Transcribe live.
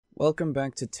Welcome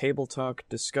back to Table Talk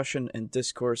Discussion and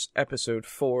Discourse Episode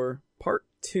 4, Part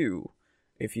 2.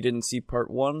 If you didn't see Part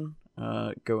 1,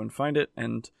 go and find it,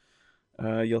 and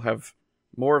you'll have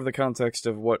more of the context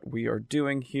of what we are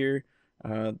doing here.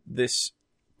 This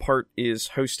part is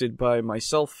hosted by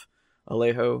myself,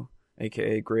 Alejo,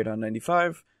 aka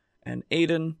Greydon95, and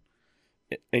Aiden,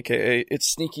 aka It's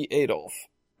Sneaky Adolf.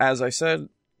 As I said,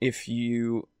 if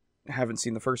you haven't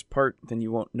seen the first part, then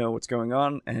you won't know what's going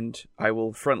on, and I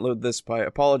will front load this by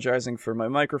apologizing for my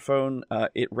microphone.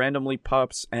 It randomly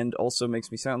pops and also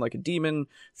makes me sound like a demon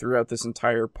throughout this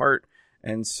entire part,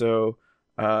 and so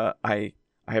I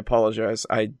apologize.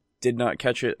 I did not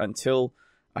catch it until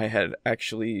I had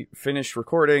actually finished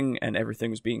recording and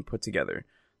everything was being put together.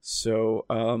 So,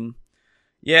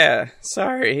 yeah,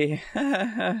 sorry.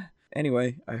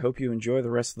 Anyway, I hope you enjoy the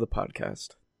rest of the podcast.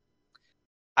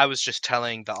 I was just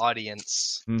telling the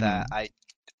audience that I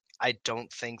don't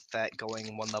think that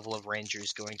going one level of Ranger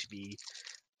is going to be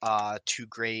too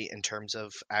great in terms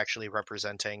of actually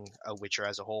representing a Witcher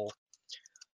as a whole.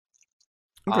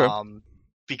 Okay.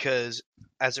 Because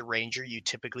as a Ranger, you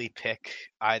typically pick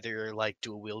either like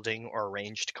dual wielding or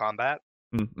ranged combat.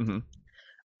 Mm-hmm.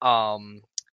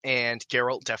 And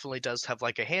Geralt definitely does have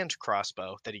like a hand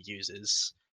crossbow that he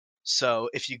uses. So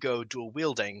if you go dual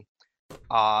wielding,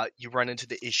 you run into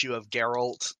the issue of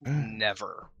Geralt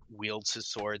never wields his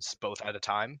swords both at a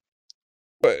time.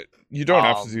 But you don't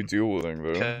have to do dual wielding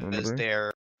though. Because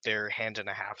they're hand and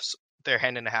a half. They're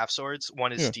hand and a half swords.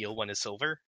 One is steel, one is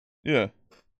silver. Yeah.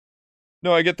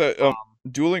 No, I get that.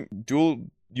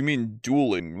 You mean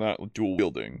dueling, not dual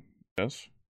wielding? Yes.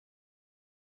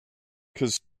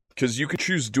 Because you could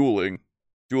choose dueling.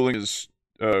 Dueling is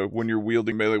when you're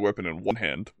wielding melee weapon in one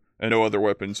hand. And no other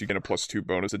weapons, you get a +2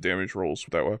 bonus to damage rolls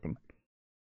with that weapon.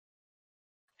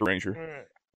 Ranger.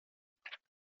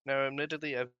 No,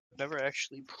 admittedly, I've never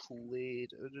actually played...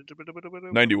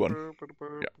 91.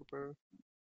 Yeah.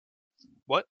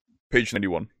 What? Page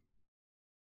 91.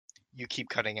 You keep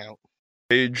cutting out.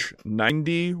 Page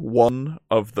 91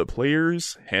 of the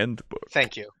Player's Handbook.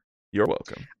 Thank you. You're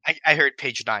welcome. I heard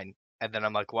page 9, and then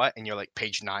I'm like, what? And you're like,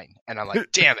 page 9. And I'm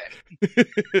like, damn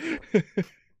it!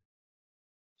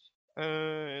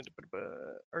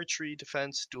 Archery,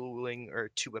 defense, dual wielding, or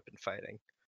two-weapon fighting.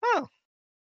 Oh.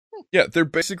 Yeah, they're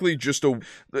basically just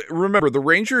remember, the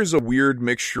Ranger is a weird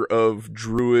mixture of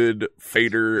druid,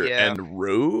 fighter, and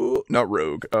rogue. Not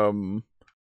rogue.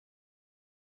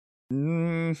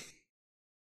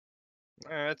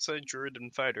 It's a druid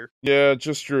and fighter. Yeah,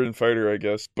 just druid and fighter, I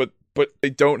guess. But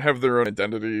they don't have their own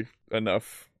identity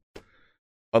enough.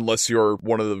 Unless you're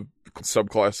one of the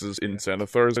subclasses in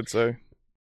Xanathars, I'd say.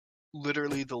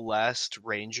 Literally, the last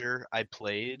Ranger I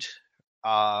played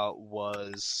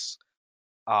was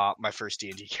my first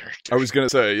D&D character. I was gonna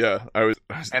say, yeah, I was...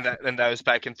 and that was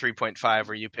back in 3.5,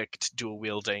 where you picked dual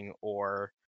wielding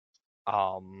or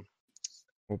Well,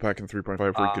 back in 3.5,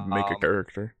 where you could make a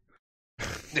character.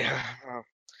 Yeah.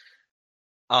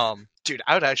 Dude,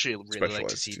 I would actually really like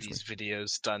to see these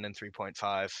videos done in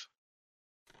 3.5.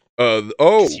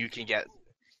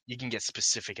 You can get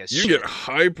specific as shit. You can get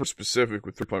hyper specific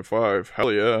with 3.5.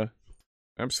 Hell yeah.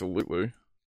 Absolutely.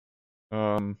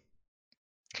 Cool.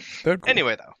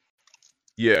 Anyway, though.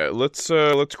 Yeah, let's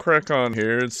crack on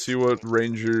here and see what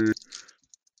Ranger...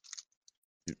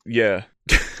 Yeah.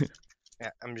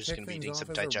 Yeah, I'm just going to be eating some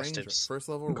digestives. First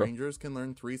level Rangers can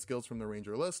learn 3 skills from the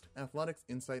Ranger list. Athletics,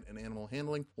 Insight, and Animal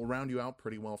Handling will round you out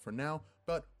pretty well for now,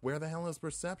 but where the hell is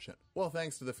Perception? Well,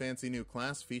 thanks to the fancy new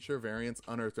class feature, Variance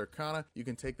Unearthed Arcana, you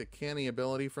can take the canny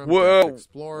ability from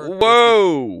Explorer...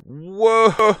 Whoa!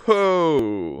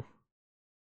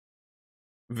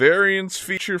 Variance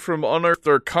feature from Unearthed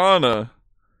Arcana.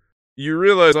 You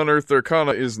realize Unearthed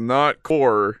Arcana is not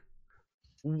core.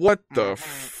 What the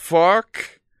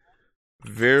fuck?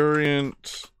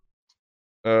 Variant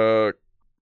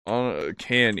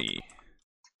canny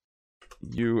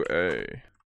UA.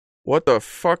 What the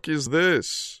fuck is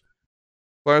this?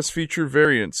 Class feature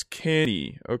variants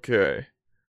canny. Okay.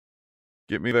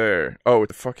 Get me there. Oh,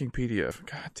 it's a fucking PDF.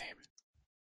 God damn it.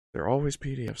 They're always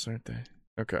PDFs, aren't they?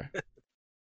 Okay.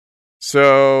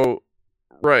 So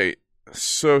right.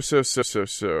 So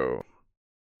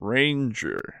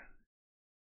Ranger.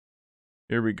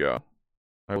 Here we go.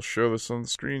 I will show this on the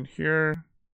screen here.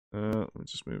 Let me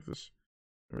just move this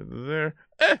over there.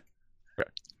 Okay.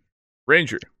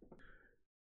 Ranger.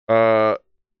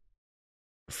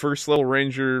 First level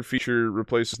Ranger feature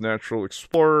replaces Natural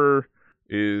Explorer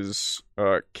is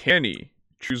canny.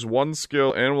 Choose one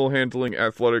skill: Animal Handling,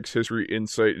 Athletics, History,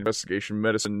 Insight, Investigation,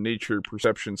 Medicine, Nature,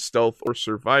 Perception, Stealth, or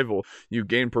Survival. You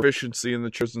gain proficiency in the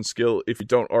chosen skill if you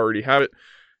don't already have it.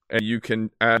 and you can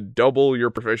add double your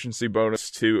proficiency bonus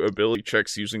to ability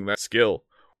checks using that skill.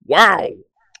 Wow!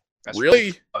 That's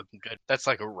Really? Fucking good. That's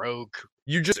like a rogue.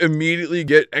 You just immediately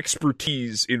get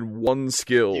expertise in one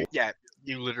skill.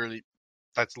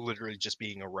 That's literally just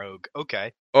being a rogue.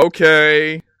 Okay.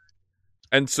 Okay.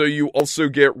 And so you also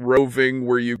get roving,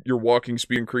 where your walking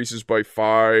speed increases by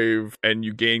 5, and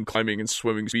you gain climbing and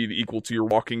swimming speed equal to your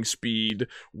walking speed.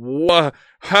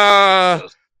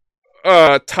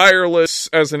 Tireless.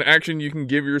 As an action, you can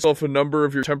give yourself a number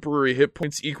of your temporary hit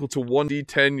points equal to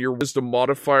 1d10 your wisdom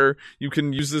modifier. You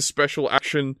can use this special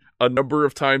action a number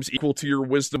of times equal to your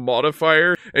wisdom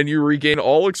modifier, and you regain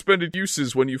all expended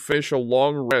uses when you finish a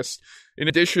long rest. In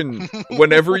addition,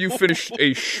 whenever you finish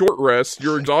a short rest,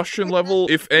 your exhaustion level,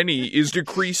 if any, is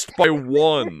decreased by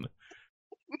 1.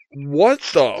 What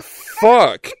the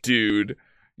fuck, dude?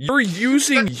 You're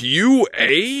using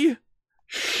UA?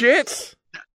 Shit!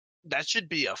 That should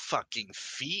be a fucking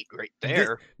feat right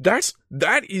there.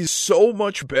 That is so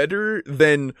much better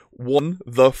than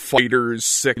the fighter's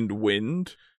second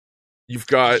wind. You've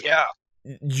got... Yeah.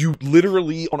 You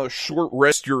literally, on a short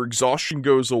rest, your exhaustion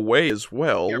goes away as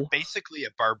well. You're basically a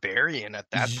barbarian at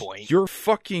that point. You're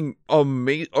fucking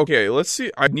amazing. Okay, let's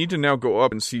see. I need to now go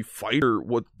up and see Fighter,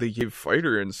 what they gave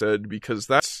Fighter instead, because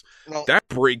that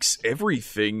breaks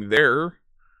everything there.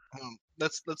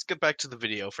 Let's get back to the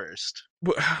video first.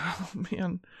 But, oh,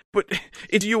 man. But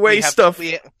it's UA stuff.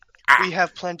 We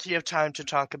have plenty of time to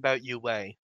talk about UA.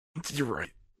 You're right.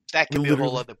 That could be a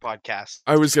whole other podcast.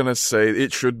 I was gonna say,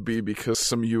 it should be, because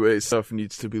some UA stuff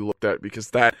needs to be looked at, because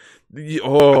that...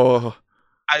 Oh...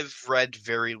 I've read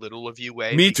very little of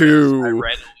UA. Me too! I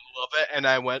read a little of it, and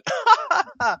I went,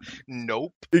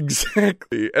 nope.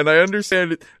 Exactly, and I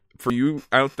understand it. For you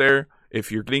out there,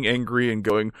 if you're getting angry and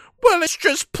going, well, it's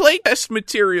just playtest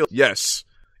material. Yes,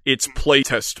 it's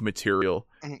playtest material.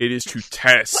 It is to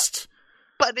test...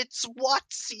 But it's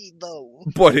WotC, though.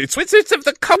 But it's Wizards of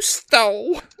the Coast,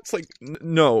 though. It's like,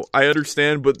 no, I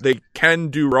understand, but they can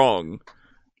do wrong.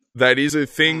 That is a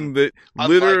thing that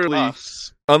literally,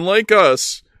 unlike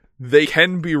us, they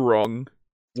can be wrong,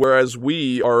 whereas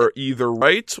we are either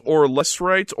right or less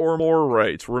right or more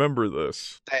right. Remember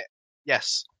this.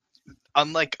 Yes.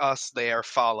 Unlike us, they are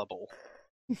fallible.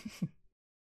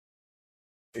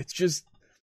 It's just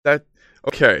that...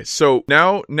 Okay, so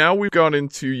now we've gone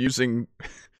into using...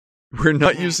 We're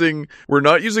not using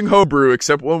homebrew,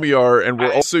 except when we are, and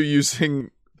we're also using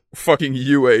fucking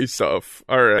UA stuff.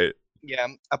 Alright. Yeah,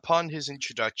 upon his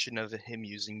introduction of him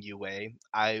using UA,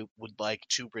 I would like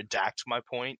to redact my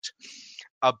point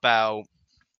about,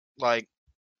 like,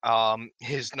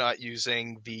 his not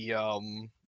using the,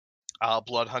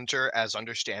 Blood Hunter as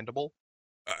understandable.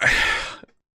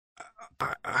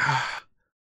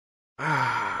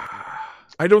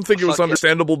 I don't think it was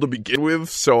understandable to begin with,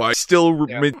 so I still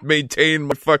maintain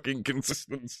my fucking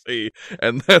consistency,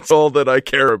 and that's all that I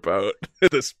care about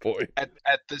at this point. At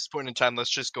this point in time,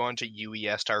 let's just go on to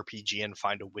UES RPG and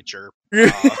find a Witcher.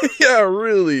 Yeah,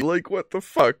 really, like, what the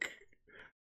fuck?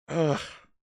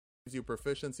 Gives you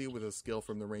proficiency with a skill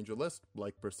from the Ranger list,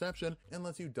 like Perception, and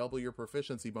lets you double your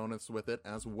proficiency bonus with it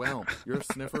as well. Your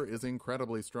Sniffer is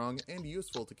incredibly strong and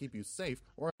useful to keep you safe.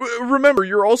 Remember,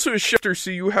 you're also a shifter,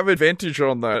 so you have advantage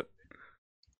on that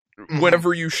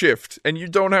whenever you shift, and you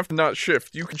don't have to not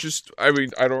shift. You can just, I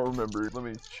mean, I don't remember. Let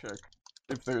me check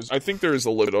if there's, I think there is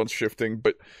a limit on shifting,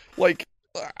 but, like,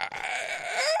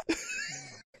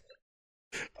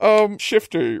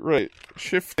 shifter, right,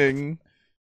 shifting.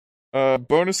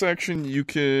 Bonus action, you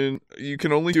can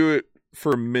only do it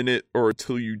for a minute or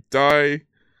until you die.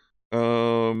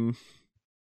 You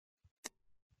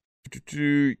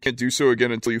can't do so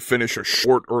again until you finish a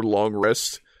short or long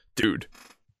rest. Dude,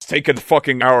 it's taken a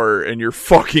fucking hour and you're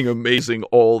fucking amazing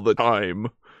all the time.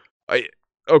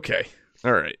 Okay.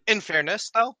 Alright. In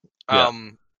fairness, though,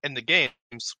 in the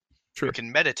games, you can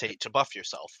meditate to buff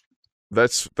yourself.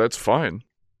 That's fine.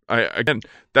 Again,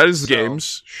 that is the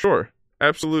games, sure.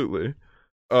 Absolutely.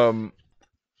 And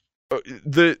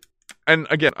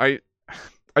again, I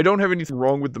don't have anything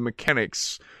wrong with the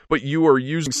mechanics, but you are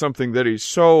using something that is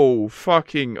so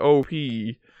fucking OP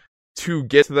to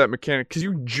get to that mechanic, because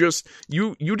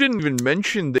you didn't even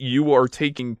mention that you are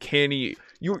taking canny.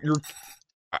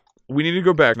 We need to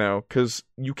go back now, because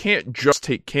you can't just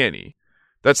take canny.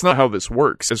 That's not how this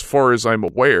works, as far as I'm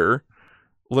aware.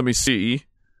 Let me see.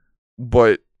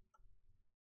 But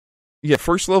yeah,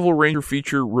 first level ranger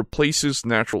feature replaces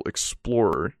natural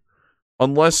explorer.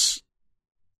 Unless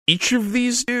each of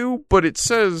these do, but it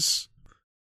says...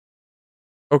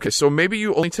 Okay, so maybe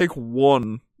you only take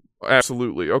one.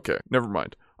 Absolutely. Okay, never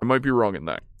mind. I might be wrong in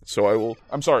that. So I will...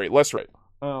 I'm sorry, less right.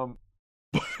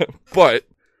 But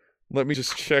let me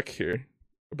just check here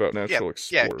about Natural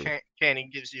Explorer. Yeah, Canny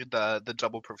gives you the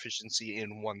double proficiency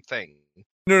in one thing.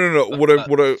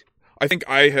 No. I think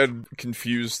I had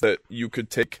confused that you could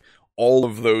take all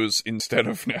of those instead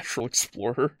of Natural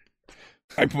Explorer.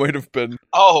 I might have been.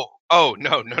 Oh,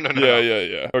 no.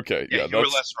 Yeah. Okay, Yeah, you were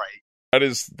less right.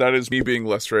 That is me being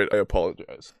less right. I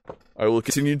apologize. I will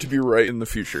continue to be right in the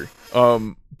future.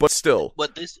 But still,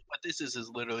 what this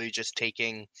is literally just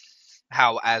taking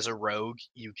how as a rogue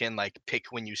you can like pick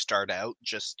when you start out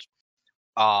just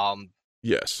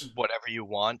yes, whatever you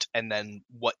want, and then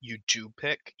what you do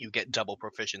pick you get double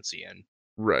proficiency in.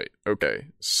 Right. Okay.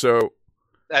 So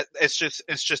that it's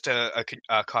just a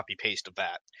copy paste of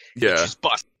that. Yeah.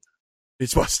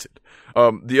 It's busted.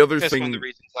 The other That's thing. one of the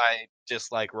reasons I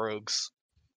dislike rogues.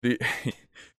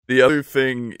 The other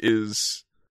thing is,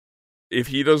 if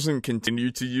he doesn't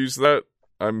continue to use that,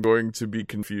 I'm going to be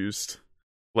confused.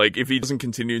 Like, if he doesn't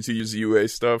continue to use UA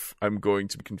stuff, I'm going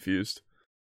to be confused.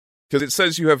 Because it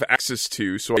says you have access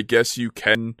to, so I guess you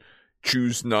can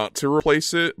choose not to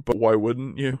replace it, but why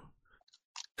wouldn't you?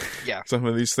 Yeah. Some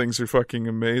of these things are fucking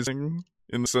amazing,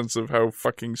 in the sense of how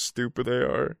fucking stupid they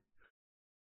are.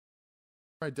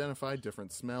 Identify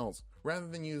different smells. Rather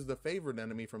than use the favored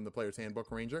enemy from the player's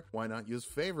handbook, Ranger, why not use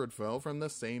favored foe from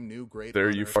the same new Great There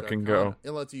you fucking go.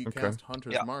 It lets you cast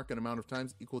Hunter's Mark an amount of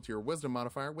times equal to your Wisdom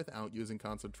modifier without using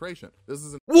concentration. This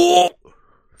is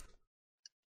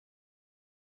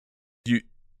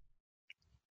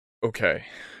Okay.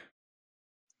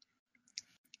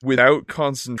 Without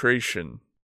concentration,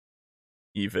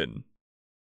 even.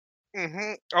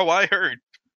 Mm-hmm. Oh, I heard.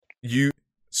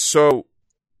 So,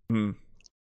 I'm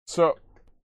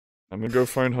gonna go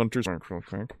find Hunter's Mark real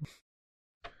quick.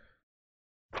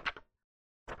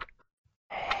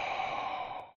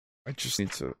 I just need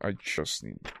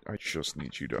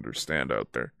you to understand out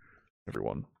there,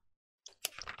 everyone,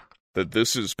 that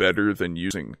this is better than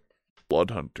using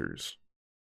Blood Hunters.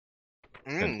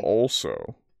 And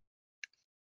also,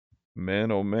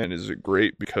 man oh man, is it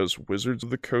great because Wizards of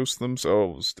the Coast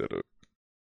themselves did it.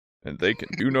 And they can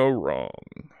do no wrong.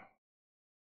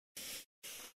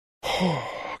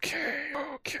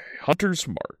 Okay. Hunter's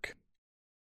Mark.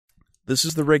 This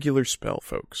is the regular spell,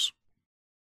 folks.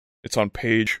 It's on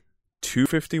page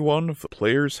 251 of the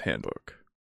Player's Handbook.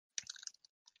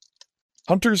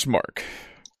 Hunter's Mark.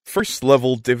 First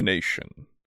level divination.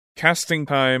 Casting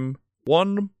time,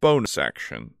 1 bonus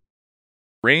action.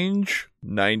 Range,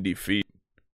 90 feet.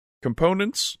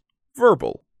 Components,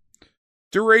 verbal.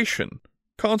 Duration,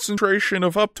 concentration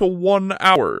of up to 1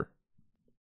 hour.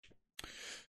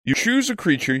 You choose a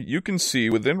creature you can see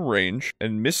within range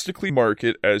and mystically mark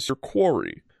it as your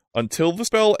quarry. Until the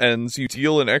spell ends, you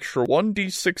deal an extra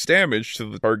 1d6 damage to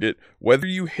the target whether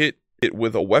you hit it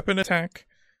with a weapon attack,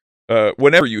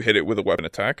 whenever you hit it with a weapon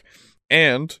attack,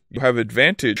 and you have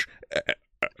advantage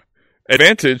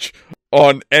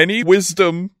on any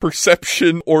wisdom,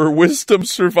 perception, or wisdom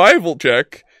survival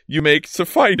check you make to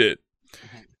fight it.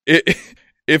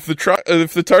 If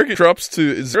the target drops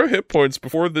to 0 hit points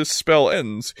before this spell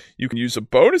ends, you can use a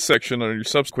bonus action on your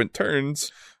subsequent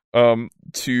turns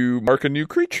to mark a new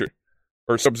creature.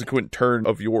 Or subsequent turn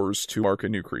of yours to mark a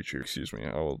new creature. Excuse me,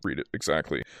 I will read it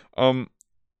exactly. And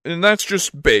that's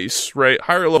just base, right?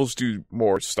 Higher levels do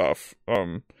more stuff.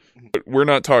 But we're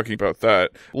not talking about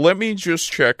that. Let me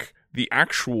just check the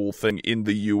actual thing in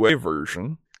the UA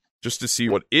version, just to see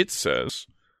what it says.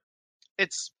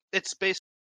 It's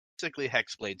basically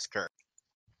Hexblade's Curse.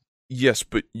 Yes,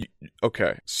 but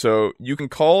okay. So you can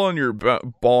call on your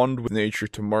bond with nature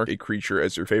to mark a creature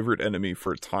as your favorite enemy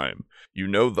for a time. You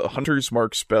know the Hunter's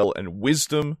Mark spell, and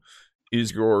Wisdom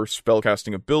is your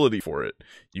spellcasting ability for it.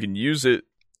 You can use it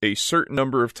a certain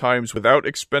number of times without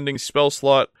expending a spell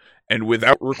slot and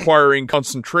without requiring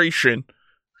concentration,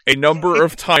 a number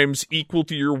of times equal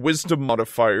to your Wisdom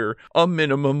modifier, a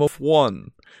minimum of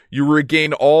 1. You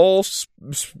regain all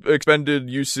expended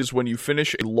uses when you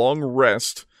finish a long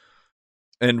rest,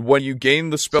 and when you gain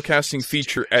the spellcasting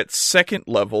feature at 2nd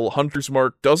level, Hunter's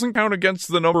Mark doesn't count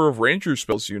against the number of ranger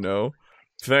spells you know.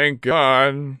 Thank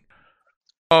God.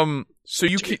 So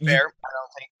you can. Fair,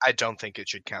 I don't think it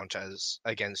should count as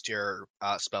against your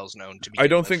spells known to be. I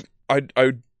don't think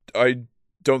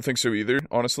so either.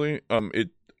 Honestly,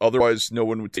 otherwise no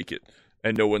one would take it,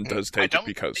 and no one does take it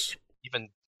because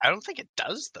I don't think it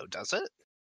does though. Does it?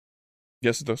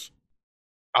 Yes, it does.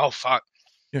 Oh fuck.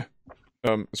 Yeah.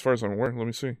 As far as I'm aware, let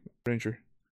me see. Ranger.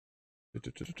 Let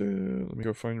me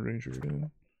go find Ranger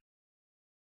again.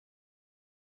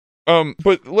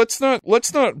 But let's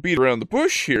not beat around the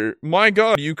bush here. My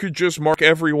God, you could just mark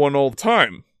everyone all the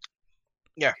time.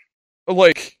 Yeah.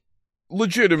 Like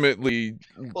legitimately.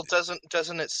 Well,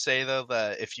 doesn't it say though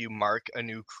that if you mark a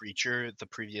new creature, the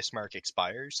previous mark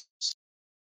expires?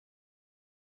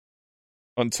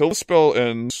 Until the spell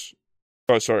ends.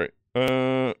 Oh, sorry.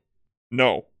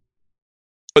 No.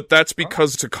 But that's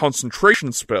because it's a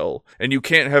concentration spell, and you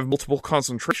can't have multiple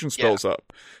concentration spells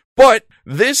up. But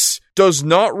this does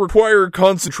not require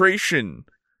concentration.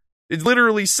 It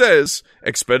literally says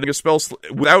expending a spell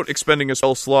without expending a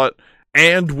spell slot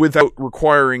and without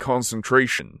requiring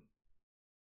concentration.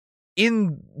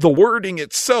 In the wording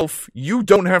itself, you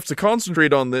don't have to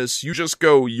concentrate on this. You just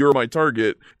go, you're my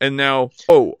target, and now,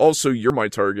 oh, also you're my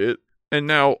target, and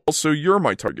now also you're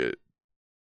my target.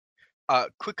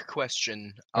 Quick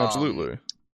question. Absolutely.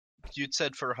 You'd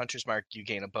said for Hunter's Mark you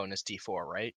gain a bonus D4,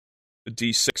 right? A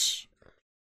D6.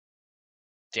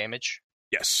 Damage?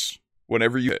 Yes.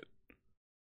 Whenever you hit.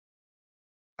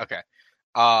 Okay.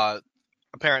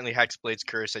 Apparently Hexblade's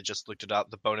Curse, I just looked it up,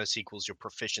 the bonus equals your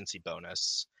proficiency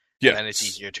bonus. Yeah. And it's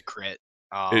easier to crit.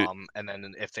 And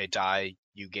then if they die,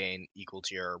 you gain equal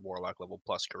to your Warlock level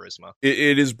plus Charisma.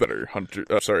 It is better.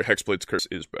 Hexblade's Curse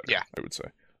is better, yeah. I would say.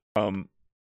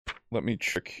 Let me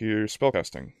check here.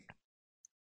 Spellcasting.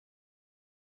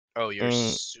 Oh,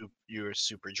 you're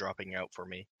super dropping out for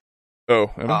me.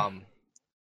 Oh,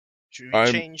 should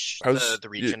we change the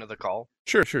region of the call?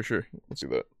 Sure. Let's do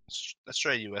that. Let's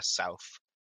try US South.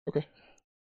 Okay.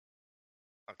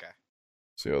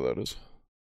 See how that is.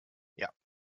 Yeah.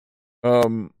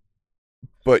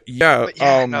 But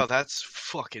yeah, no, that's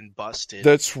fucking busted.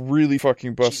 That's really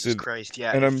fucking busted. Jesus Christ,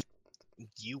 yeah. And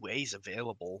UA's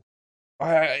available.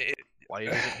 Why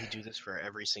doesn't he do this for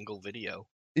every single video?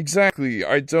 Exactly.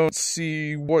 I don't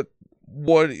see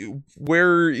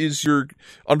where is your...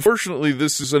 Unfortunately,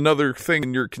 this is another thing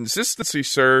in your consistency,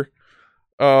 sir.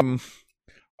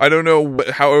 I don't know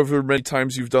however many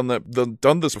times you've done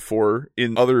this before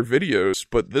in other videos,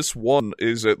 but this one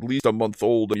is at least a month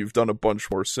old, and you've done a bunch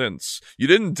more since. You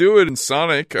didn't do it in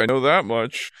Sonic, I know that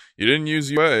much. You didn't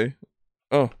use UA.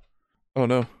 Oh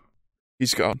no.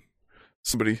 He's gone.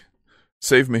 Somebody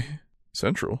save me.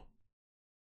 Central.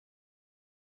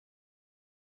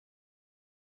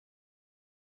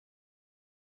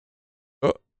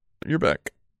 Oh, you're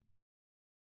back.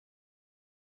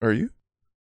 Are you?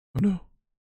 Oh no.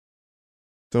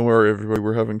 Don't worry, everybody.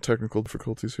 We're having technical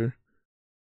difficulties here.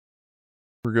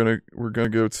 We're gonna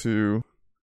go to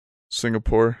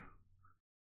Singapore.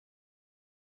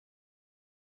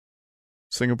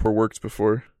 Singapore worked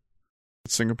before,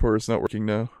 but Singapore is not working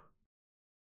now.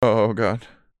 Oh god.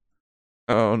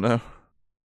 Oh no.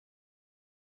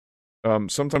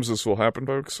 Sometimes this will happen,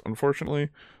 folks. Unfortunately,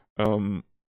 all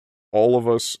of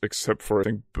us except for I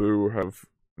think Boo have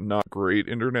not great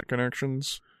internet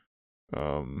connections.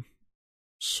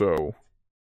 So,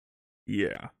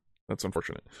 yeah, that's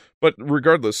unfortunate. But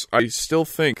regardless, I still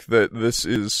think that this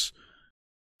is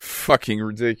fucking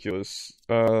ridiculous.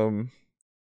 And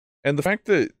the fact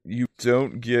that you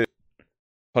don't get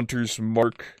Hunter's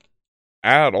Mark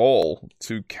at all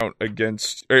to count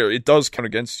against... It does count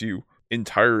against you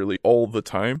entirely all the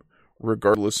time,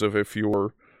 regardless of if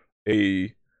you're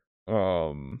a...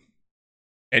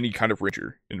 any kind of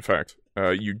ranger, in fact.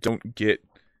 You don't get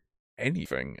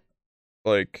anything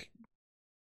like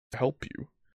to help you.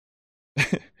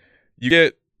 You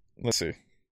get, let's see.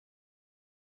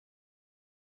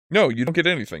 No, you don't get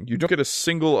anything. You don't get a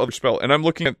single other spell. And I'm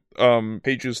looking at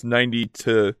pages 90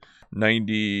 to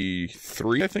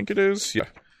 93, I think it is. Yeah.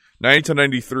 90 to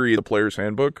 93, the player's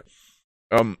handbook.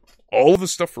 All of the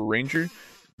stuff for Ranger,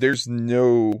 there's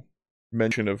no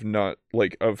mention of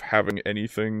of having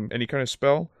anything, any kind of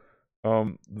spell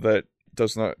that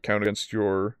does not count against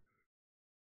your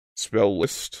spell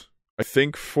list. I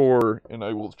think and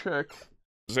I will check,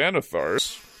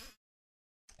 Xanathar's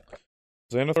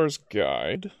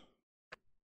guide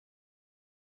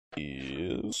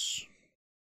is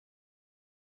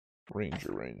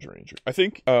Ranger. I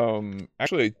think,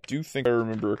 actually I do think I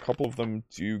remember a couple of them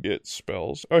do get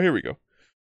spells. Oh, here we go.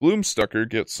 Gloomstalker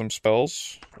gets some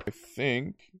spells, I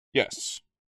think. Yes.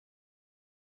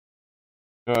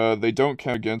 They don't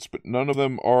count against, but none of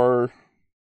them are,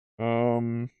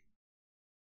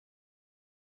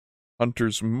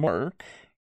 Hunter's Mark.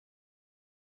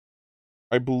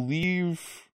 I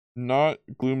believe not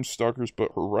Gloomstalkers,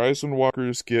 but Horizon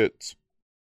Walkers get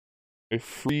a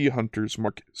free Hunter's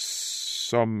Mark,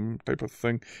 some type of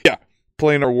thing. Yeah,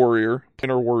 Planar Warrior.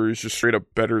 Planar Warrior is just straight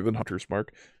up better than Hunter's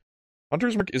Mark.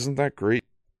 Hunter's Mark isn't that great,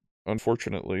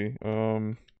 unfortunately.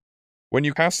 When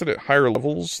you cast it at higher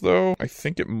levels, though, I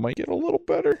think it might get a little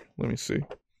better. Let me see.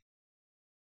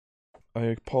 I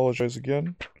apologize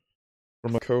again for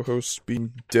my co-host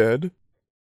being dead.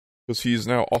 because he's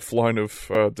now offline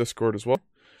of Discord as well.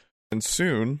 And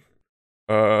soon,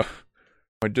 my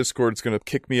Discord's gonna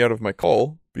kick me out of my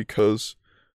call because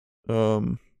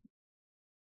I'm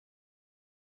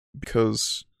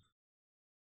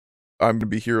gonna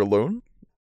be here alone.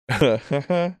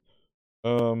 So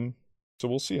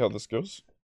we'll see how this goes.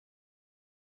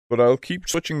 But I'll keep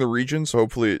switching the region, so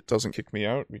hopefully it doesn't kick me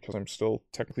out, because I'm still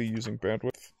technically using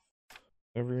bandwidth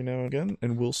every now and again,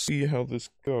 and we'll see how this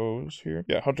goes here.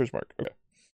 Yeah, Hunter's Mark, okay.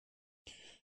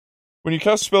 When you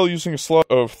cast a spell using a slot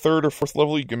of 3rd or 4th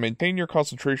level, you can maintain your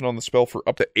concentration on the spell for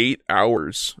up to 8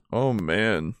 hours. Oh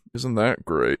man, isn't that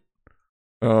great?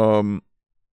 When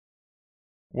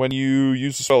you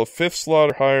use a spell of 5th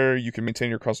slot or higher, you can maintain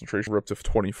your concentration for up to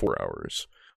 24 hours.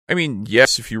 I mean,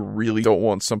 yes, if you really don't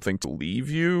want something to leave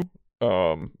you,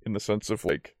 in the sense of,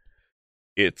 like,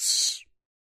 it's...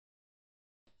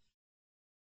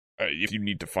 if you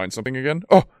need to find something again.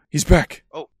 Oh, he's back!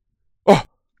 Oh. Oh!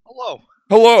 Hello!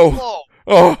 Hello! Hello!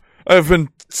 Oh, I've been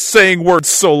saying words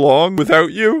so long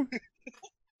without you.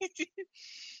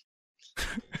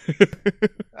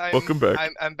 Welcome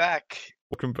back. I'm back.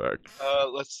 Welcome back.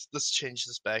 Let's change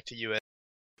this back to US.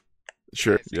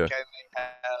 Sure, I think I may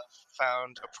have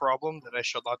found a problem that I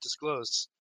shall not disclose.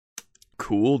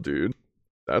 Cool, dude.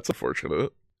 That's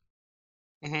unfortunate.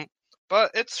 Mm-hmm.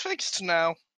 But it's fixed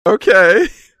now. Okay.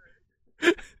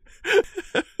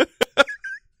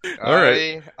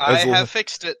 Alright. I have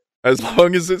fixed it. As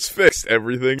long as it's fixed,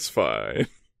 everything's fine.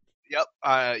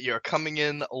 Yep. You're coming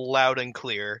in loud and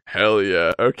clear. Hell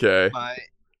yeah. Okay.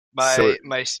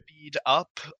 My speed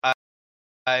up,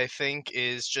 I think,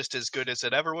 is just as good as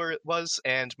it ever was,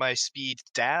 and my speed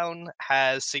down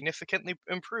has significantly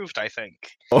improved, I think.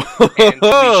 And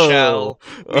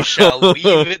we shall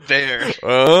leave it there.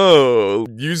 Oh,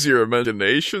 use your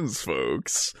imaginations,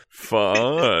 folks.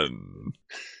 Fun.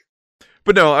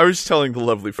 But no, I was telling the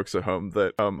lovely folks at home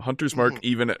that Hunter's Mark,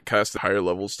 even at cast at higher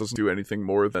levels, doesn't do anything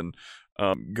more than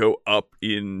go up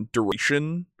in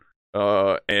duration,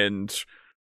 and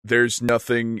there's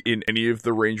nothing in any of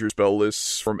the Ranger spell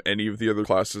lists from any of the other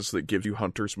classes that give you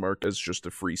Hunter's Mark as just a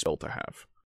free spell to have.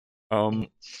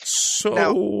 So...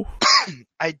 Now,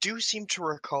 I do seem to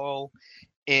recall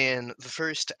in the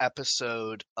first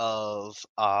episode of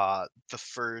the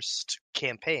first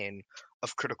campaign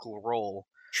of Critical Role,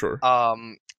 sure.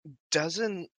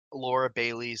 Doesn't Laura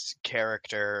Bailey's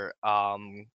character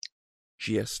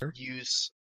Giester? use...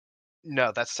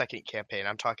 No, that's second campaign.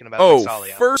 I'm talking about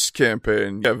Vexalia. First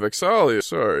campaign. Yeah, Vexalia.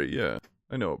 Sorry, yeah.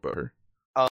 I know about her.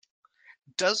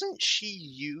 Doesn't she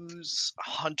use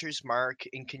Hunter's Mark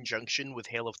in conjunction with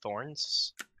Hail of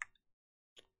Thorns?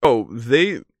 Oh,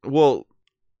 well,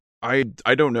 I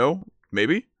don't know.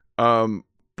 Maybe.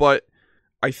 But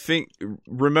I think,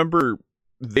 remember,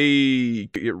 they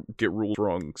get rules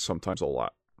wrong sometimes a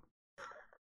lot.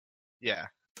 Yeah.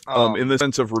 In the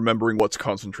sense of remembering what's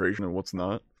concentration and what's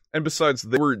not. And besides,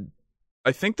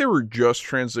 I think they were just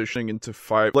transitioning into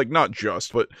 5, like, not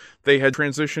just, but they had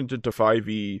transitioned into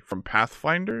 5e from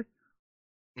Pathfinder,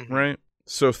 right?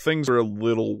 So things are a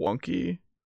little wonky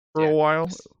for a while.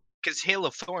 Because Hail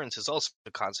of Thorns is also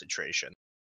a concentration.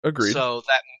 Agreed. So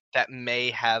that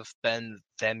may have been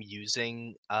them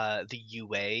using the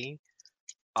UA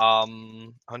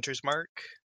Hunter's Mark.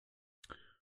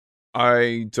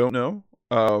 I don't know.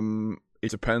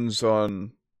 It depends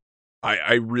on...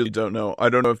 I really don't know. I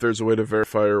don't know if there's a way to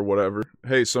verify or whatever.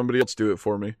 Hey, somebody else do it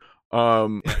for me.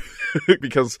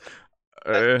 Because...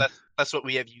 That's what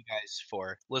we have you guys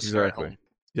for. Listener at home.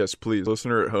 Yes, please.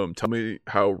 Listener at home. Tell me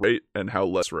how right and how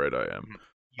less right I am.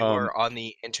 You are on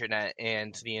the internet,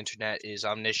 and the internet is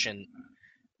omniscient.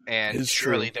 And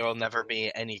surely there will never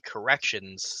be any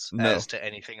corrections as to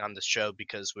anything on the show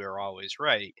because we're always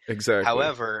right. Exactly.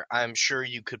 However, I'm sure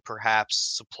you could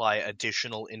perhaps supply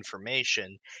additional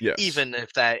information, even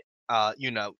if that,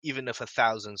 even if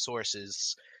 1,000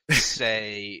 sources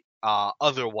say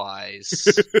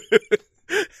otherwise.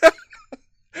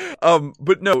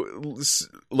 But no,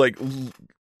 like,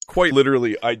 quite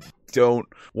literally, I don't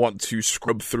want to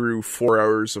scrub through 4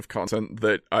 hours of content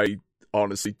that I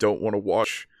honestly don't want to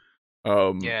watch.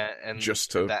 And just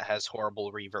to... that has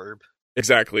horrible reverb.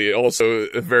 Exactly. Also,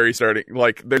 very starting,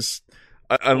 like, there's,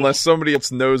 unless somebody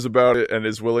else knows about it and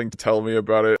is willing to tell me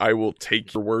about it, I will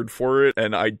take your word for it,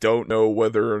 and I don't know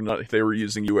whether or not they were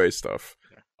using UA stuff.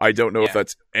 I don't know if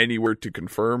that's anywhere to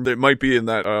confirm. It might be in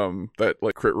that,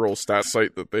 like, Crit Roll stat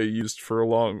site that they used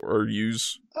for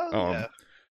use.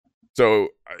 So,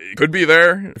 it could be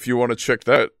there, if you want to check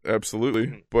that,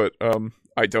 absolutely. But,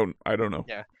 I don't know.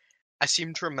 Yeah. I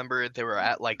seem to remember they were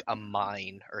at, like, a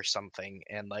mine or something,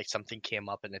 and, like, something came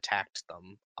up and attacked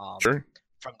them. Sure.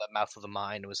 from the mouth of the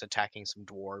mine was attacking some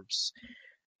dwarves,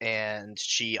 and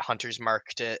she hunter's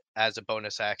marked it as a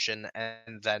bonus action,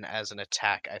 and then as an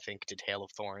attack, I think did Hail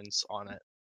of Thorns on it.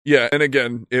 Yeah, and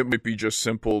again, it might be just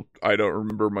simple, I don't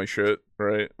remember my shit,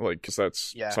 right? Like, because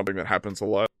that's something that happens a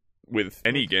lot with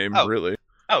any game, really.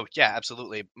 Oh, yeah,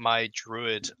 absolutely. My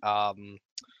druid, or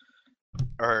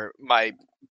my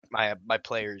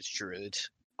player's druid,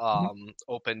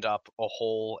 opened up a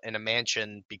hole in a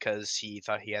mansion because he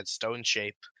thought he had stone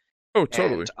shape. Oh,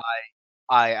 totally. And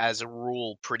I, as a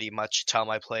rule, pretty much tell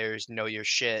my players, know your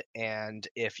shit, and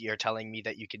if you're telling me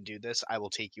that you can do this, I will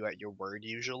take you at your word,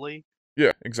 usually.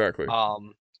 Yeah, exactly.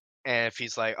 And if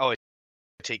he's like, oh, it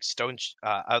takes stone,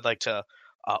 I'd like to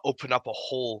open up a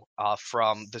hole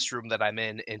from this room that I'm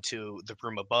in into the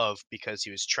room above because he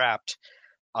was trapped.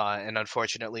 And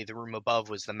unfortunately, the room above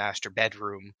was the master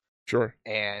bedroom. Sure.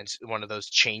 And one of those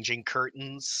changing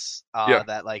curtains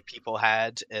that like people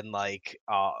had in like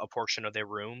a portion of their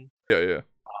room. Yeah.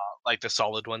 Like the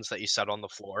solid ones that you set on the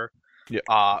floor. Yeah.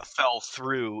 Fell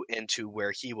through into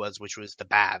where he was, which was the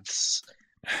baths.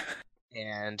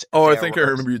 And I think I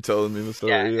remember you telling me this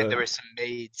story. Yeah, and there were some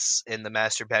maids in the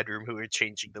master bedroom who were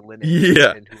changing the linen.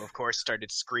 Yeah. And who, of course,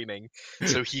 started screaming.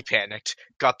 So he panicked,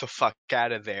 got the fuck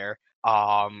out of there,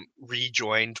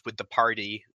 rejoined with the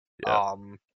party,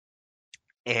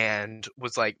 and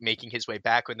was like making his way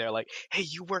back when they're like, hey,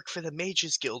 you work for the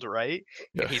Mages Guild, right?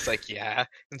 Yeah. And he's like, yeah.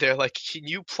 And they're like, can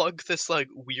you plug this like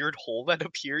weird hole that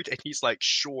appeared? And he's like,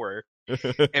 sure.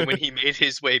 And when he made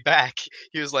his way back,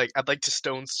 he was like, I'd like to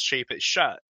stone shape it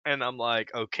shut. And I'm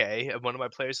like, okay. And one of my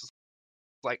players was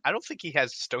like, I don't think he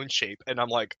has stone shape. And I'm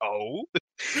like, oh.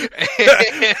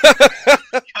 Because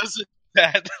of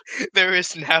that, there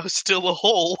is now still a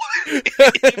hole in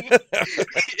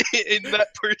that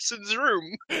person's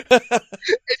room. And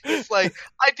he's like,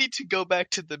 I need to go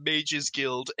back to the Mages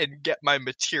Guild and get my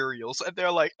materials. And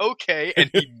they're like, okay. And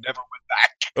he never went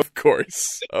back. Of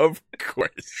course.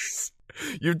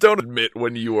 You don't admit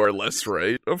when you are less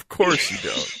right. Of course you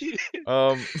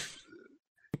don't.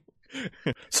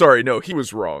 Sorry, no, he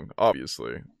was wrong,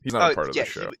 obviously. He's not a part of the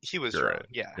show. He was You're wrong, right.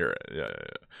 yeah. You're right,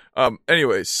 yeah.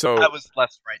 Anyway, so... I was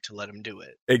less right to let him do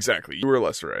it. Exactly, you were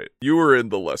less right. You were in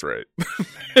the less right.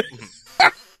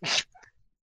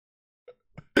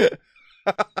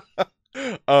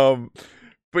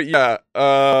 But yeah,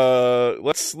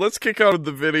 let's kick out of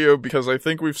the video because I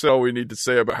think we've said all we need to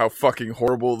say about how fucking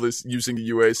horrible this using the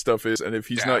UA stuff is, and if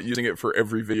he's not using it for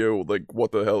every video, like,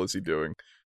 what the hell is he doing?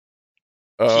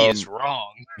 He is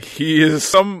wrong. He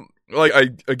is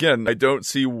I don't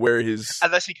see where his...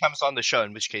 Unless he comes on the show,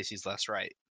 in which case he's less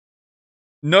right.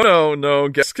 No,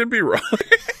 guests can be wrong.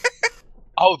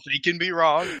 Oh, they can be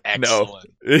wrong? Excellent.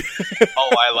 No.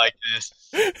 Oh, I like this.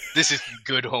 This is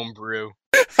good homebrew.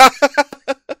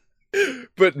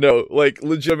 But no, like,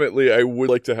 legitimately, I would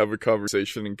like to have a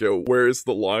conversation and go, where is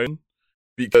the line?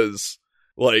 Because,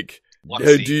 like,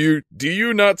 do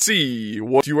you not see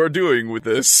what you are doing with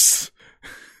this?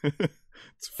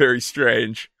 It's very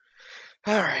strange.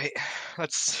 Alright,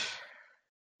 let's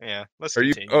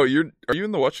continue. Are you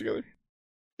in the watch together?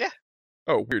 Yeah.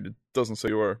 Oh, weird, it doesn't say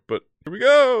you are, but here we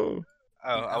go! Oh,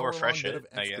 I'll refresh it,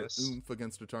 I guess.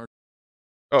 Against a target.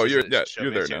 Oh, you're there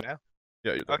now.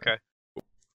 Yeah, you're there. Okay. Cool.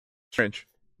 Strange.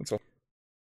 That's all.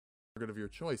 Target of your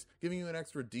choice, giving you an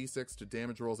extra d6 to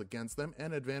damage rolls against them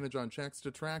and advantage on checks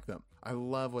to track them. I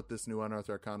love what this new Unearthed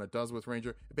Arcana does with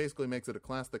Ranger. It basically makes it a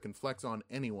class that can flex on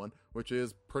anyone, which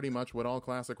is pretty much what all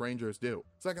classic Rangers do.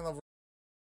 Second level.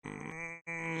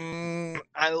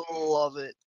 I love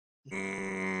it.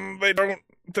 They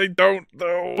don't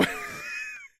though.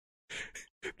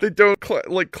 They don't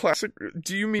like classic.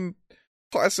 Do you mean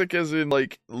classic as in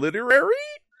like literary?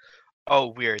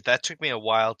 Oh, weird. That took me a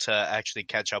while to actually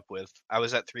catch up with. I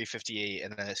was at 358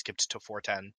 and then I skipped to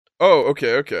 410. Oh,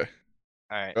 okay.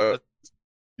 Alright.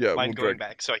 Yeah, we'll going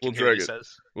back so I can hear what he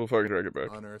says. We'll fucking drag it back.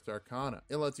 Unearthed Arcana.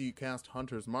 It lets you cast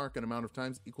Hunter's Mark an amount of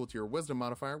times equal to your Wisdom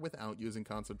modifier without using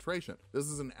concentration. This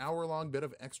is an hour-long bit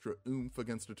of extra oomph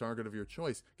against a target of your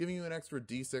choice, giving you an extra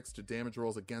d6 to damage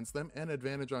rolls against them and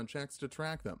advantage on checks to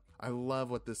track them. I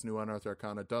love what this new Unearthed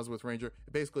Arcana does with Ranger.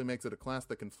 It basically makes it a class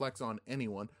that can flex on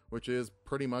anyone, which is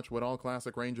pretty much what all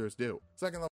classic Rangers do.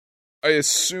 Second level. I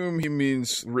assume he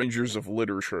means Rangers of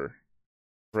literature,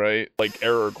 right? Like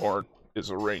Aragorn is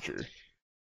a ranger.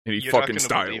 And he fucking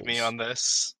styles. You're not gonna believe me on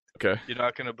this. Okay. You're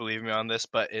not gonna believe me on this,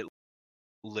 but it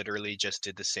literally just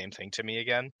did the same thing to me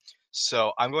again.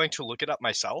 So I'm going to look it up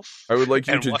myself. I would like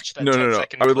you to no.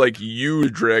 I would like you to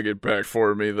drag it back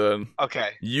for me then. Okay.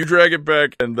 You drag it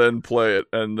back and then play it,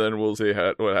 and then we'll see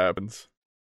what happens.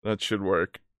 That should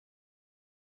work.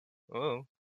 Oh.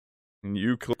 and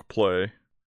you click play,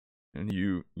 and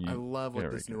you I love what there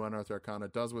we this go. new Unearthed Arcana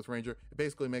does with Ranger. It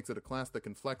basically makes it a class that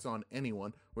can flex on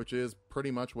anyone, which is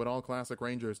pretty much what all classic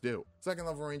Rangers do. Second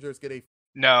level Rangers get a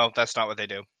No, that's not what they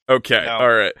do. Okay, No.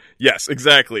 alright. Yes,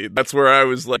 exactly. That's where I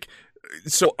was like,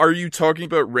 so are you talking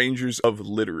about Rangers of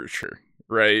literature,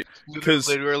 right? 'Cause-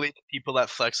 Literally, the people that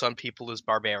flex on people is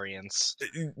barbarians.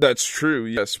 That's true,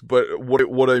 yes, but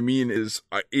what I mean is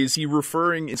he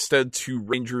referring instead to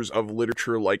Rangers of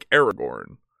literature like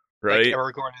Aragorn, right? Like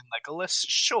Aragorn and Legolas?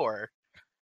 Sure.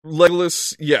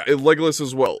 Legolas, yeah, Legolas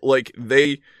as well. Like,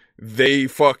 they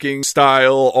fucking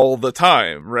style all the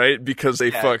time, right? Because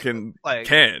they Yeah, fucking like-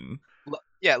 can.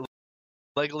 Yeah,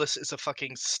 Legolas is a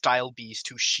fucking style beast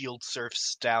who shield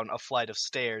surfs down a flight of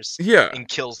stairs Yeah, and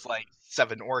kills like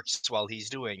 7 orcs while he's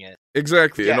doing it.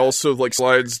 exactly. And Yeah. also, like,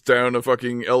 slides down a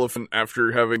fucking elephant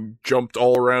after having jumped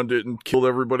all around it and killed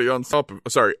everybody on top of...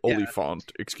 Sorry, Yeah.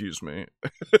 Oliphant, excuse me.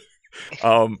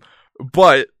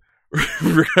 But,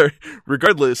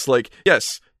 regardless, like,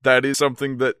 yes, that is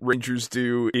something that Rangers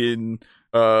do in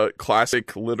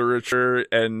classic literature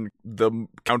and the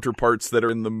counterparts that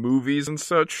are in the movies and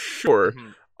such, sure.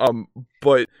 Mhm.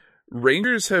 But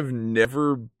Rangers have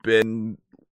never been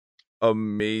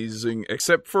amazing,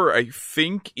 except for, I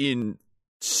think, in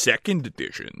 2nd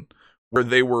edition, where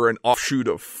they were an offshoot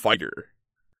of Fighter.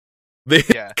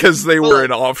 Yeah. Because they Well, were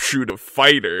an offshoot of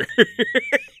Fighter.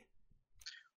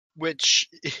 Which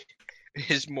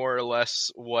is more or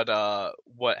less what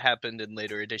happened in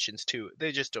later editions too.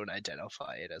 They just don't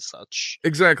identify it as such.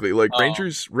 Exactly, like, Um,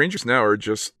 Rangers now are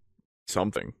just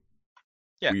something.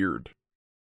 Yeah. Weird.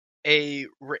 A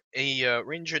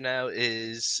ranger now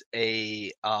is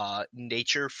a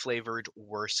nature flavored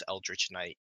worse Eldritch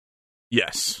Knight.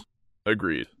 Yes.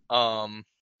 Agreed.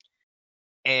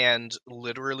 And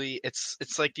literally it's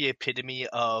like the epitome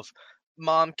of,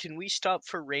 Mom, can we stop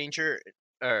for Ranger?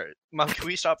 Or, Mom, can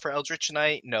we stop for Eldritch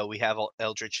Knight? No, we have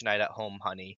Eldritch Knight at home,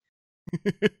 honey.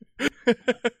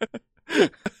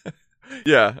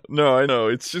 Yeah, no, I know.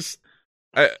 It's just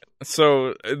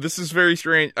this is very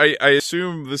strange. I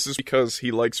assume this is because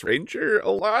he likes Ranger a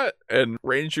lot, and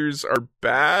Rangers are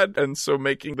bad, and so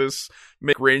make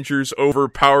Rangers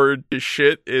overpowered to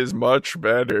shit is much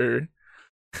better.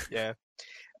 Yeah.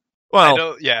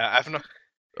 Well, I've no.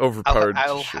 overpowered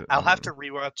I'll to shit. have to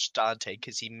rewatch Dante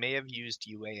because he may have used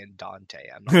UA in Dante.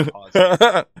 I'm not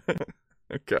positive.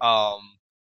 Okay.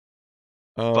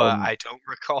 But I don't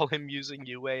recall him using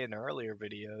UA in earlier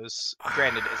videos.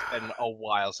 Granted, it's been a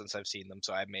while since I've seen them,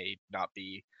 so I may not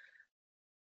be.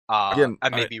 Again, I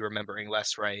may be remembering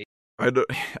less right. I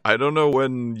don't know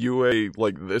when UA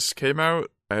like this came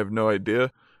out. I have no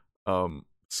idea.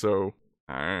 So.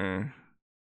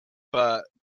 But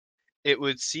it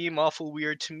would seem awful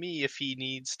weird to me if he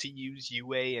needs to use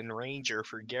UA and Ranger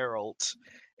for Geralt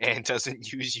and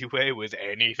doesn't use UA with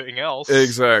anything else.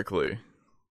 Exactly.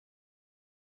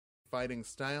 fighting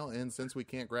style, and since we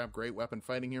can't grab great weapon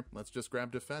fighting here, let's just grab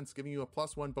defense, giving you a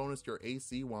 +1 bonus to your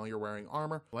AC while you're wearing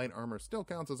armor. Light armor still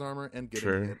counts as armor, and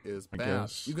getting hit is I bad.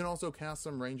 guess. You can also cast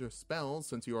some ranger spells,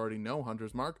 since you already know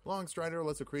Hunter's Mark. Longstrider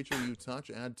lets a creature you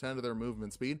touch add 10 to their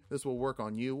movement speed. This will work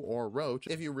on you or Roach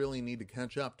if you really need to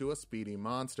catch up to a speedy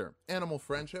monster. Animal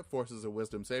Friendship forces a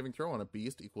wisdom saving throw on a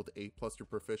beast equal to 8 plus your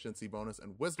proficiency bonus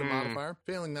and wisdom modifier.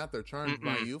 Failing that, they're charmed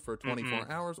by you for 24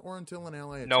 hours or until an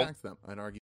ally attacks them. I'd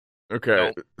argue.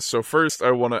 Okay, Nope. so first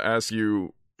I want to ask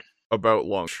you about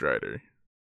Longstrider.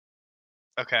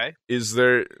 Okay. Is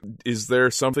there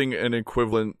something an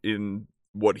equivalent in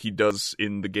what he does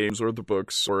in the games or the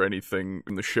books or anything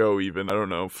in the show even? I don't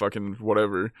know, fucking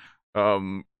whatever.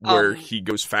 Where he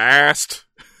goes fast?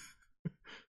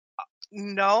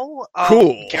 No.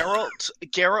 Cool.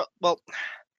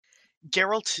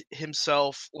 Geralt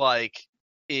himself,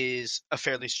 is a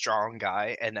fairly strong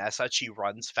guy, and as such, he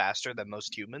runs faster than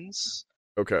most humans.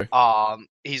 Okay.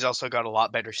 He's also got a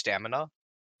lot better stamina.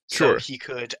 Sure. So he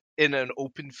could, in an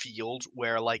open field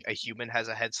where, a human has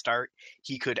a head start,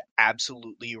 he could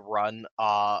absolutely run,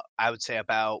 I would say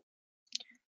about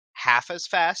half as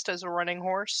fast as a running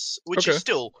horse, which Okay. is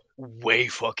still way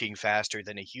fucking faster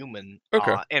than a human,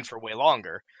 Okay. and for way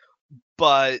longer.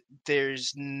 But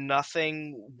there's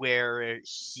nothing where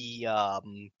he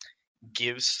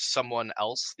gives someone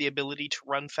else the ability to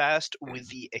run fast, with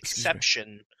the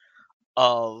exception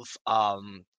of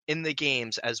in the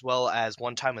games, as well as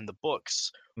one time in the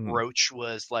books, Mhm. Roach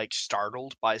was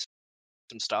startled by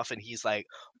some stuff, and he's like,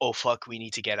 "Oh fuck, we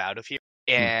need to get out of here."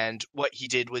 And what he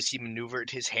did was he maneuvered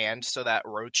his hand so that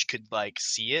Roach could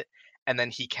see it, and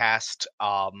then he cast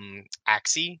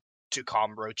Axii to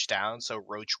calm Roach down, so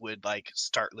Roach would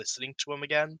start listening to him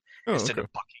again Oh, instead okay.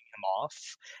 of bucking him him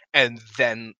off, and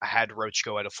then had Roach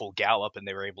go at a full gallop, and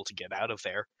they were able to get out of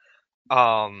there.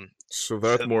 So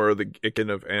that's more of the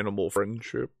icken of animal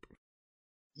friendship.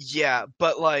 Yeah,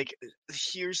 but like,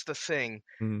 here's the thing: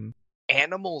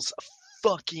 animals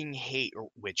fucking hate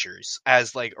witchers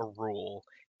as like a rule.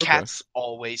 Cats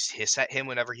always hiss at him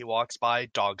whenever he walks by.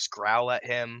 Dogs growl at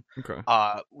him. Okay.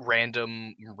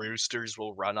 Random roosters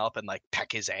will run up and like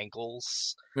peck his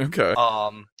ankles. Okay.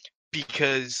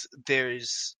 Because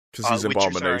he's an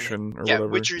abomination or whatever.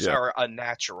 Witchers are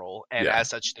unnatural, and as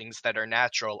such, things that are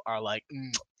natural are like,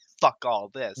 fuck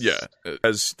all this. Yeah,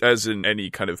 as in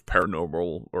any kind of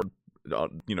paranormal or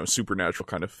supernatural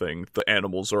kind of thing, the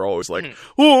animals are always like,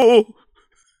 oh.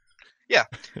 Yeah.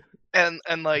 And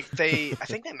like I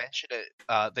think they mentioned it.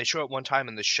 They show it one time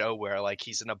in the show where like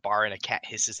he's in a bar and a cat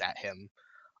hisses at him.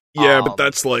 Yeah, but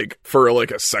that's like for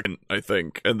like a second, I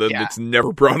think, and then it's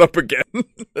never brought up again,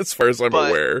 as far as I'm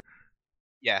aware.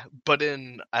 Yeah, but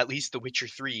in at least The Witcher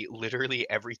 3, literally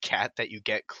every cat that you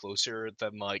get closer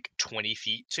than like 20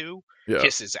 feet to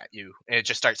hisses at you, and it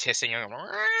just starts hissing and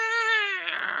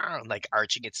like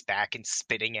arching its back and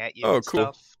spitting at you and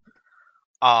stuff.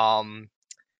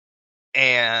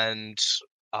 And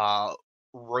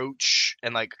Roach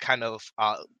and like kind of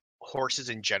horses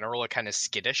in general are kind of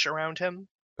skittish around him.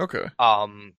 Okay.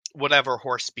 Whatever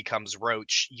horse becomes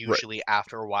Roach usually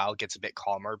after a while gets a bit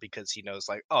calmer because he knows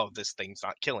like, oh, this thing's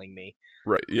not killing me.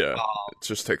 Right. Yeah. It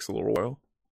just takes a little while.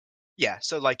 Yeah.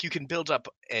 So like you can build up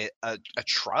a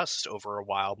trust over a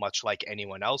while, much like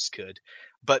anyone else could.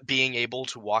 But being able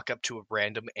to walk up to a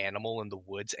random animal in the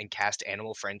woods and cast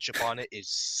animal friendship on it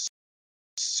is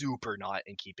super not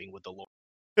in keeping with the lore.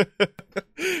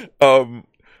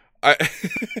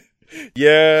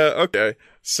 Yeah, okay.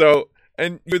 So,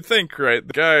 and you would think, right,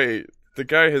 the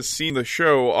guy has seen the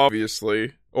show,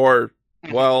 obviously, or,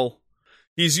 well,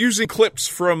 he's using clips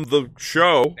from the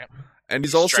show, and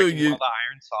he's also used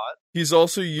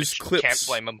clips. Can't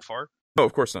blame him for. No,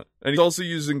 of course not. And he's also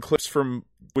using clips from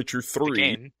Witcher 3. The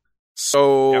game.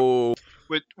 So,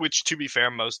 which to be fair,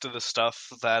 most of the stuff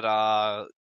that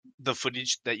the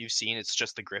footage that you've seen, it's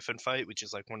just the Griffin fight, which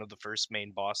is like one of the first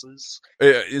main bosses.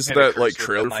 Yeah, is that like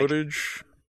trailer footage?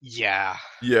 Yeah.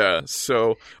 Yeah.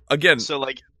 So again,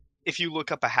 like if you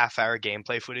look up a half-hour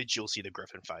gameplay footage, you'll see the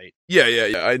Griffin fight.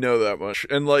 Yeah. I know that much.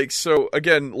 And like, so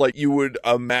again, like you would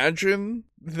imagine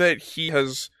that he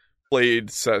has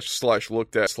played /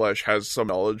 looked at / has some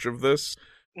knowledge of this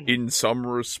in some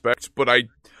respect, but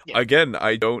Again,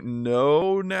 I don't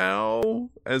know now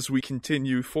as we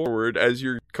continue forward as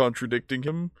you're contradicting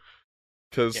him,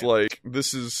 because like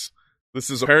this is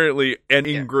apparently an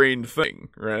ingrained thing,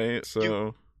 right?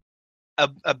 So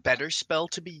a better spell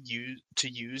to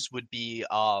use would be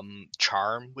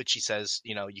Charm, which he says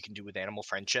you can do with animal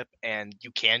friendship, and you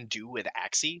can do with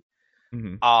Axii.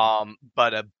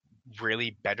 But a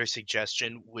really better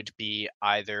suggestion would be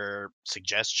either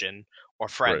Suggestion or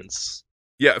Friends. Right.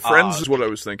 Yeah, Friends is what I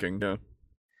was thinking, yeah.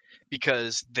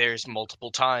 Because there's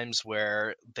multiple times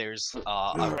where there's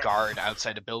a guard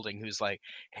outside a building who's like,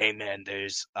 hey man,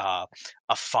 there's a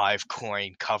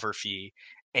 5-coin cover fee,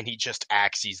 and he just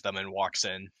Axies them and walks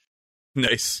in.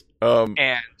 Nice.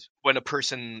 And when a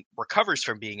person recovers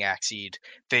from being Axied,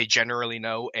 they generally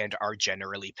know and are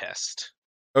generally pissed.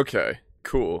 Okay,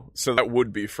 cool. So that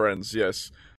would be Friends,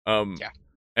 yes. Yeah.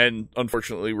 And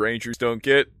unfortunately, Rangers don't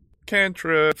get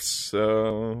cantrips,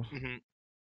 so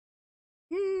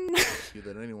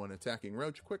that anyone attacking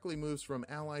Roach quickly moves from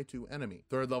ally to enemy.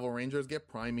 3rd level Rangers get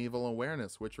Primeval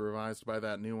Awareness, which revised by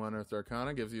that new Unearthed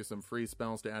Arcana gives you some free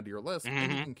spells to add to your list,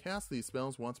 and you can cast these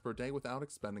spells once per day without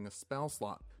expending a spell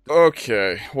slot.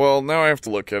 Okay, well now I have to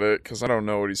look at it, because I don't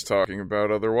know what he's talking about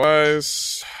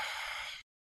otherwise.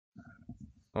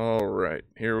 Alright,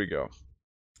 here we go.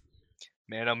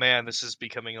 Man, oh man, this is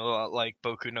becoming a lot like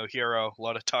Boku no Hero. A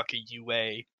lot of talk of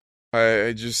UA.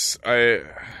 Okay.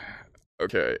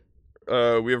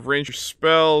 We have Ranger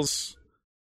spells.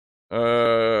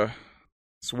 So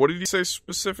what did he say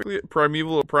specifically?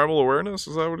 Primal Awareness?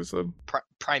 Is that what he said?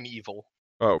 Primeval.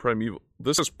 Oh, Primeval.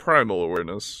 This is Primal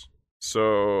Awareness.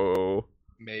 So...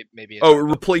 Maybe it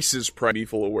replaces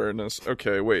Primeval Awareness.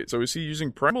 Okay, wait. So is he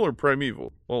using Primal or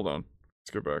Primeval? Hold on.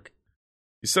 Let's go back.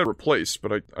 He said replace,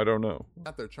 but I don't know.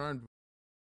 They're charmed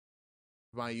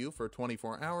by you for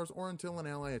 24 hours or until an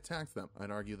ally attacks them. I'd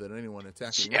argue that anyone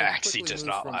attacking Axii does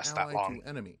not last that long.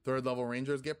 Enemy. 3rd level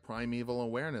Rangers get Primeval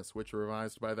Awareness, which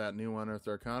revised by that new Unearthed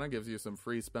Arcana gives you some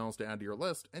free spells to add to your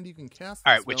list, and you can cast.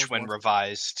 Alright, which when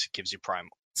revised gives you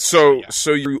Primal. So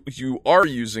you are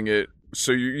using it.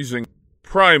 So you're using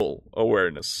Primal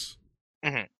Awareness.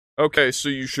 Mm-hmm. Okay, so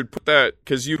you should put that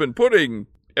because you've been putting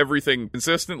everything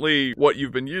consistently what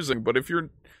you've been using, but if you're...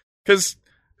 Because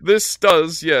this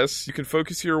does, yes, you can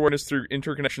focus your awareness through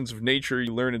interconnections of nature.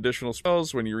 You learn additional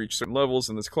spells when you reach certain levels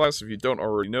in this class if you don't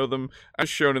already know them. As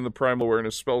shown in the Primal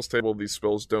Awareness spells table, these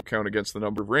spells don't count against the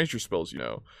number of ranger spells you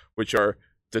know, which are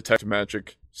Detect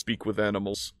Magic, Speak with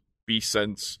Animals, Be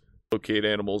Sense, Locate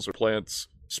Animals or Plants,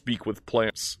 Speak with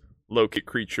Plants, Locate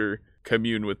Creature,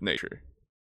 Commune with Nature.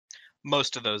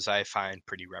 Most of those I find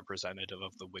pretty representative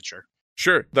of The Witcher.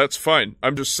 Sure, that's fine.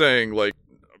 I'm just saying, like,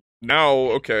 now,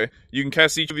 okay, you can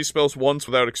cast each of these spells once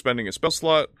without expending a spell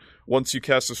slot. Once you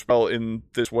cast a spell in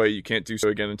this way, you can't do so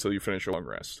again until you finish a long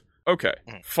rest. Okay,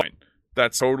 fine.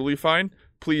 That's totally fine.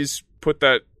 Please put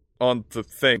that on the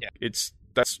thing.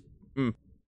 Yeah.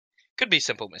 Could be a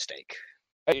simple mistake.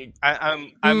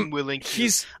 I'm willing to.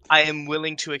 I am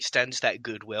willing to extend that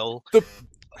goodwill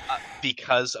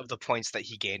because of the points that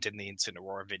he gained in the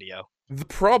Incineroar video. The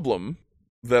problem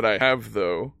that I have,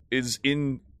 though, is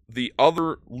in the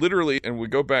other, literally, and we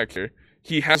go back here,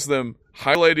 he has them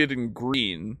highlighted in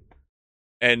green,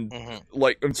 and,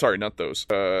 I'm sorry, not those.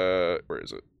 Where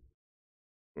is it?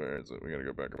 We gotta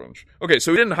go back a bunch. Okay,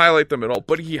 so he didn't highlight them at all,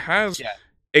 but he has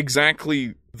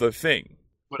exactly the thing.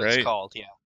 What right? It's called, yeah.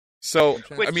 So,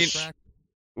 Which, I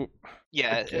mean...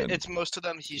 Yeah, it's most of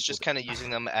them, he's just kind of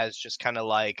using them as just kind of,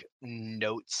 like,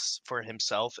 notes for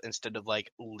himself instead of,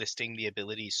 like, listing the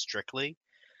abilities strictly.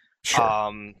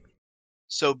 Sure.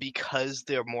 So because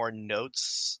they're more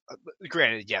notes,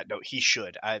 granted, yeah, no, he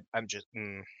should. I'm just...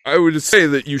 I would say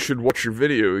that you should watch your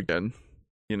video again,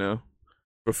 you know,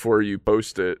 before you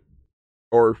post it,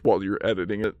 or while you're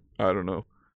editing it, I don't know,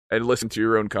 and listen to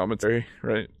your own commentary,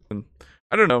 right? And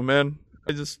I don't know, man,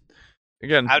 I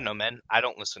don't know, man, I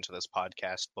don't listen to this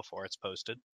podcast before it's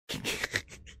posted.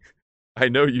 I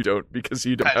know you don't, because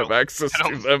you don't have access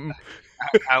to them.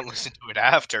 I don't listen to it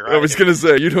after. I was gonna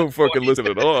say, you don't fucking listen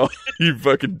at all, you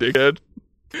fucking dickhead.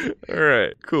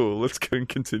 Alright, cool, let's go and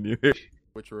continue here.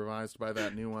 Which, revised by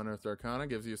that new Unearthed Arcana,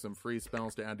 gives you some free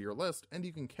spells to add to your list, and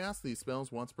you can cast these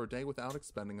spells once per day without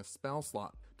expending a spell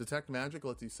slot. Detect Magic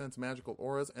lets you sense magical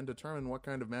auras and determine what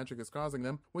kind of magic is causing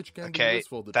them, which can be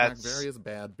useful to track various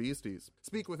bad beasties.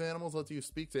 Speak with Animals lets you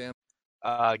speak to animals.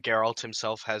 Geralt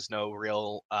himself has no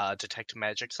real detect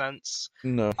magic sense.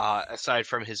 No. Aside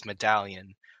from his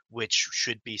medallion, which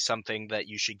should be something that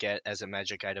you should get as a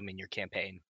magic item in your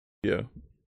campaign. Yeah.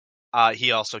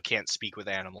 He also can't speak with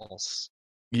animals.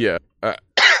 Yeah.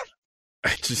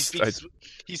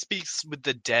 He speaks with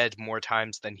the dead more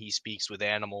times than he speaks with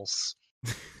animals.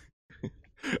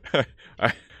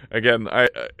 I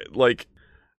like...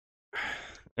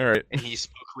 All right. And he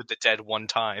spoke with the dead one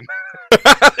time.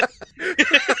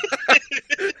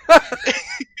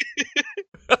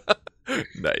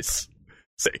 Nice.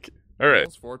 Sick. All right.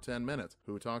 For 10 minutes.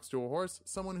 Who talks to a horse?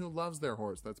 Someone who loves their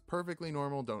horse. That's perfectly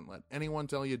normal. Don't let anyone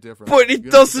tell you different. But he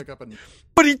doesn't.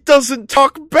 But he doesn't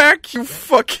talk back. You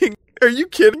fucking. Are you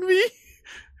kidding me?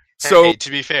 So hey, to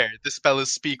be fair, the spell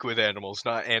is speak with animals,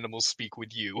 not animals speak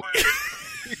with you.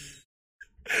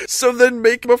 So then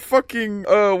make him a fucking,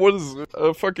 what is it?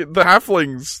 The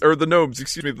halflings, or the gnomes,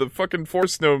 excuse me, the fucking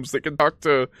forest gnomes that can talk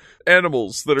to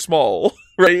animals that are small,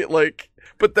 right? Like,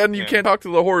 but then you can't talk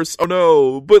to the horse, oh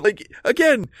no. But like,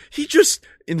 again, he just,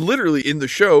 literally in the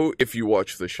show, if you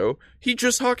watch the show, he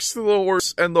just talks to the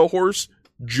horse, and the horse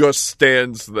just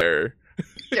stands there.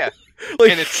 Yeah.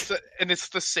 Like, and it's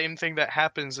the same thing that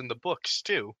happens in the books,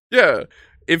 too. Yeah.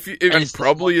 And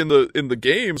probably in the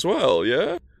game as well,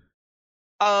 yeah?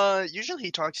 Usually he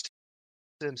talks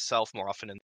to himself more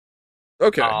often.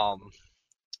 Okay.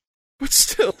 But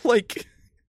still, like...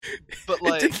 But,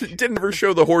 like... It didn't ever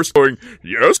show the horse going,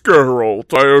 yes,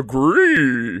 Geralt, I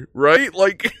agree, right?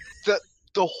 Like...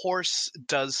 The horse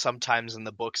does sometimes in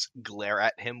the books glare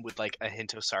at him with, like, a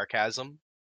hint of sarcasm.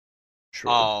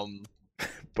 Sure.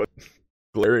 But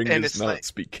glaring is not like,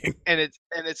 speaking. And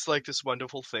it's like this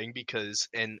wonderful thing, because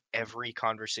in every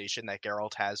conversation that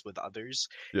Geralt has with others,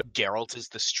 Geralt is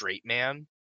the straight man.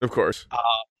 Of course.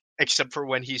 Except for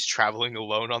when he's traveling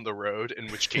alone on the road, in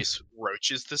which case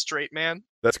Roach is the straight man.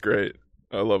 That's great.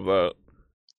 I love that.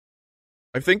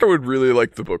 I think I would really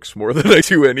like the books more than I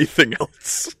do anything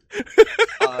else.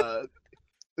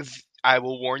 I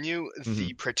will warn you,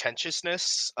 the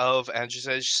pretentiousness of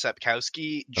Andrzej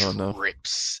Sapkowski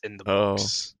drips in the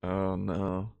books. Oh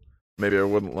no. Maybe I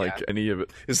wouldn't like any of it.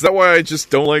 Is that why I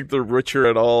just don't like The Witcher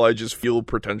at all? I just feel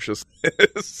pretentious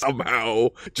somehow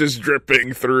just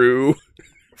dripping through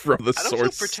from the source. I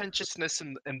don't feel pretentiousness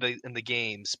in the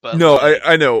games, but... No, like...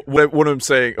 I know. What I'm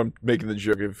saying, I'm making the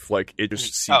joke of, like, it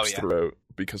just seeps throughout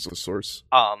because of the source.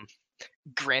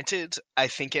 Granted, I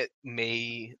think it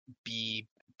may be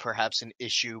perhaps an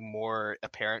issue more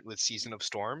apparent with Season of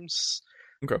Storms.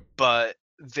 Okay. But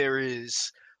there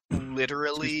is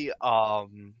literally how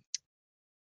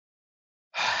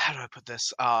do I put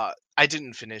this? I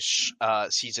didn't finish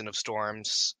Season of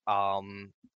Storms,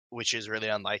 which is really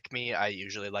unlike me. I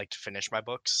usually like to finish my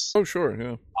books. Oh, sure,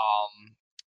 yeah.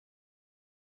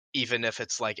 Even if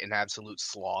it's like an absolute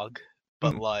slog.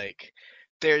 But like,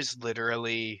 there's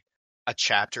literally a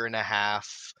chapter and a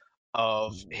half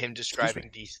of him describing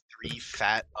these 3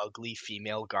 fat, ugly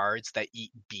female guards that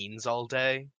eat beans all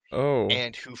day. Oh.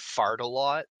 And who fart a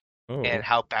lot. Oh. And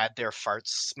how bad their farts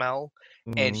smell.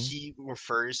 And he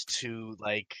refers to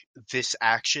like this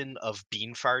action of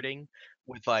bean farting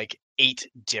with like 8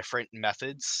 different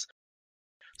methods.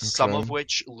 Okay. Some of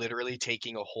which literally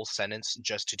taking a whole sentence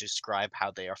just to describe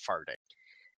how they are farting.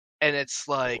 And it's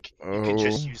like, you can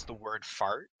just use the word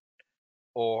fart.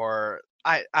 Or,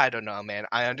 I don't know, man.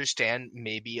 I understand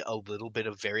maybe a little bit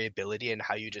of variability in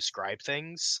how you describe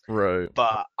things. Right.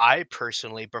 But I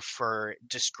personally prefer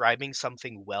describing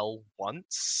something well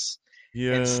once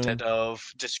instead of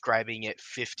describing it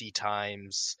 50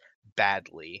 times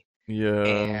badly. Yeah.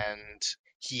 And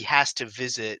he has to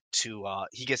visit to,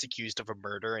 he gets accused of a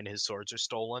murder and his swords are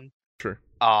stolen. Sure.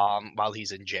 While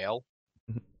he's in jail.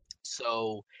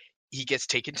 So he gets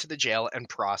taken to the jail and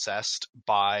processed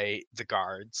by the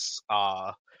guards.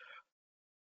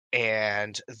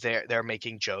 And they're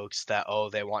making jokes that,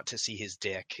 they want to see his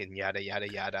dick and yada,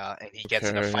 yada, yada. And he gets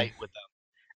in a fight with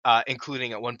them,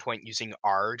 including at one point using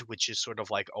Ard, which is sort of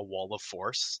like a wall of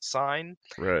force sign.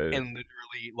 Right. And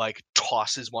literally like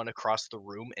tosses one across the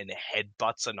room and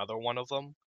headbutts another one of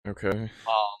them. Okay.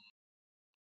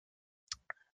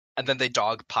 And then they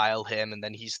dogpile him, and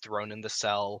then he's thrown in the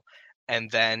cell.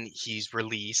 And then he's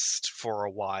released for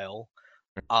a while.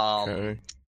 And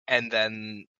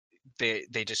then they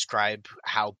describe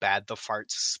how bad the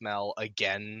farts smell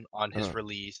again on his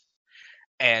release.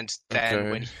 And then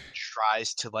when he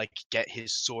tries to like get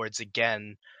his swords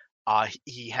again,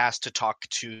 he has to talk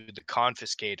to the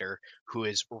confiscator, who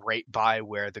is right by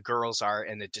where the girls are,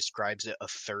 and it describes it a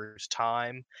 3rd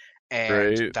time.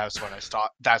 And that's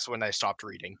when I stopped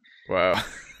reading. Wow.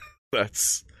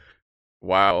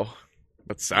 Wow.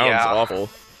 That sounds awful.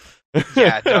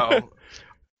 Yeah, no.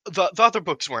 The other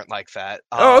books weren't like that.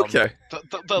 Okay.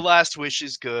 The Last Wish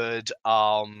is good.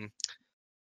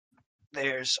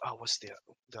 There's what's the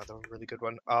other really good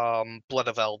one? Blood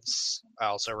of Elves I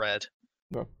also read.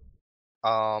 No.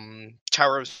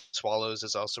 Tower of Swallows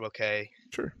is also okay.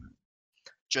 Sure.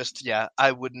 Just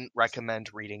I wouldn't recommend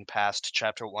reading past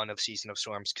chapter 1 of Season of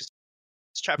Storms because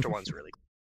chapter 1's really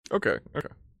cool. Okay.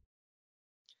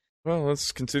 Well,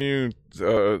 let's continue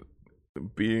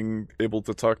being able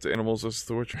to talk to animals as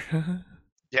the Witcher.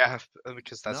 Yeah,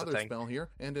 because that's another the thing. Spell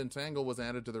here, and Entangle was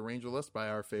added to the Ranger list by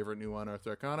our favorite new Unearthed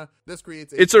Arcana. This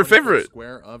creates it's our favorite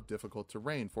square of difficult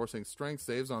terrain, forcing strength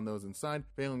saves on those inside.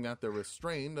 Failing that, they're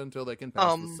restrained until they can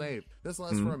pass the save. This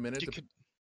lasts for a minute.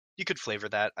 You could flavor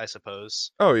that, I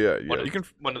suppose. Oh yeah.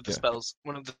 One of the spells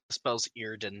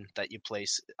Earden that you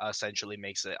place essentially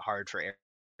makes it hard for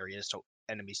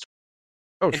enemies to.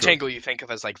 Entangle you think of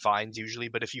as like vines usually,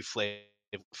 but if you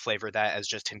flavor that as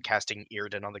just him casting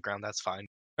Earden on the ground, that's fine.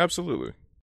 Absolutely.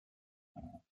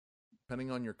 Depending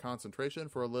on your concentration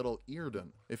for a little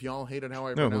Earden. If y'all hated how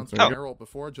I pronounced Geralt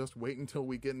before, just wait until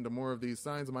we get into more of these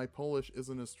signs. My Polish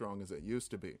isn't as strong as it used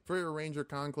to be. For your Ranger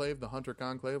Conclave, the Hunter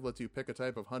Conclave lets you pick a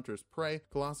type of Hunter's Prey.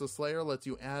 Colossus Slayer lets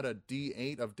you add a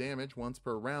D8 of damage once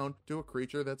per round to a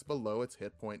creature that's below its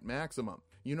hit point maximum.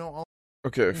 You know all.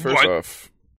 Okay,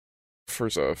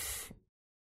 first off,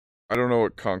 I don't know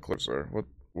what conclaves are.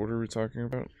 What are we talking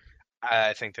about?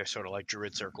 I think they're sort of like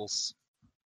druid circles.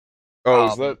 Oh,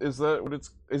 is that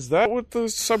what the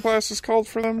subclass is called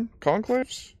for them?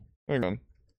 Conclaves? Hang on,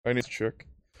 I need to check.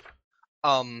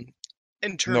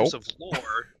 In terms of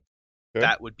lore,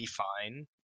 that would be fine.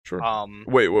 Sure.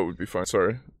 Wait, what would be fine?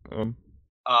 Sorry.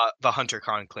 The Hunter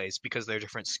Conclaves, because they're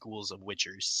different schools of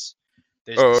Witchers.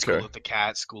 There's the School of the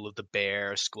Cat, School of the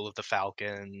Bear, School of the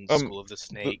Falcon, School of the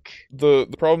Snake. The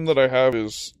problem that I have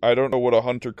is I don't know what a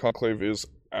Hunter Conclave is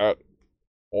at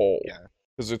all. Yeah.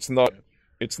 Because it's not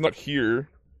here,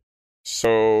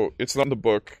 so it's not in the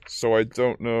book, so I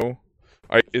don't know.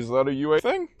 Is that a UA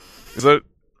thing? Is that?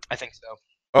 I think so.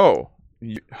 Oh.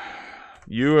 UA.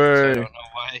 So I don't know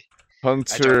why.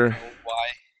 Hunter. I don't know why.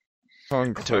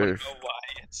 Conclave. I don't know why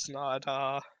it's not,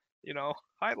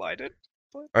 highlighted.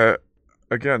 But...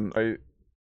 Again,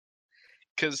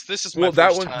 because this is my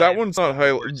first time. That one's not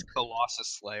highlighted. Colossus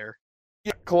Slayer.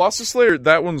 Yeah, Colossus Slayer.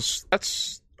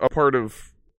 That's a part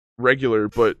of regular,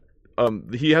 but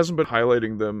He hasn't been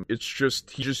highlighting them. It's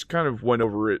just he just kind of went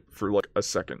over it for like a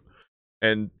second,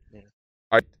 and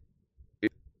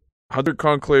Hunter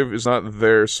Conclave is not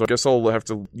there, so I guess I'll have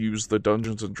to use the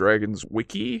Dungeons and Dragons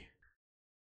wiki.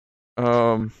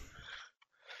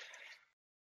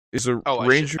 Is a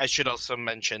ranger? I should also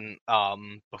mention,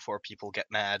 before people get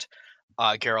mad,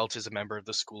 Geralt is a member of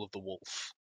the School of the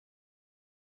Wolf.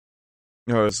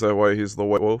 Oh, is that why he's the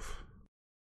White Wolf?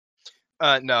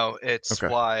 No, it's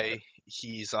why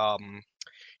he's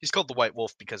called the White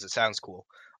Wolf because it sounds cool.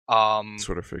 That's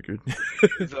what I figured.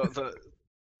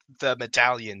 the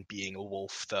medallion being a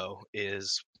wolf, though,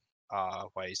 is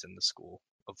why he's in the School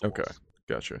of the Wolf. Okay,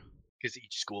 gotcha. Because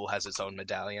each school has its own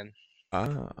medallion.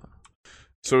 Ah.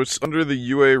 So it's under the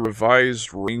UA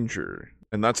Revised Ranger,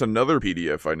 and that's another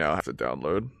PDF I now have to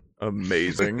download.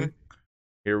 Amazing.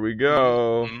 Here we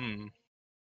go.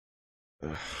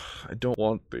 Ugh, I don't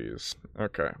want these.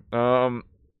 Okay.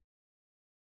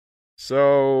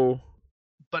 So...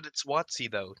 But it's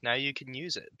WotC, though. Now you can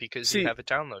use it, because you have it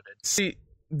downloaded. See,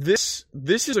 this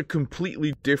is a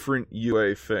completely different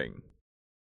UA thing.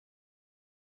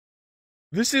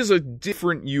 This is a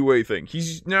different UA thing.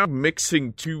 He's now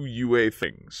mixing two UA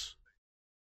things.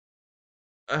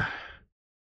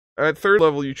 At third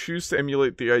level, you choose to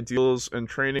emulate the ideals and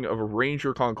training of a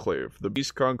Ranger Conclave, the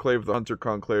Beast Conclave, the Hunter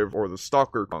Conclave, or the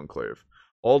Stalker Conclave.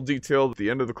 All detailed at the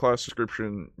end of the class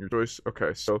description. Your choice.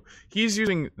 Okay, so he's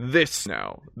using this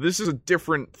now. This is a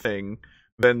different thing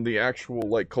than the actual,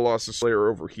 like, Colossus Slayer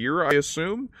over here, I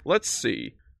assume. Let's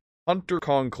see. Hunter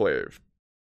Conclave.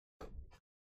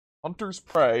 Hunter's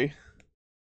Prey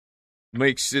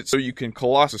makes it so you can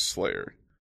Colossus Slayer.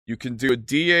 You can do a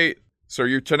D8, so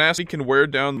your tenacity can wear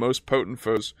down most potent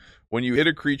foes. When you hit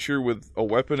a creature with a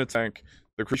weapon attack,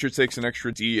 the creature takes an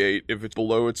extra D8 if it's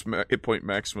below its hit point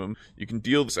maximum. You can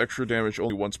deal this extra damage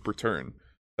only once per turn.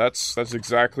 That's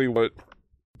exactly what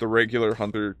the regular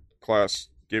Hunter class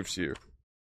gives you.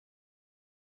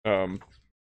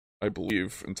 I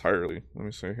believe entirely. Let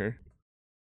me see here.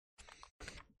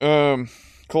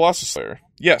 Colossus Slayer.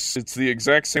 Yes, it's the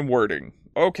exact same wording.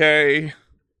 Okay.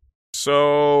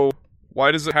 So,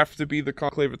 why does it have to be the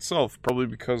Conclave itself? Probably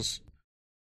because...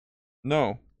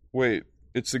 No. Wait.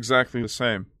 It's exactly the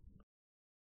same.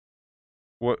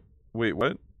 What? Wait,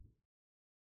 what?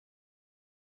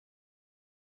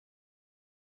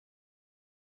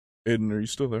 Aiden, are you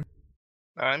still there?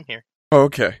 I'm here. Oh,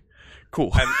 okay.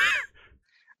 Cool.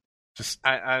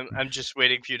 I'm just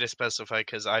waiting for you to specify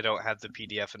because I don't have the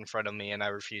PDF in front of me and I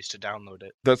refuse to download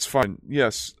it. That's fine.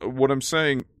 Yes, what I'm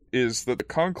saying is that the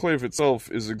Conclave itself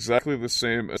is exactly the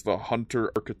same as the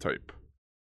Hunter archetype.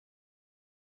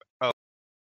 Oh.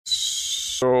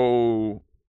 So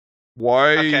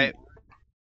why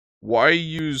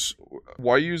use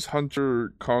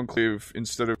Hunter Conclave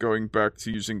instead of going back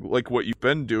to using like what you've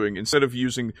been doing instead of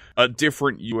using a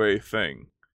different UA thing?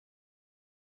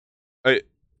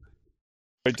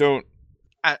 I don't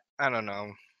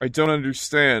know. I don't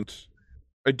understand.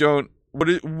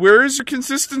 Where is your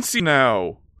consistency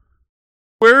now?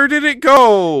 Where did it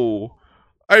go?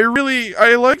 I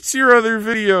liked your other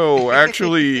video,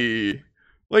 actually.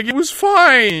 Like, it was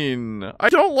fine. I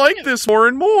don't like this more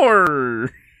and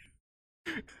more.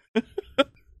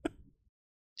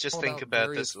 Just think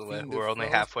about this, we're only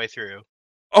halfway through.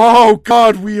 Oh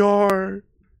god, we are!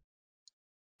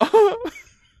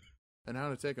 And how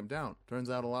to take them down. Turns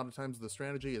out a lot of times the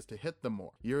strategy is to hit them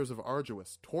more. Years of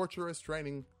arduous, torturous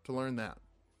training to learn that.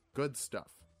 Good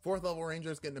stuff. 4th level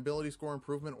rangers get an ability score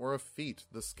improvement or a feat.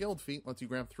 The skilled feat lets you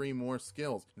grab 3 more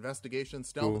skills. Investigation,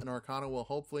 stealth, and arcana will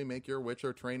hopefully make your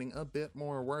Witcher training a bit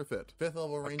more worth it. 5th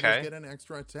level rangers get an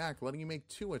extra attack, letting you make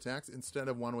 2 attacks instead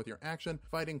of 1 with your action.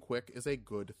 Fighting quick is a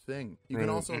good thing. You can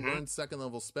also learn 2nd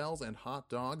level spells and hot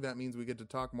dog. That means we get to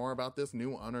talk more about this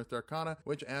new unearthed arcana,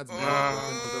 which adds magic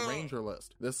weapon to the ranger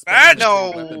list. This spell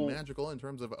makes weapon magical in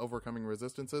terms of overcoming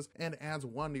resistances and adds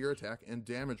 1 to your attack and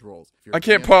damage rolls. I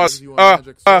can't pause.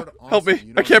 Help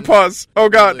me! I can't pause. Oh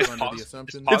god!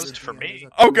 Paused for me.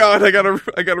 Oh god! I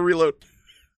gotta reload.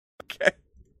 Okay.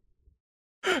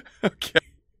 Okay.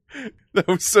 That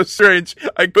was so strange.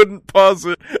 I couldn't pause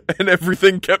it, and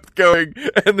everything kept going,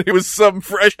 and it was some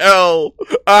fresh hell.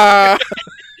 Ah.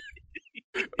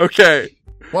 Okay.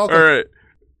 Welcome. All right.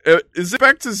 Is it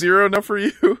back to 0 now for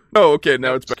you? Oh, okay.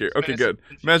 Now it's back here. Okay, good.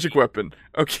 Magic weapon.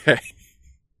 Okay.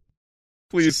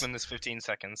 Please. Win this 15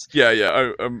 seconds. Yeah.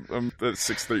 I'm at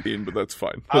 6:13, but that's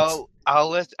fine. I'll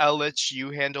let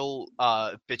you handle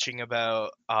bitching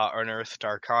about unearthed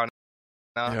arcana,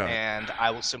 and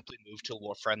I will simply move to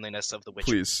lore friendliness of the Witcher.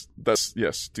 Please,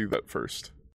 yes, do that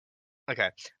first. Okay.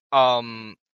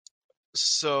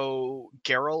 So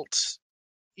Geralt,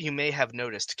 you may have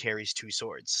noticed, carries 2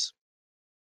 swords.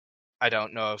 I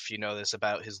don't know if you know this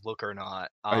about his look or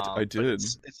not. I but did.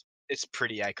 it's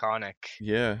pretty iconic.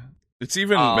 Yeah. It's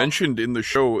even mentioned in the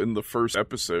show in the first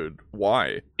episode.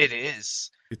 Why? It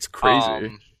is. It's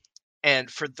crazy.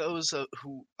 And for those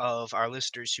of our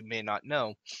listeners who may not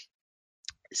know,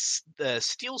 the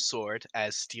steel sword,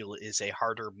 as steel is a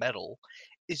harder metal,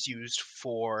 is used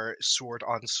for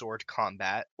sword-on-sword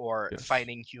combat or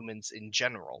fighting humans in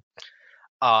general.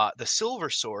 The silver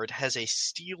sword has a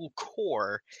steel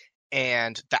core,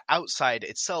 and the outside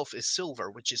itself is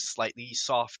silver, which is slightly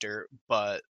softer,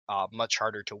 but much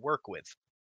harder to work with.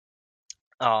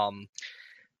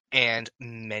 And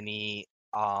many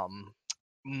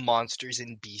monsters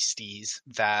and beasties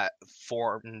that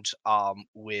formed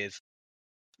with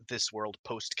this world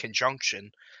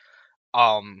post-conjunction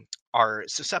are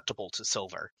susceptible to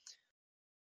silver,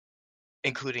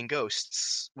 including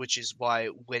ghosts, which is why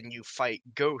when you fight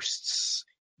ghosts,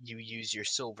 you use your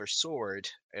silver sword,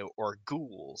 or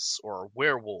ghouls, or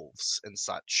werewolves, and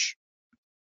such.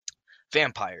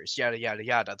 Vampires, yada yada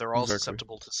yada, they're all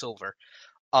susceptible to silver.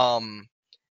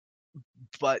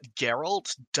 But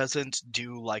Geralt doesn't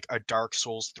do like a Dark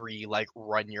Souls 3, like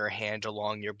run your hand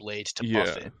along your blade to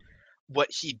buff it. What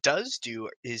he does do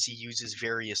is he uses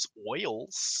various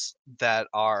oils that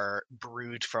are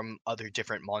brewed from other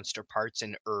different monster parts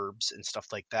and herbs and stuff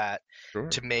like that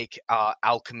to make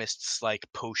alchemists like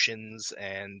potions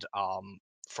and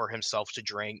for himself to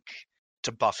drink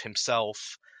to buff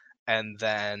himself, and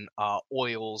then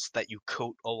oils that you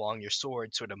coat along your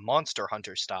sword, sort of Monster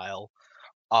Hunter style,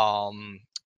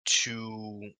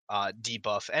 to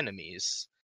debuff enemies.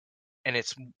 And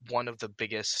it's one of the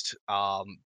biggest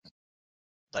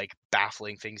like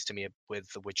baffling things to me with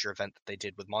the Witcher event that they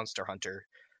did with Monster Hunter,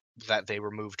 that they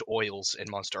removed oils in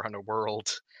Monster Hunter World,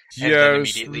 and then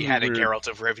immediately had a Geralt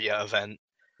of Rivia event.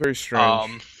 Very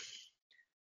strange.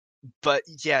 But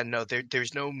yeah, no,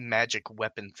 there's no magic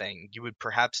weapon thing. You would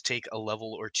perhaps take a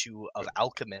level or 2 of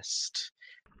Alchemist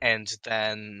and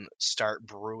then start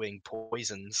brewing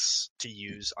poisons to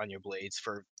use on your blades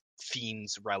for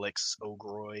fiends, relics,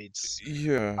 ogroids,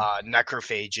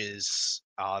 necrophages,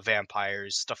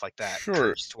 vampires, stuff like that.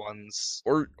 Cursed ones.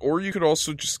 Or you could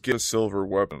also just get a silver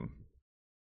weapon.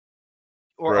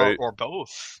 Or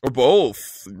both. Or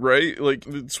both, right? Like,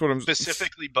 that's what I'm...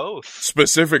 Specifically both.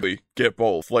 Specifically, get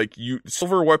both. Like,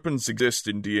 silver weapons exist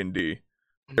in D&D.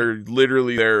 They're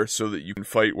literally there so that you can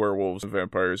fight werewolves and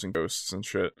vampires and ghosts and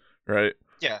shit, right?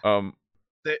 Yeah.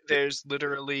 There's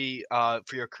literally,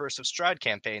 for your Curse of Strahd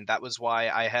campaign, that was why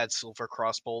I had silver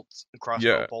crossbow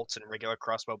bolts and regular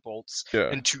crossbow bolts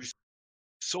and 2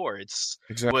 swords.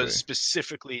 Exactly. Was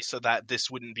specifically so that this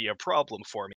wouldn't be a problem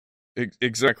for me.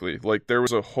 Exactly. Like, there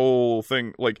was a whole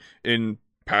thing, like, in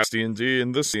past D&D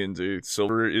and this D&D,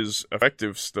 silver is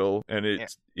effective still, and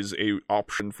it is a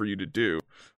option for you to do.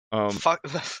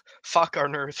 Fuck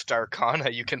Unearthed Arcana,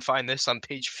 you can find this on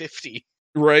page 50.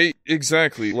 Right,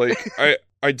 exactly. Like,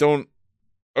 I don't...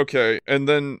 Okay, and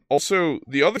then also,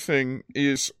 the other thing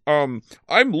is, I'm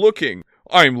looking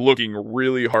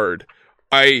really hard.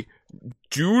 I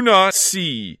do not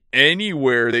see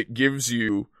anywhere that gives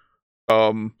you,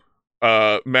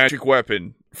 magic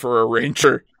weapon for a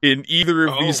ranger in either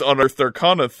of these Unearthed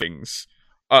Arcana things.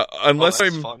 Unless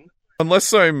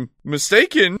I'm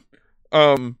mistaken,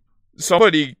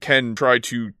 somebody can try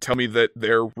to tell me that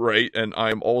they're right and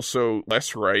I'm also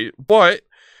less right, but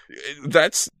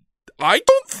I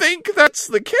don't think that's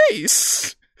the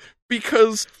case,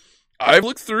 because I've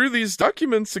looked through these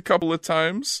documents a couple of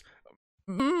times,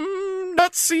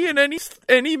 not seeing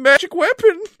any magic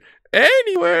weapon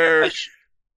anywhere.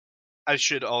 I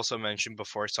should also mention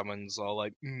before someone's all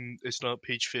like, it's not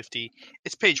page 50.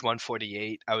 It's page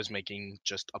 148. I was making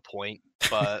just a point,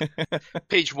 but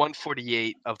page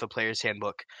 148 of the Player's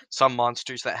Handbook. Some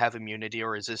monsters that have immunity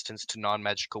or resistance to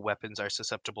non-magical weapons are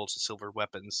susceptible to silver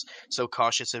weapons, so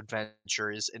cautious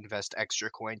adventurers invest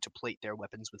extra coin to plate their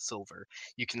weapons with silver.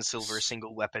 You can silver a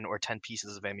single weapon or 10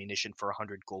 pieces of ammunition for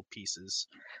 100 gold pieces.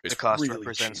 The cost really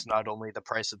represents not only the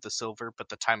price of the silver, but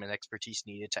the time and expertise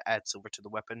needed to add silver to the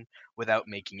weapon without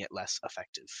making it less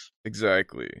effective.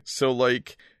 Exactly. So,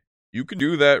 like, you can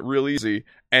do that real easy.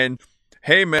 And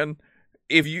hey, man,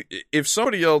 if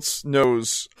somebody else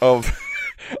knows of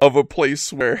a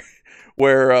place where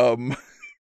it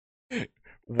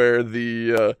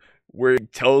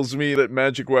tells me that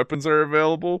magic weapons are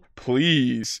available,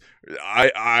 please.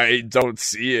 I don't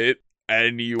see it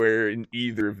anywhere in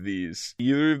either of these.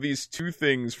 Either of these 2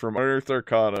 things from Unearthed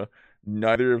Arcana.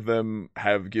 Neither of them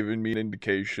have given me an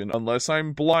indication, unless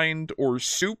I'm blind or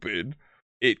stupid,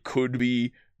 it could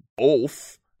be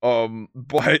both.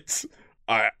 But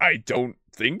I don't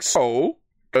think so,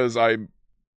 because I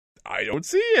don't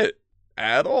see it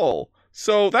at all.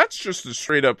 So that's just a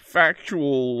straight up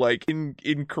factual, like,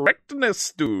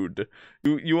 incorrectness, dude.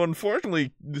 You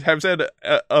unfortunately have said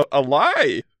a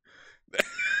lie.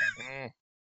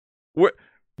 What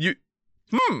you?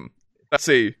 That's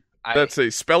a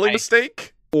spelling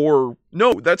mistake, or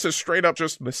no? That's a straight up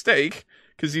just mistake,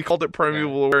 because he called it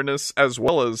primeval awareness as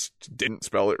well as didn't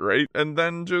spell it right, and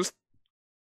then just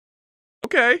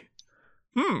okay.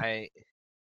 Yeah.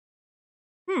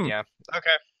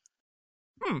 Okay.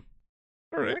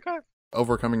 All right. Okay.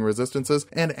 Overcoming resistances,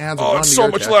 and adds Oh, 1 it's to so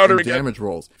your much attack louder and again. damage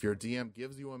rolls. If your DM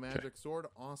gives you a magic sword,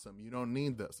 awesome. You don't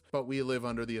need this. But we live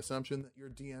under the assumption that your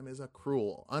DM is a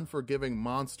cruel, unforgiving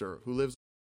monster who lives.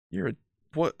 You're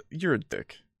a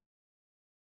dick.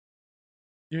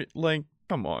 You're like,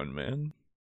 come on, man.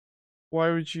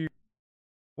 Why would you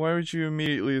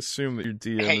immediately assume that your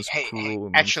DM is cruel?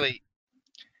 And Actually,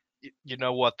 you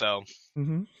know what though?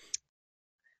 Mm-hmm.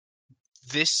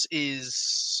 This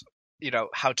is,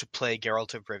 how to play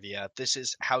Geralt of Rivia. This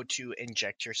is how to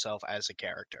inject yourself as a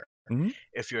character. Mm-hmm.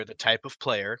 If you're the type of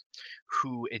player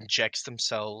who injects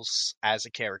themselves as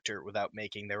a character without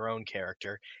making their own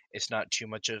character, it's not too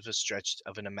much of a stretch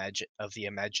of the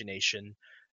imagination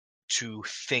to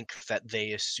think that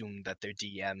they assume that their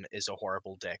DM is a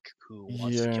horrible dick who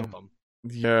wants to kill them.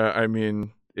 Yeah, I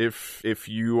mean, if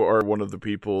you are one of the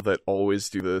people that always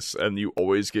do this and you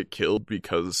always get killed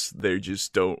because they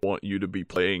just don't want you to be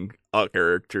playing a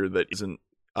character that isn't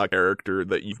a character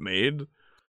that you've made,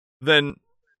 then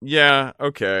yeah,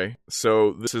 okay.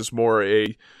 So this is more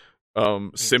a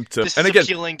symptom. This and is again,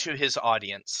 appealing to his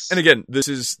audience. And again, this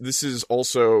is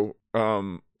also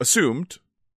assumed,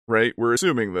 right? We're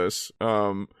assuming this,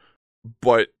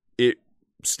 but it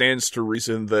stands to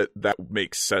reason that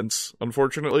makes sense,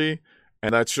 unfortunately,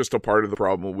 and that's just a part of the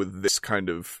problem with this kind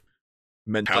of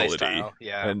mentality Playstyle,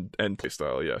 yeah. and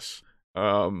playstyle, yes.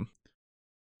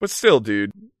 But still,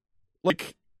 dude,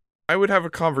 like, I would have a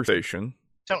conversation.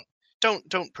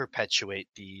 Don't perpetuate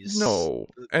these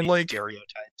and like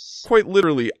stereotypes. Quite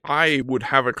literally, I would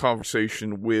have a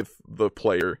conversation with the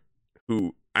player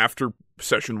who, after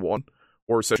session 1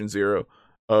 or session 0,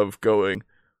 of going,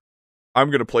 I'm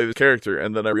going to play this character,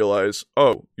 and then I realize,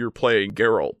 oh, you're playing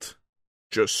Geralt.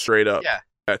 Just straight up. Yeah.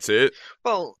 That's it.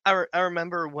 Well, I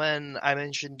remember when I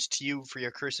mentioned to you for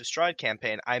your Curse of Strahd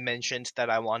campaign, I mentioned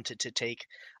that I wanted to take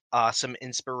some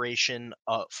inspiration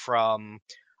from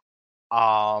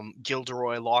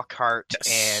Gilderoy Lockhart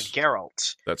and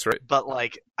Geralt. That's right. But,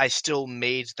 like, I still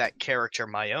made that character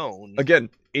my own. Again,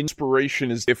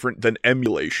 inspiration is different than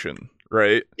emulation,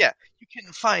 right? Yeah, you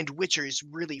can find Witchers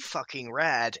really fucking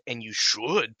rad, and you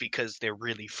should, because they're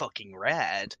really fucking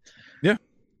rad. Yeah.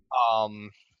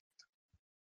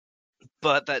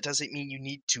 But that doesn't mean you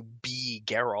need to be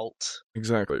Geralt.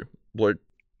 Exactly. Like,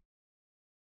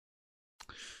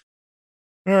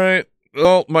 alright.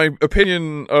 Well, my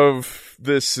opinion of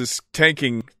this is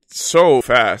tanking so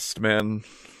fast, man.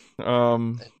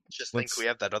 Just think we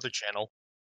have that other channel.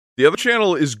 The other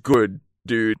channel is good,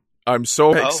 dude. I'm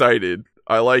so excited.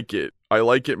 I like it. I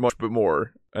like it much bit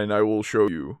more, and I will show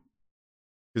you.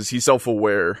 Because he's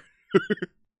self-aware.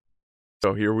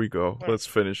 So here we go. Let's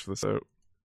finish this out.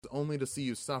 Only to see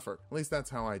you suffer. At least that's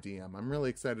how I DM. I'm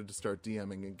really excited to start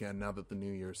DMing again now that the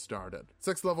new year started.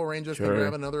 6th level rangers can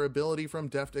grab another ability from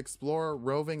Deft Explorer.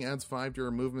 Roving adds 5 to your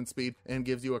movement speed and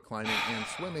gives you a climbing and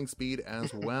swimming speed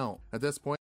as well. At this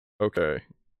point... Okay.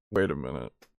 Wait a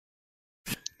minute.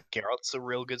 Geralt's a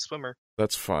real good swimmer.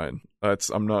 That's fine.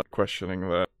 I'm not questioning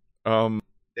that.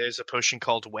 There's a potion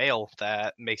called Whale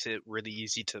that makes it really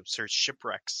easy to search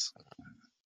shipwrecks.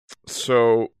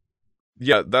 So...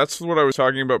 yeah, that's what I was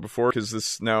talking about before, because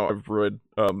this now I've read,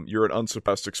 you're an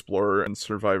unsurpassed explorer and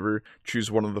survivor. Choose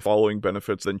one of the following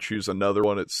benefits, then choose another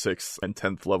one at 6th and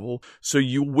 10th level. So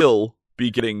you will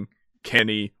be getting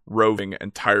Canny, Roving,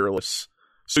 and Tireless.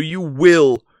 So you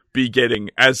will be getting,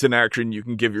 as an action, you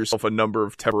can give yourself a number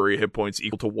of temporary hit points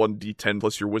equal to 1d10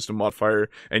 plus your wisdom modifier,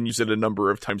 and use it a number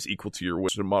of times equal to your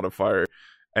wisdom modifier,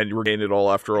 and regain it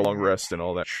all after a long rest and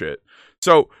all that shit.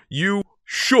 So you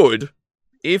should...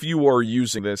 if you are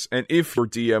using this, and if your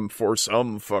DM for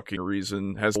some fucking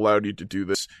reason has allowed you to do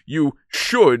this, you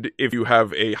should, if you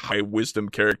have a high wisdom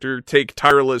character, take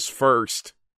Tireless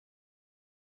first.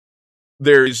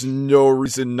 There is no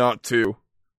reason not to.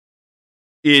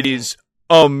 It is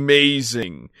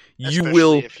amazing. Especially you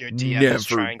will if your DM never is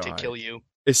trying die. to kill you.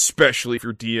 Especially if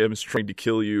your DM is trying to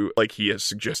kill you, like he has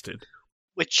suggested.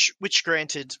 Which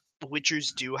granted,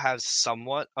 Witchers do have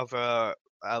somewhat of a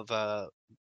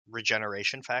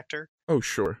regeneration factor. Oh,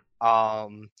 sure.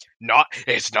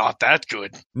 It's not that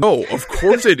good. No, of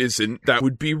course it isn't. That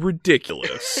would be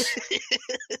ridiculous.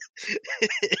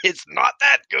 It's not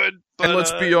that good. But, and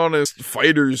let's be honest,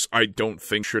 fighters, I don't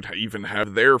think should even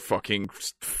have their fucking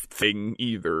thing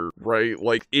either, right?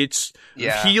 Like, it's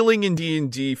healing in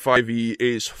D&D 5e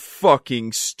is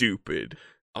fucking stupid.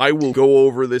 I will go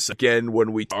over this again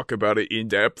when we talk about it in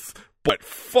depth, but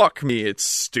fuck me, it's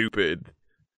stupid.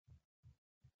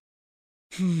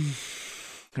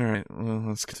 Alright, well,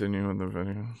 let's continue with the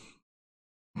video.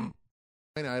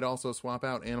 I'd also swap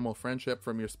out Animal Friendship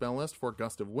from your spell list for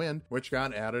Gust of Wind, which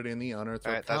got added in the Unearthed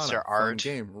Arcana. That's your art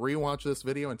game. Rewatch this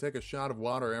video and take a shot of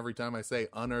water every time I say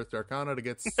Unearthed Arcana to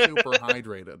get super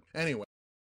hydrated. Anyway.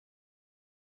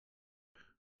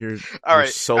 You're right,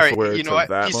 self-aware. You know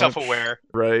what? He's self-aware.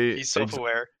 Right? He's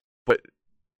self-aware.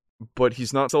 But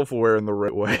he's not self-aware in the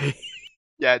right way.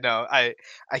 Yeah, no, I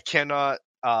cannot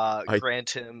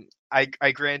grant him.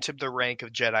 I grant him the rank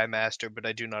of Jedi Master, but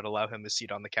I do not allow him a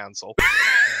seat on the council.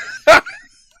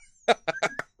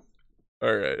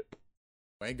 Alright.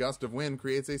 Gust of Wind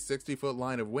creates a 60-foot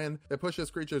line of wind that pushes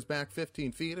creatures back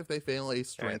 15 feet if they fail a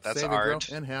strength saving throw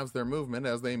and halves their movement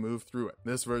as they move through it.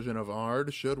 This version of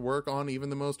Ard should work on even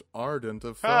the most ardent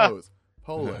of foes.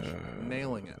 Polish,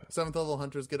 nailing it. 7th level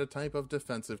hunters get a type of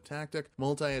defensive tactic.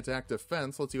 Multi-attack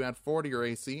defense lets you add 4 to your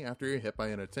AC after you're hit by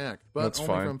an attack, but That's only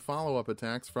fine. from follow-up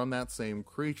attacks from that same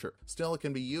creature. Still, it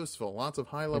can be useful. Lots of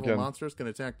high-level monsters can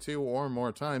attack 2 or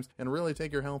more times and really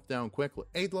take your health down quickly.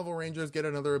 8th level rangers get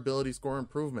another ability score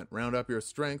improvement. Round up your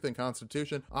strength and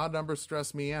constitution. Odd numbers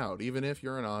stress me out, even if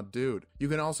you're an odd dude. You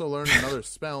can also learn another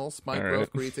spell. Spike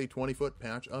Growth creates a 20-foot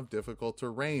patch of difficult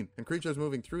terrain, and creatures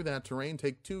moving through that terrain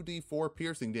take 2d4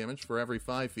 piercing damage for every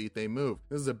 5 feet they move.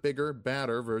 This is a bigger,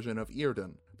 badder version of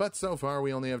Earden. But so far,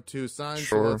 we only have 2 signs,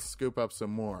 so let's scoop up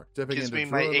some more. Dipping Gives into me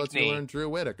my Druid lets you Igni. learn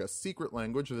Druidic, a secret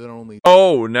language that only...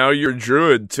 Oh, now you're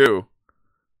Druid, too.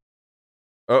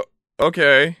 Oh,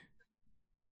 okay.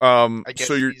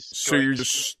 So you're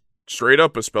just straight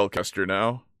up a spellcaster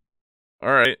now.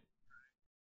 Alright.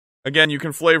 Again, you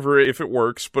can flavor it if it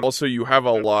works, but also you have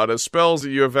a lot of spells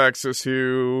that you have access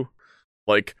to.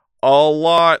 Like, a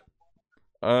lot.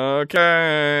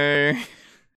 Okay.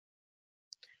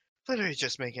 Literally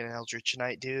just making an Eldritch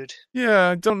Knight, dude. Yeah,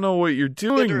 I don't know what you're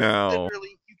doing now.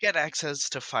 Literally, you get access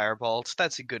to Firebolt.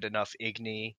 That's a good enough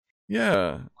Igni.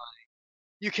 Yeah.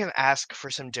 You can ask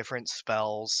for some different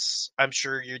spells. I'm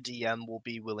sure your DM will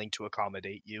be willing to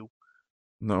accommodate you.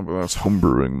 No, but that's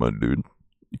homebrewing, my dude.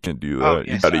 You can't do that. Oh,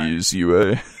 yes, you gotta use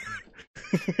UA.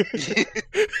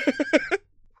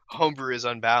 Homebrew is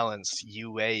unbalanced.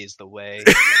 UA is the way.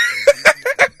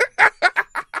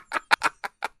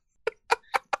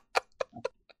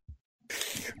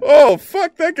 Oh,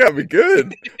 fuck, that got me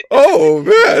good. Oh,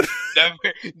 man.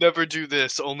 Never do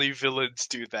this. Only villains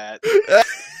do that.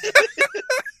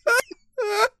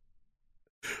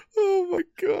 Oh my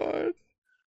god.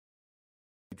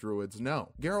 Druids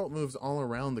know. Geralt moves all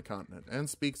around the continent and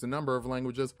speaks a number of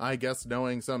languages. I guess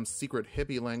knowing some secret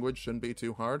hippie language shouldn't be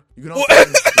too hard. You can also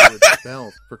use Druid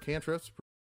spells for cantrips.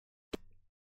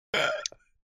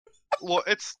 Well,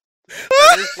 that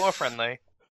is lore friendly.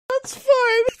 That's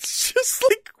fine. It's just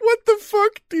like, what the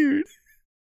fuck, dude?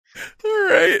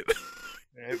 Alright.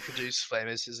 Produce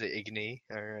flames is an Igni.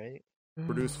 Alright.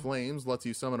 Produce flames lets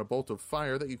you summon a bolt of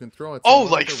fire that you can throw at Oh,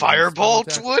 someone like with a ranged Firebolt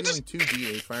attack, would? dealing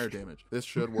 2d8 fire damage. This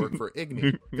should work for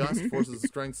Igni. Gust forces a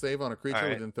strength save on a creature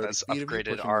Alright, within 30 that's feet of you, upgraded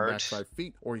pushing them art. back 5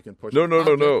 feet, or you can push No. an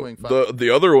object going 5 The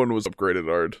other one was upgraded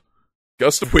hard.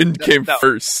 Gust of Wind came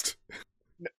first.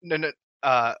 No.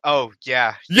 Oh,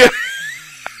 yeah. Yeah.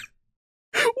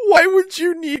 Why would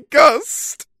you need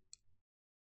Gust?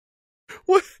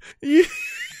 What? Yeah.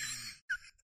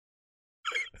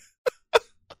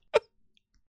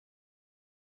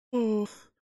 Oh,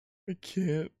 I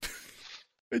can't.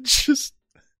 I just...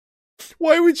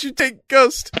 Why would you take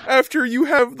Gust after you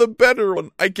have the better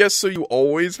one? I guess so you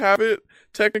always have it,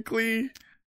 technically.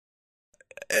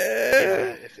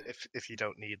 Yeah, if you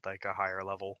don't need like a higher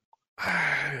level.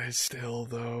 Still,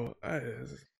 though. Okay.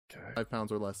 5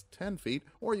 pounds or less 10 feet,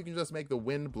 or you can just make the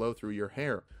wind blow through your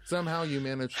hair. Somehow you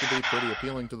manage to be pretty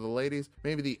appealing to the ladies.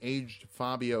 Maybe the aged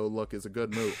Fabio look is a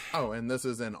good move. Oh, and this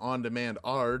is an on-demand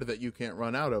Ard that you can't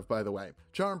run out of, by the way.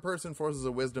 Charmed person forces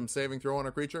a wisdom saving throw on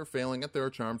a creature. Failing it, they're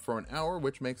charmed for an hour,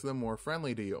 which makes them more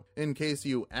friendly to you, in case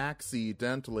you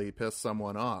accidentally piss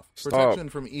someone off. Stop. Protection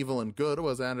from evil and good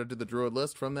was added to the Druid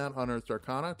list from that Unearthed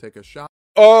Arcana. Take a shot.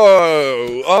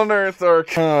 Oh, Unearthed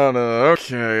Arcana.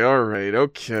 Okay, alright,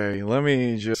 okay. Let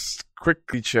me just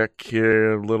quickly check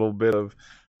here a little bit of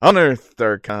Unearthed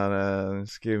Arcana.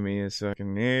 Just give me a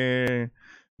second here.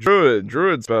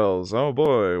 Druid spells. Oh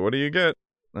boy, what do you get?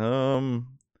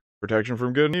 Protection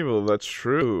from good and evil. That's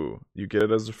true. You get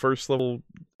it as a first level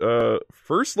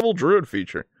druid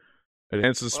feature.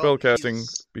 Enhances spellcasting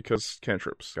because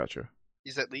cantrips. Gotcha.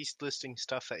 He's at least listing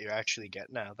stuff that you actually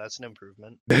get now. That's an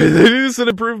improvement. It is an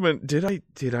improvement. Did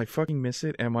I fucking miss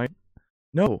it? Am I?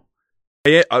 No.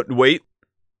 Wait.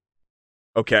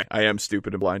 Okay, I am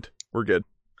stupid and blind. We're good.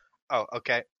 Oh,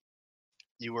 okay.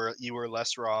 You were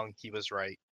less wrong. He was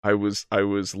right. I was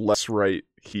less right.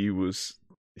 He was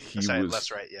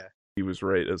less right. Yeah. He was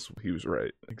right as he was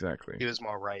right. Exactly. He was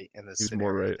more right in this He was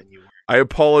scenario more right. than you were. I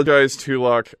apologize,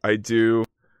 Tulok. I do.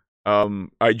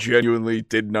 I genuinely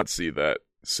did not see that.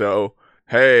 So,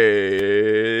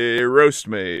 hey, roast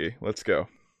me. Let's go.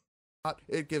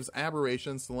 It gives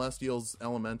aberrations, celestials,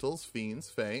 elementals, fiends,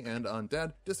 fae, and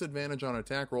undead disadvantage on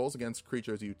attack rolls against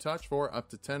creatures you touch for up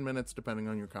to 10 minutes depending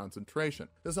on your concentration.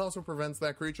 This also prevents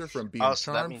that creature from being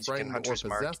charmed, frightened, or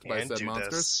possessed by said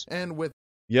monsters. And with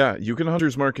you can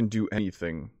Hunter's Mark and do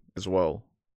anything as well,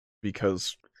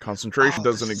 because concentration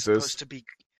doesn't exist.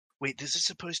 Wait, this is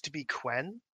supposed to be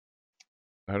Quen?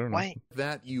 I don't know. Why?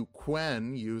 That you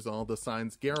Quen use all the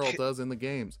signs Geralt does in the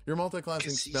games. Your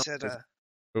multi-classing spell is...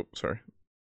 Oh, sorry.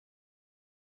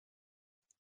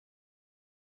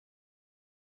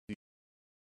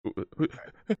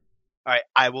 Alright,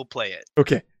 I will play it.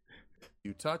 Okay.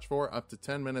 You touch for up to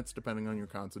 10 minutes depending on your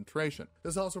concentration.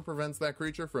 This also prevents that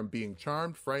creature from being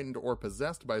charmed, frightened, or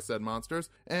possessed by said monsters,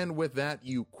 and with that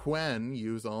you Quen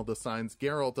use all the signs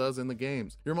Geralt does in the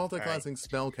games. You're multi-classing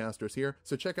spellcasters here,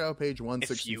 so check out page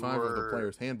 165 of the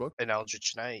player's handbook. An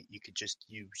Eldritch Knight, you could just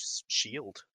use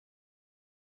Shield.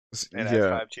 And add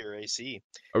 5 to your AC.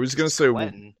 I was going to say,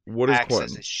 what is Quen? Acts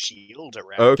as a shield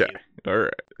around okay. you.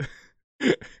 Alright.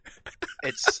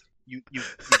 It's, you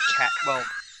can't, well...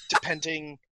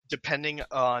 Depending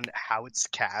on how it's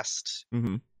cast,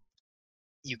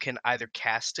 you can either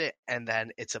cast it and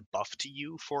then it's a buff to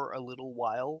you for a little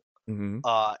while,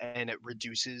 and it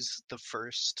reduces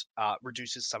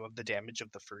some of the damage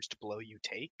of the first blow you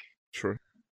take. Sure.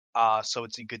 So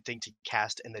it's a good thing to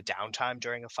cast in the downtime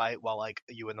during a fight while like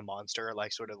you and the monster are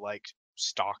like sort of like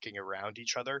stalking around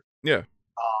each other. Yeah.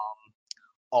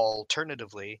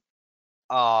 Alternatively,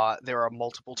 there are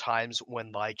multiple times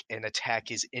when like an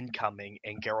attack is incoming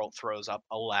and Geralt throws up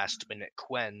a last minute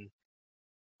Quen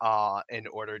in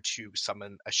order to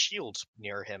summon a shield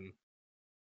near him.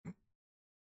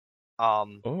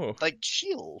 Like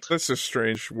shield. That's a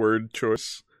strange word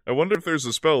choice. I wonder if there's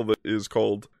a spell that is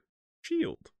called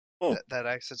shield. Oh. That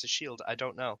acts as a shield. I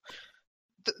don't know.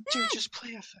 Dude, just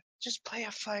play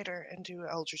a fighter and do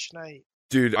Eldritch Knight.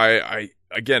 Dude, I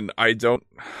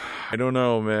don't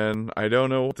know, man. I don't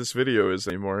know what this video is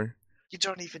anymore. You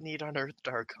don't even need Unearthed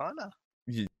Arcana.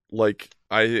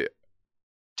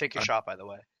 Take your shot, by the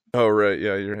way. Oh, right,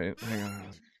 yeah, you're right. Hang on.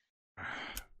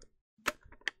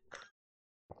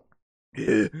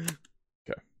 Okay.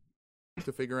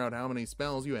 To figure out how many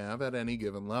spells you have at any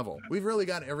given level. We've really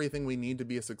got everything we need to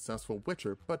be a successful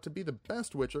Witcher, but to be the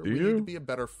best Witcher, we need to be a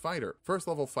better fighter. First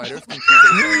level fighters can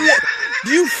choose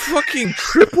You fucking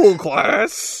triple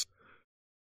class!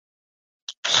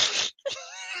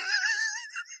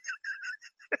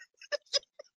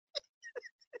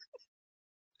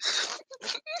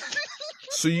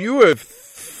 So you have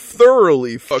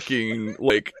thoroughly fucking,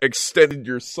 like, extended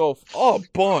yourself a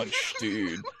bunch,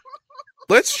 dude.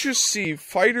 Let's just see,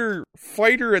 fighter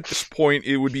at this point,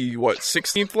 it would be, what,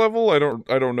 16th level? I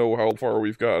don't know how far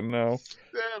we've gotten now.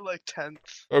 Yeah, like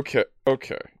 10th.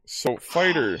 Okay. So,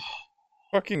 fighter.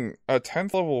 Fucking a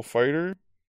 10th level fighter?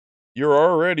 You're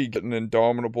already getting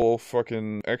indomitable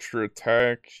fucking extra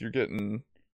attack. You're getting,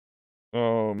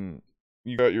 you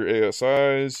got your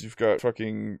ASIs, you've got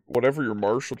fucking whatever your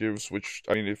martial gives, which,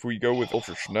 I mean, if we go with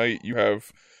Eldritch Knight, you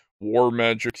have War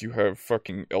Magic, you have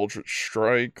fucking Eldritch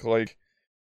Strike, like,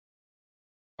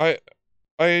 I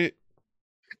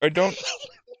don't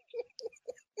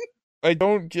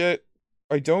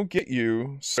get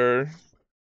you, sir.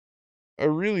 I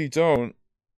really don't.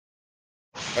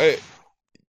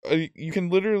 You can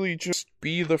literally just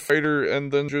be the fighter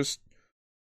and then just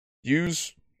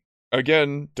use,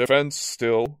 again, defense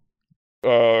still.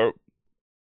 You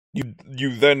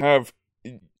then have,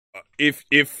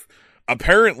 if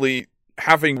apparently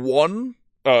having one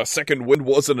second wind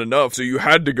wasn't enough, so you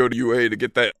had to go to UA to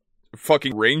get that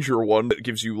fucking ranger one that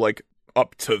gives you like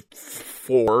up to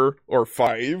 4 or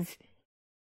 5,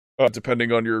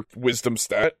 depending on your wisdom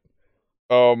stat.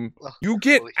 You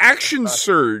get action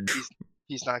surge.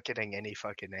 He's not getting any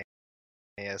fucking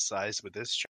ASIs with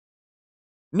this.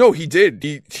 No, he did.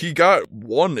 He got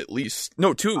 1 at least.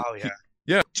 No, 2. Oh, yeah.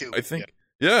 Yeah, 2. I think.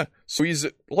 Yeah. So he's,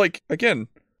 like, again...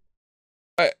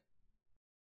 I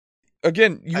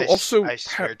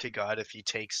swear to God, if he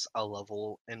takes a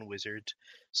level in Wizard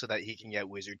so that he can get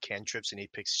Wizard cantrips and he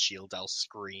picks Shield, I'll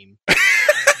scream.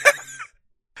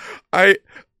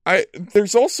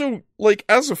 There's also, like,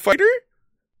 as a fighter,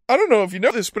 I don't know if you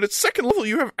know this, but at 2nd level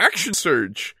you have Action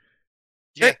Surge.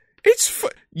 Yeah.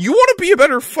 You want to be a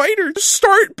better fighter, just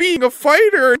start being a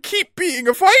fighter and keep being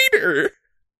a fighter.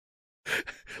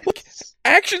 Like,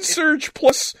 Action Surge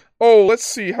plus, let's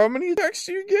see, how many attacks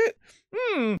do you get?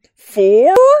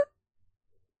 4?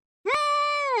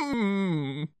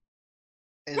 And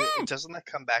doesn't that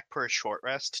come back per a short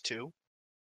rest too?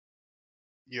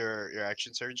 Your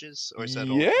action surges, or is that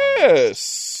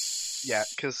yes? Yeah,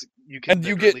 because you can. And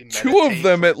you get 2 of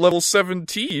them at level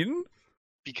 17.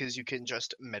 Because you can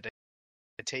just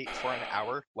meditate for an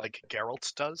hour, like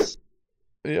Geralt does.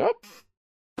 Yep.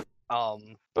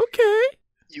 Okay.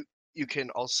 You can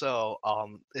also,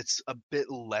 it's a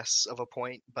bit less of a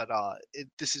point, but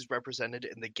this is represented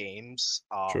in the games.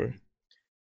 Sure.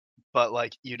 But,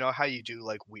 like, you know how you do,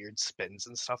 like, weird spins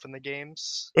and stuff in the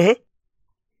games?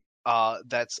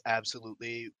 That's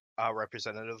absolutely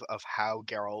representative of how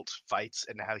Geralt fights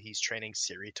and how he's training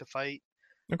Ciri to fight.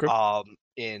 Okay.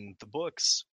 In the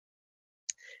books.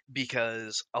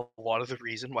 Because a lot of the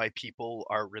reason why people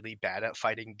are really bad at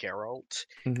fighting Geralt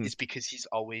is because he's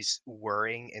always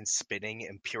whirring and spinning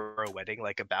and pirouetting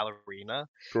like a ballerina.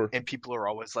 Sure. And people are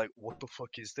always like, what the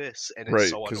fuck is this? And it's right,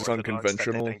 so because it's unorthodox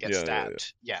unconventional. that they then get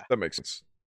stabbed. Yeah. That makes sense.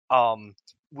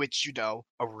 Which, a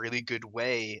really good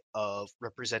way of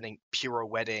representing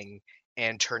pirouetting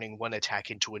and turning one attack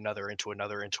into another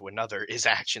is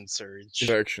Action Surge.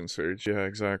 Action Surge, yeah,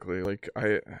 exactly. Like,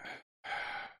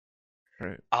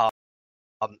 Right.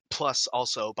 Plus,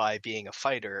 also by being a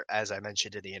fighter, as I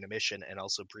mentioned in the intermission, and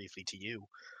also briefly to you,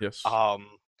 yes,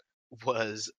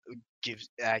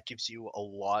 gives you a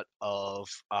lot of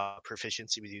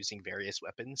proficiency with using various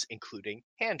weapons, including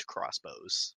hand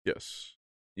crossbows. Yes,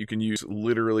 you can use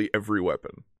literally every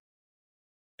weapon,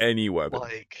 any weapon.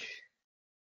 Like,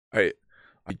 I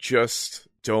just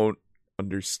don't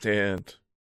understand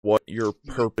what your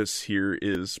purpose here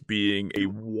is, being a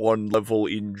 1 level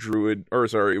in Druid, or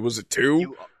sorry, was it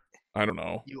 2? I don't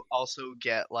know. You also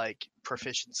get, like,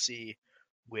 proficiency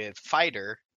with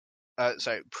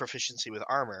proficiency with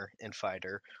armor in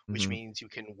Fighter, which means you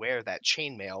can wear that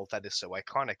chainmail that is so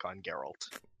iconic on Geralt.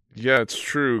 Yeah, it's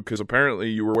true, because apparently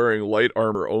you were wearing light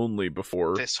armor only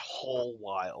before. This whole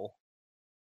while.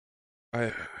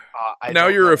 Now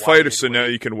you're a fighter, so now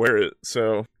you can wear it,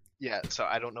 so... Yeah, so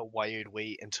I don't know why you'd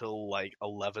wait until, like,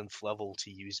 11th level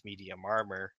to use medium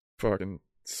armor. Fucking...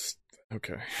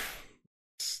 Okay.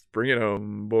 Bring it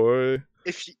home, boy.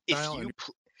 If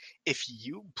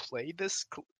you play this,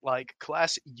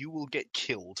 class, you will get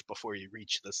killed before you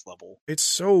reach this level. It's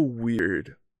so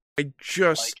weird. I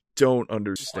just don't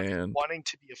understand. Wanting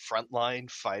to be a frontline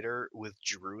fighter with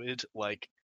Druid,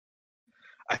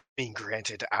 I mean,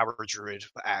 granted, our Druid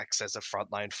acts as a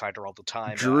frontline fighter all the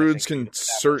time. Druids can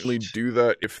certainly do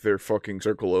that if they're fucking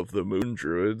Circle of the Moon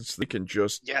Druids. They can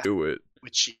just do it.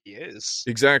 Which he is.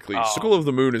 Exactly. Circle of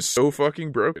the Moon is so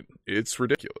fucking broken. It's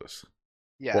ridiculous.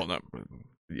 Yeah. Well, not...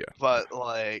 Yeah. But,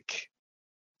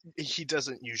 he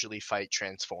doesn't usually fight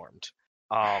transformed.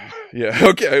 Yeah,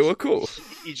 okay, well, cool.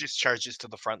 He just charges to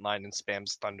the front line and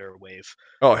spams Thunder Wave.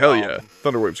 Oh, hell yeah.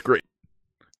 Thunder Wave's great.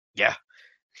 Yeah.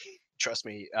 Trust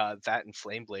me, that and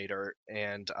Flameblade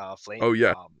Flame. Oh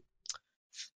yeah.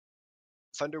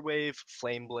 Thunderwave,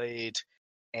 Flameblade,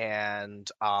 and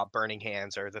Burning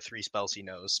Hands are the 3 spells he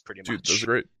knows pretty much. Dude, those are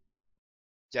great.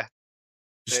 Yeah.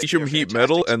 Just teach him Heat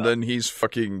Metal, and then he's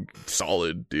fucking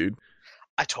solid, dude.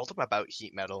 I told him about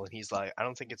Heat Metal, and he's like, I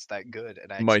don't think it's that good.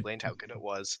 And I explained how good it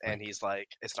was, and he's like,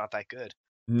 it's not that good.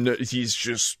 No, he's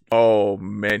just, oh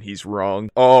man, he's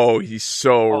wrong. Oh, he's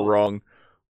so wrong.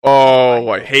 Oh,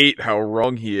 I hate how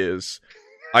wrong he is.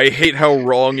 I hate how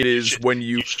wrong it is when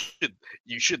you...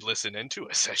 You should listen into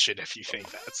a session if you think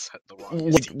that's the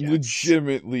wrong.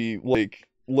 Legitimately,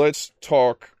 let's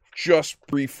talk just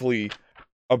briefly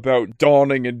about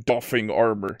donning and doffing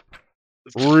armor.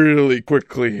 Really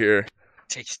quickly here.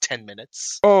 Takes 10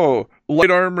 minutes. Oh,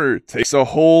 light armor takes a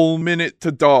whole minute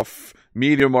to doff.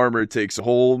 Medium armor takes a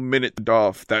whole minute to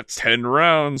doff. That's 10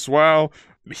 rounds, wow.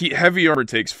 Heavy armor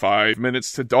takes 5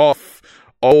 minutes to doff.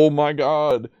 Oh my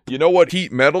god. You know what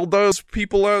Heat Metal does,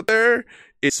 people out there?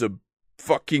 It's a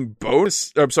fucking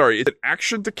bonus. I'm sorry, it's an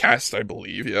action to cast, I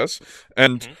believe, yes.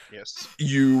 And yes.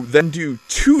 you then do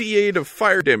 2d8 of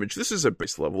fire damage. This is a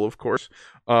base level, of course.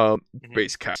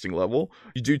 Base casting level.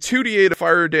 You do 2d8 of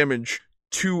fire damage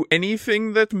to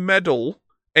anything that's metal.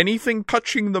 Anything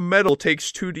touching the metal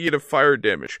takes 2d8 of fire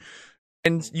damage.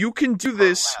 And you can do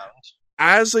this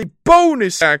as a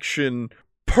bonus action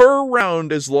per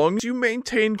round as long as you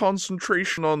maintain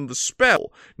concentration on the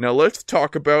spell. Now let's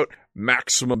talk about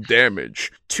maximum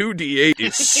damage. 2d8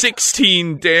 is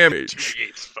 16 damage.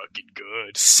 2d8's fucking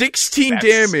good. 16 That's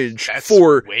damage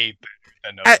for way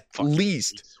better than at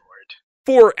least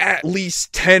for at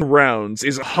least 10 rounds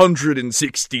is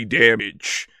 160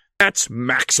 damage. That's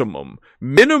maximum.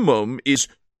 Minimum is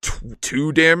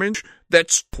 2 damage.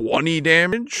 That's 20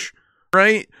 damage,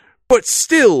 right? But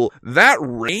still, that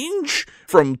range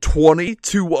from 20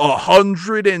 to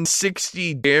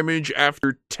 160 damage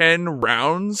after 10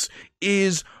 rounds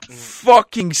is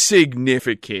fucking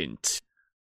significant.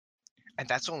 And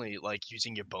that's only, like,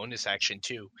 using your bonus action,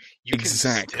 too. You can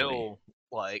still,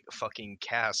 like, fucking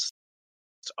cast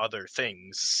other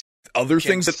things. Other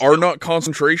things that are not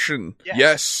concentration.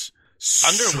 Yes.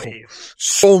 Thunderwave.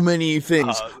 So many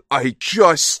things. I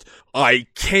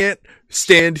can't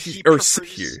stand here or sit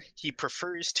here. He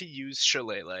prefers to use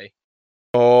Shillelagh.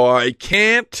 Oh, I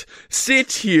can't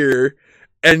sit here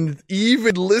and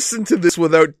even listen to this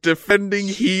without defending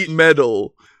heat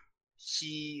metal.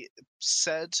 He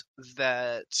said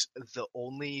that the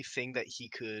only thing that he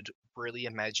could really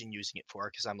imagine using it for,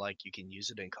 because I'm like, you can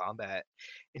use it in combat,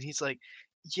 and he's like,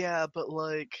 yeah, but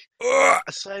like,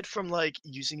 aside from like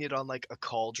using it on like a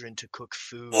cauldron to cook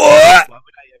food, why would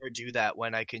I ever do that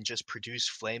when I can just produce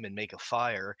flame and make a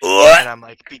fire? And I'm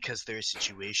like, because there are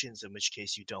situations in which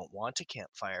case you don't want a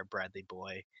campfire, Bradley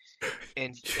boy.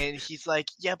 And he's like,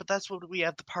 yeah, but that's what we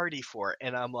have the party for.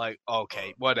 And I'm like,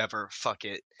 okay, whatever, fuck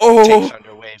it. Take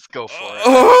Thunderwave, go for it.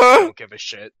 I don't give a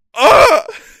shit. I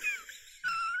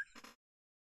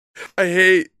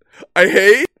hate.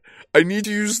 I need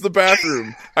to use the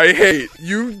bathroom. I hate.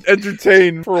 You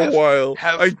entertain for a while.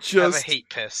 Have a hate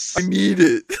piss. I need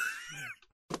it.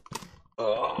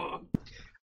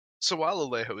 So while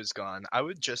Alejo is gone, I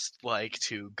would just like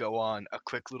to go on a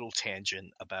quick little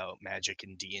tangent about Magic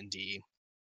and D&D,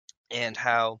 and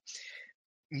how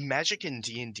Magic in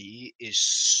D&D is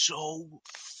so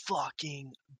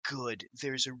fucking good.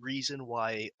 There's a reason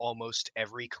why almost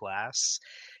every class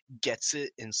gets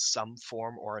it in some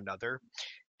form or another.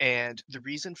 And the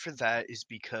reason for that is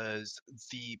because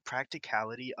the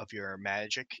practicality of your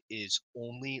magic is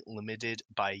only limited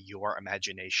by your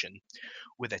imagination.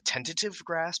 With a tentative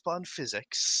grasp on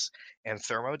physics and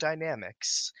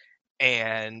thermodynamics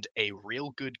and a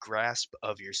real good grasp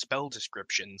of your spell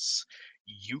descriptions,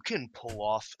 you can pull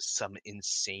off some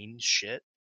insane shit.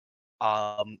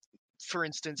 For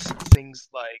instance, things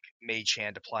like Mage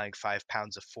Hand applying 5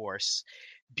 pounds of force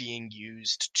being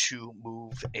used to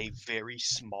move a very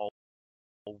small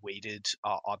weighted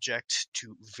object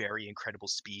to very incredible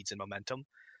speeds and momentum.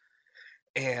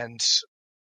 And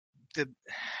the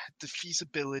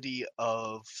feasibility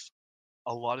of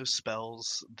a lot of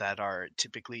spells that are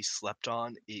typically slept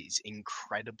on is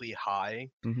incredibly high,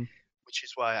 which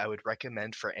is why I would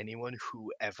recommend for anyone who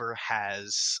ever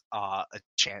has a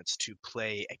chance to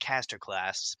play a caster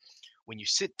class, when you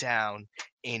sit down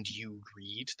and you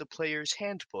read the player's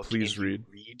handbook. Please read.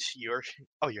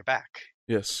 Oh, you're back.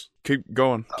 Yes. Keep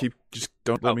going. Just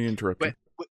don't let me interrupt you.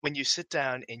 When you sit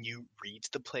down and you read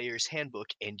the player's handbook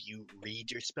and you read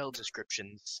your spell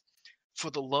descriptions, for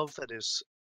the love that is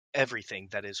everything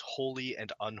that is holy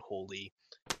and unholy,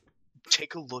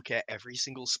 take a look at every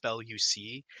single spell you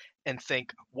see and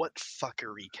think, what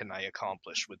fuckery can I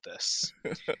accomplish with this?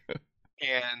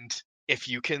 And if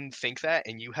you can think that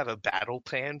and you have a battle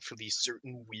plan for these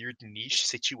certain weird niche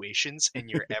situations and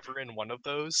you're ever in one of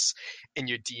those and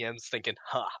your DM's thinking,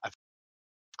 I've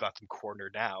got them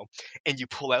cornered now, and you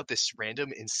pull out this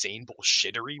random insane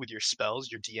bullshittery with your spells,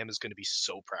 your DM is going to be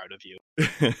so proud of you.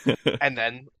 And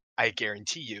then I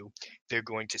guarantee you they're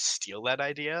going to steal that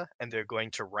idea and they're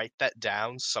going to write that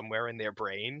down somewhere in their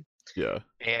brain. Yeah.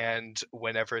 And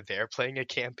whenever they're playing a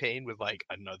campaign with like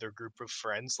another group of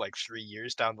friends, like 3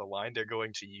 years down the line, they're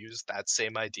going to use that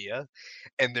same idea,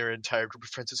 and their entire group of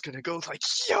friends is going to go like,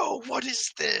 "Yo, what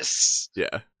is this?"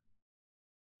 Yeah,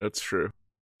 that's true.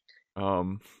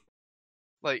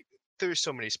 Like, there's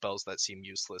so many spells that seem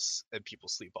useless and people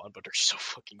sleep on, but are so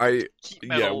fucking.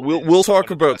 We'll talk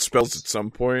about spells at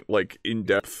some point, like in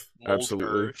depth.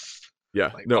 Absolutely. Earth.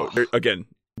 Yeah. Like, again.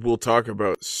 We'll talk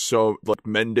about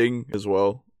mending as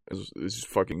well. Is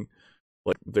fucking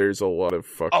Like, there's a lot of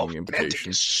fucking Mantic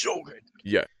implications. is so good.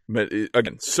 Yeah,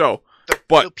 again, so,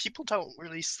 But people don't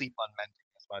really sleep on Mantic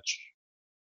as much.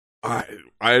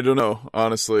 I don't know,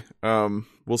 honestly.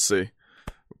 We'll see.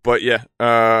 But yeah,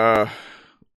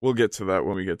 we'll get to that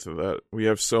when we get to that. We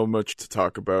have so much to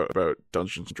talk about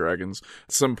Dungeons & Dragons.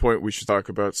 At some point, we should talk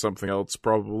about something else,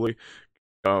 probably.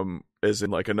 As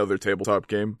in, like, another tabletop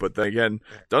game. But then again,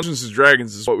 Dungeons &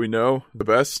 Dragons is what we know the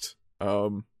best.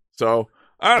 So,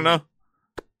 I don't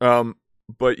know.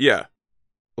 But yeah.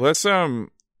 Let's,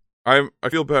 I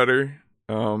feel better.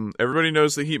 Everybody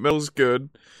knows that heat metal is good.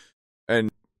 And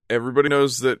everybody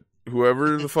knows that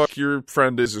whoever the fuck your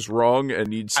friend is wrong and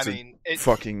needs to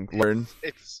fucking learn.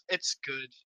 It's good.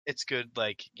 It's good,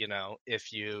 like, you know,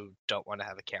 if you don't want to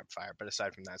have a campfire, but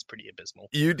aside from that, it's pretty abysmal.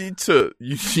 You need to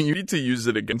use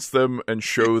it against them and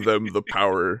show them the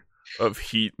power of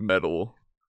heat metal.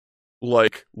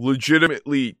 Like,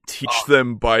 legitimately teach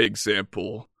them by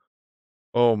example.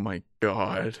 Oh my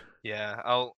god. Yeah,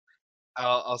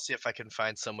 I'll see if I can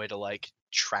find some way to, like,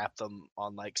 trap them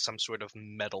on, like, some sort of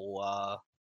metal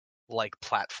like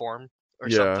platform or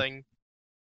something.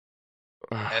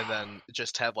 And then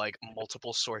just have, like,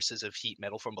 multiple sources of heat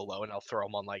metal from below, and I'll throw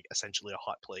them on, like, essentially a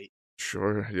hot plate.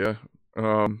 Sure, yeah.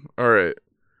 Alright.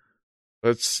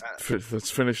 Let's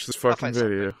finish this fucking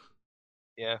video. Something.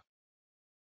 Yeah.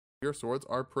 Your swords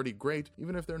are pretty great,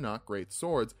 even if they're not great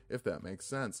swords, if that makes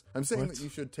sense. I'm saying that you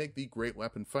should take the great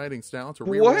weapon fighting style to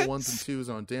reroll 1s and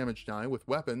 2s on damage die with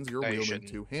weapons you're wielding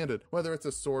two-handed, whether it's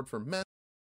a sword for men.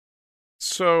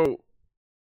 So,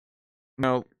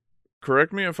 now,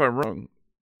 correct me if I'm wrong.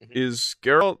 Mm-hmm. Is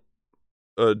Geralt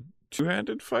a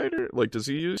two-handed fighter? Like, does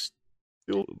he use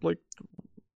like?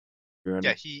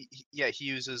 Yeah, he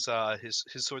uses his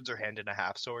swords are hand and a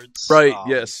half swords. Right.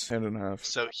 Yes, hand and a half.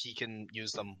 So he can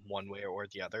use them one way or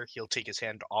the other. He'll take his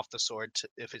hand off the sword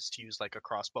if it's to use like a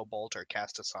crossbow bolt or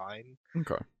cast a sign.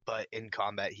 Okay. But in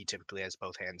combat, he typically has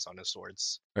both hands on his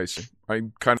swords. I see.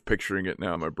 I'm kind of picturing it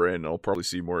now in my brain, and I'll probably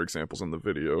see more examples in the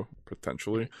video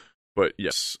potentially. But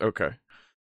yes, okay.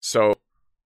 So,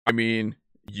 I mean,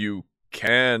 you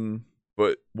can.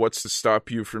 But what's to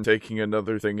stop you from taking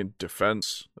another thing in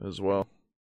defense as well?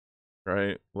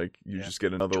 Right? Like, you just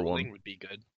get another one. Dueling would be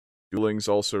good. Dueling's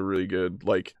also really good.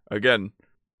 Like, again,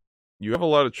 you have a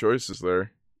lot of choices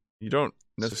there. You don't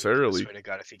necessarily... I swear to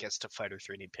God, if he gets to Fighter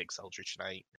 3 and he picks Eldritch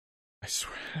Knight.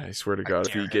 I swear to God,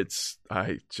 if he gets...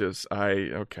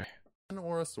 okay.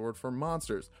 Or a sword for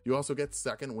monsters. You also get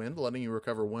Second Wind, letting you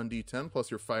recover 1d10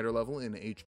 plus your fighter level in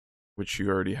HP. Which you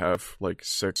already have, like,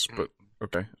 6, but...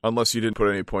 Okay. Unless you didn't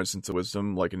put any points into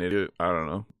wisdom, like an idiot. I don't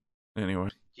know. Anyway.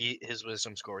 His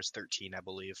wisdom score is 13, I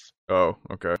believe. Oh,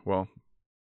 okay. Well,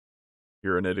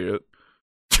 you're an idiot.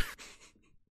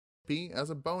 As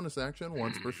a bonus action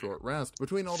once per short rest.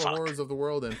 Between all the horrors of the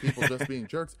world and people just being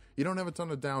jerks, you don't have a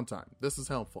ton of downtime. This is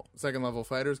helpful. Second level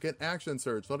fighters get Action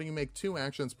Surge, letting you make 2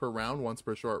 actions per round once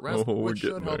per short rest, which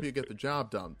should help you get the job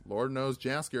done. Lord knows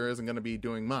Jaskier isn't going to be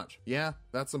doing much. Yeah,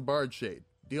 that's some Bard shade.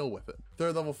 Deal with it.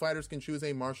 Third level fighters can choose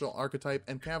a martial archetype,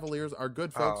 and cavaliers are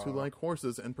good folks who like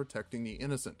horses and protecting the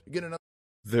innocent. Get another.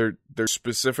 They're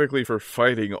specifically for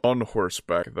fighting on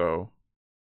horseback, though.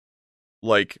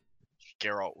 Like,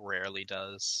 Geralt rarely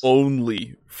does.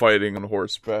 Only fighting on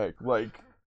horseback. Like,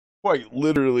 quite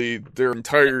literally, their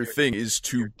entire thing is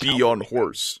to be on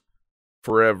horse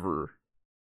forever.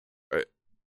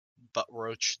 But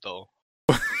Roach, though.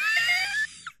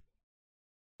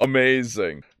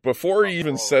 Amazing. Before he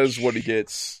even says what he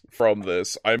gets from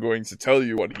this, I'm going to tell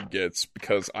you what he gets,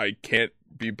 because I can't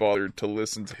be bothered to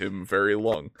listen to him very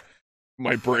long.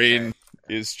 My brain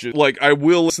is just... Like, I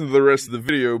will listen to the rest of the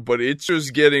video, but it's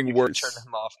just getting worse. Turn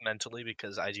him off mentally,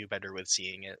 because I do better with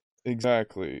seeing it.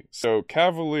 Exactly. So,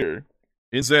 Cavalier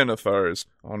in Xanathars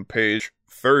on page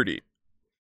 30.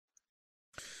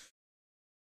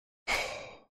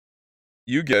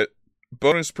 You get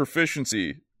bonus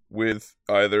proficiency with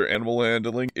either animal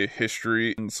handling,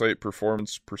 history, insight,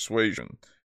 performance, persuasion.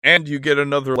 And you get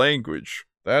another language.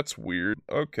 That's weird.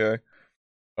 Okay.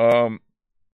 Born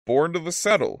to the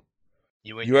Saddle.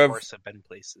 You and your horse have been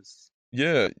places.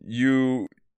 Yeah, your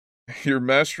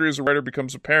mastery as a rider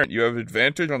becomes apparent. You have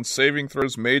advantage on saving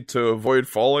throws made to avoid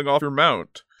falling off your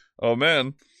mount. Oh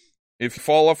man. If you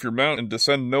fall off your mount and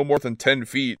descend no more than 10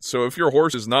 feet, so if your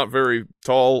horse is not very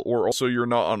tall, or also you're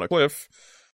not on a cliff,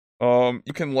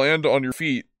 you can land on your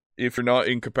feet if you're not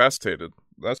incapacitated.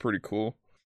 That's pretty cool.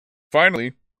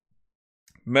 Finally,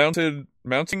 mounting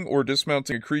or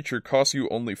dismounting a creature costs you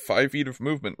only 5 feet of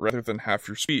movement rather than half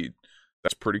your speed.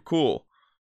 That's pretty cool.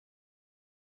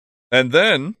 And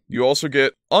then, you also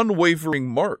get Unwavering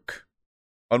Mark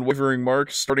Unwavering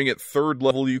Mark, starting at 3rd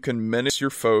level, you can menace your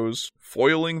foes,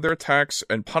 foiling their attacks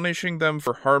and punishing them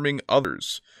for harming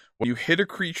others. When you hit a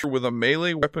creature with a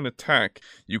melee weapon attack,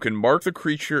 you can mark the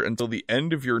creature until the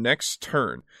end of your next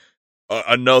turn.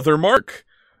 Another mark!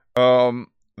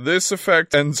 This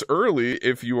effect ends early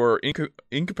if you are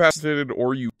incapacitated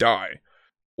or you die,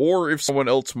 or if someone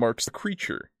else marks the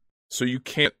creature. So you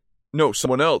can't... No,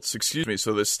 someone else, excuse me,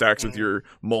 so this stacks with your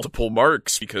multiple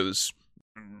marks, because...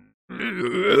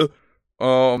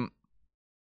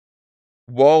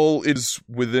 While it is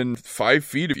within 5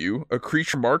 feet of you, a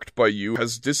creature marked by you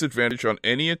has disadvantage on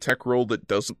any attack roll that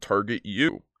doesn't target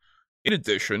you. In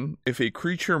addition, if a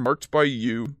creature marked by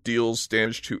you deals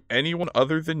damage to anyone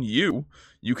other than you,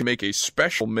 you can make a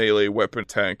special melee weapon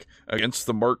attack against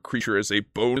the marked creature as a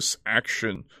bonus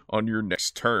action on your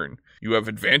next turn. You have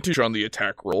advantage on the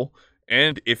attack roll,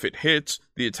 and if it hits,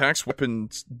 the attack's weapon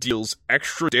deals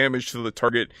extra damage to the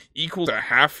target equal to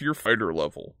half your fighter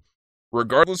level.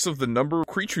 Regardless of the number of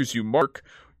creatures you mark,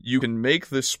 you can make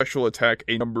this special attack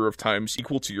a number of times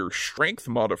equal to your strength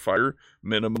modifier,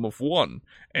 minimum of 1,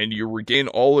 and you regain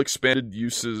all expended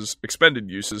uses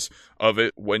of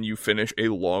it when you finish a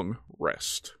long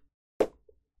rest.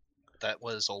 That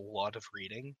was a lot of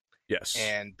reading. Yes.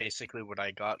 And basically what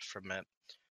I got from it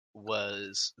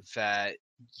was that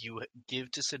you give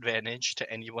disadvantage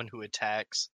to an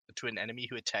enemy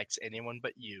who attacks anyone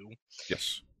but you.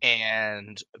 Yes.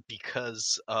 And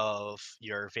because of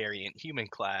your variant human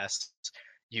class,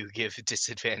 you give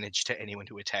disadvantage to anyone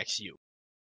who attacks you.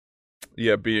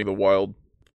 Yeah, being the wild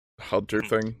hunter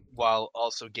thing. While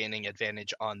also gaining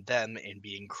advantage on them and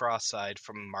being cross-eyed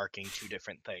from marking 2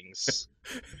 different things.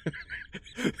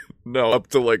 No, up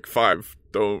to like 5.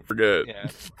 Don't forget. Yeah.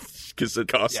 Because it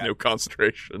costs no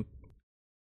concentration.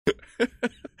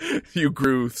 You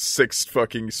grew 6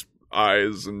 fucking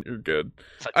eyes and you're good.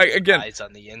 Eyes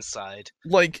on the inside.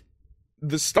 Like,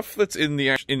 the stuff that's in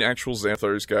actual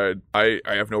Xanthar's Guide, I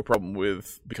have no problem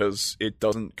with, because it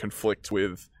doesn't conflict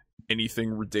with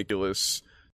anything ridiculous,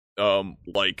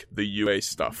 like the UA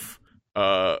stuff.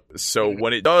 So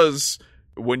when it does,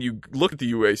 when you look at the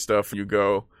UA stuff, you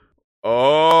go,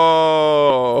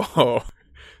 oh,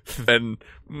 then,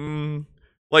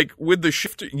 like, with the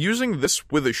shifter, using this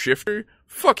with a shifter,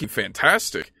 fucking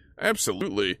fantastic.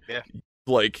 Absolutely. Yeah.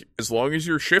 Like, as long as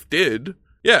you're shifted,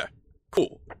 yeah,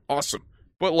 cool, awesome.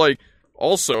 But, like,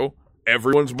 also,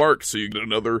 everyone's marked, so you get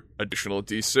another additional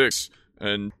D6.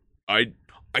 And I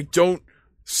don't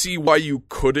see why you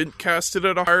couldn't cast it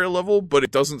at a higher level, but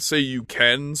it doesn't say you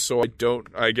can, so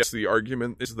I guess the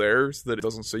argument is there, that it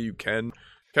doesn't say you can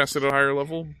cast it at a higher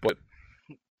level, but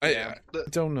I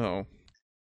don't know.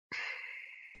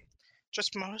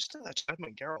 Just most of the time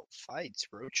when Geralt fights,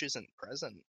 Roach isn't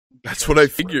present. That's what I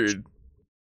figured.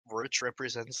 Roach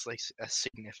represents like a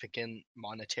significant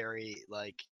monetary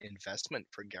investment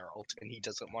for Geralt, and he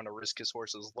doesn't want to risk his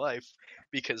horse's life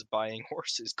because buying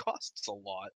horses costs a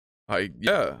lot. I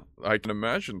can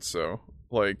imagine so.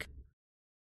 Like,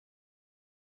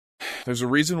 there's a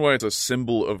reason why it's a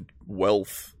symbol of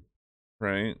wealth,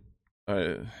 right?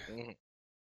 All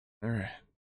right.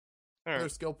 Their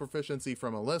skill proficiency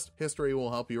from a list. History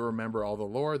will help you remember all the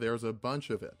lore. There's a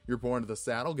bunch of it. You're born to the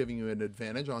saddle, giving you an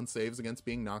advantage on saves against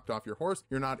being knocked off your horse.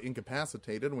 You're not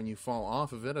incapacitated when you fall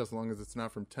off of it, as long as it's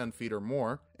not from 10 feet or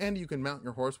more. And you can mount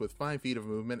your horse with 5 feet of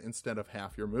movement instead of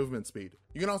half your movement speed.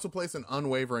 You can also place an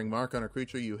unwavering mark on a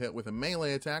creature you hit with a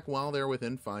melee attack while they're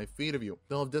within 5 feet of you.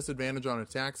 They'll have disadvantage on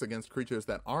attacks against creatures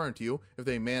that aren't you. If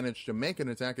they manage to make an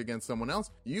attack against someone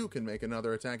else, you can make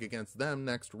another attack against them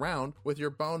next round with your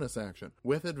bonus action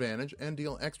with advantage and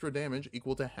deal extra damage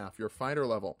equal to half your fighter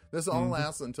level. This all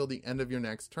lasts until the end of your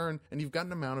next turn, and you've got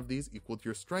an amount of these equal to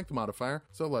your strength modifier,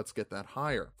 so let's get that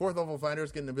higher. 4th level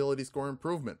fighters get an ability score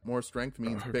improvement. More strength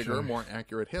means bigger, more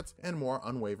accurate hits, and more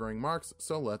unwavering marks,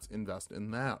 so let's invest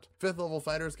in that. 5th level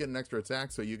fighters get an extra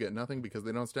attack, so you get nothing because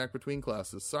they don't stack between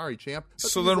classes. Sorry, champ.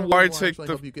 So then why take the...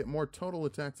 help you get more total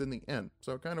attacks in the end,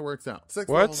 so it kind of works out. 6th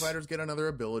level fighters get another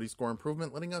ability score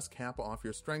improvement, letting us cap off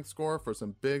your strength score for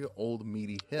some big old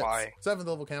meaty hits. Why? 7th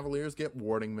level cavaliers get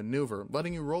warding maneuver,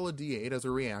 letting you roll a d8 as a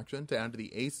reaction to add to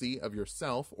the AC of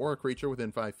yourself or a creature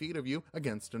within 5 feet of you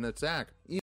against an attack.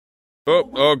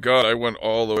 Oh god, I went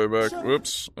all the way back.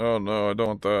 Whoops. Oh no, I don't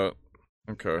want that.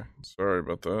 Okay, sorry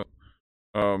about that.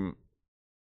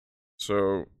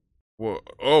 So,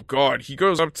 oh god, he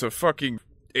goes up to fucking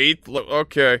 8th level.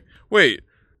 Okay, wait.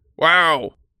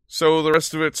 Wow. So the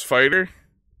rest of it's fighter?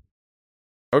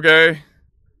 Okay.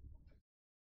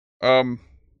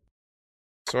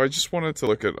 So I just wanted to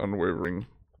look at unwavering,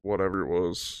 whatever it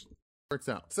was. works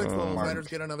out. 6th level fighters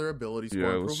get another ability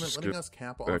score improvement, letting us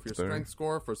cap off your strength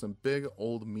score for some big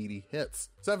old meaty hits.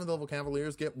 7th level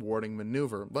cavaliers get warding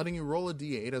maneuver, letting you roll a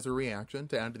d8 as a reaction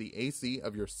to add to the AC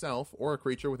of yourself or a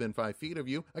creature within 5 feet of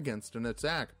you against an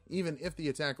attack. Even if the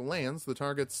attack lands, the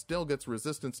target still gets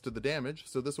resistance to the damage,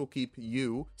 so this will keep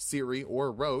you, Siri,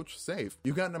 or Roach safe.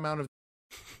 You got an amount of...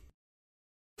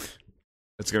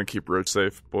 It's gonna keep Roach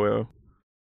safe, boyo.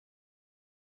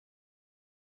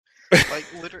 Like,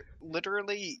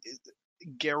 literally,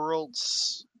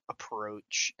 Geralt's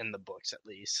approach, in the books at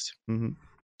least,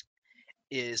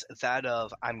 is that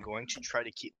of, I'm going to try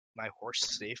to keep my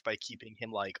horse safe by keeping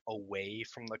him, like, away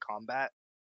from the combat.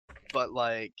 But,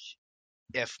 like,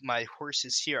 if my horse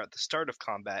is here at the start of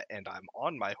combat and I'm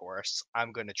on my horse,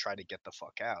 I'm going to try to get the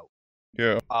fuck out.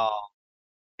 Yeah.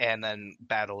 And then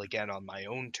battle again on my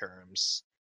own terms.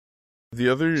 He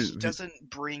doesn't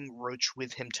bring Roach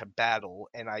with him to battle,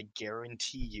 and I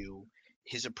guarantee you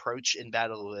his approach in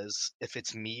battle is, if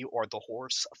it's me or the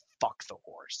horse, fuck the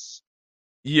horse.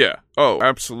 Yeah. Oh,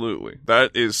 absolutely.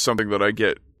 That is something that I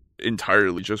get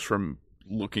entirely just from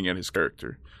looking at his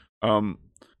character.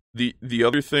 The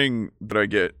other thing that I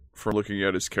get from looking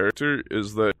at his character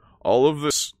is that all of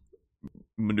this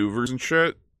maneuvers and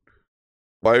shit,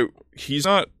 he's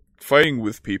not fighting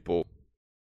with people.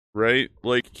 Right?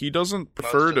 Like, he doesn't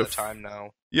prefer Most of the time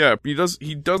now. Yeah, he does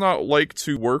not like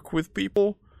to work with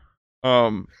people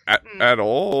at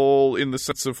all, in the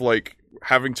sense of, like,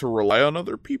 having to rely on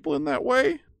other people in that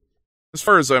way, as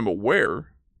far as I'm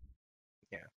aware.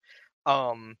 Yeah.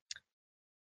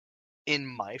 In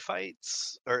my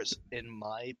fights, or in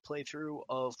my playthrough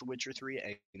of The Witcher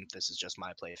 3, and this is just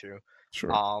my playthrough,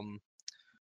 sure.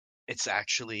 It's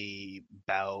actually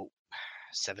about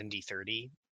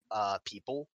 70-30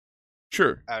 people.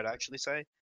 Sure. I would actually say.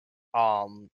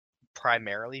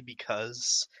 Primarily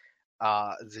because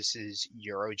this is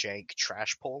Eurojank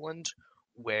trash Poland,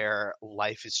 where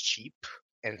life is cheap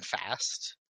and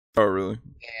fast. Oh, really?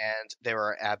 And there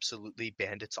are absolutely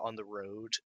bandits on the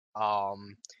road,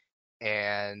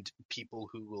 and people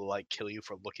who will, like, kill you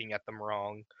for looking at them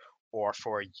wrong, or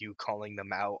for you calling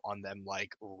them out on them,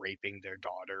 like, raping their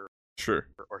daughter. Sure.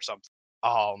 Or something.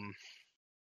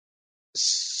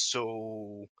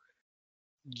 So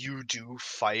you do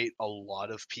fight a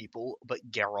lot of people, but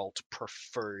Geralt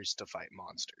prefers to fight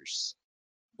monsters.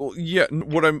 Well, yeah,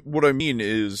 what I mean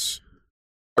is,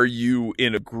 are you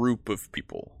in a group of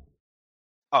people?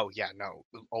 Oh yeah, no,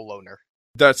 a loner.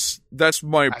 That's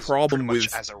my problem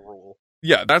with, as a rule.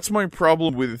 Yeah, that's my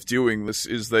problem with doing this,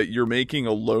 is that you're making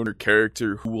a loner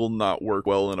character who will not work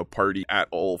well in a party at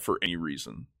all for any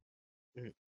reason.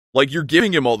 Mm. Like, you're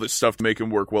giving him all this stuff to make him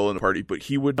work well in a party, but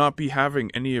he would not be having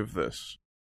any of this.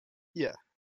 Yeah.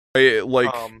 I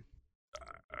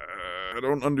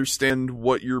don't understand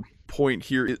what your point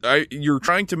here is. You're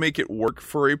trying to make it work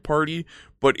for a party,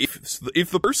 but if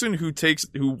the person who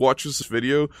watches this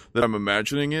video that I'm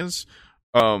imagining is,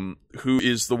 who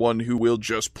is the one who will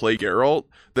just play Geralt,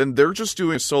 then they're just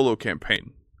doing a solo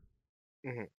campaign.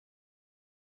 Mm-hmm.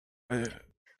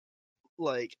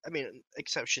 I mean,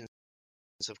 exceptions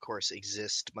of course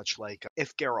exist, much like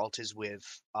if Geralt is with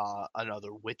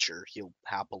another Witcher, he'll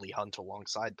happily hunt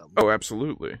alongside them. Oh,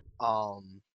 absolutely.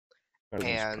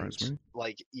 And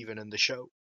like even in the show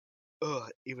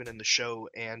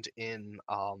and in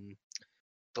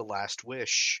The Last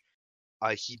Wish,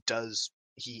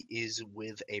 he is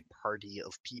with a party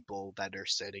of people that are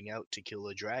setting out to kill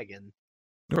a dragon.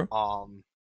 Sure.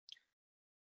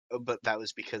 But that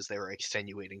was because there were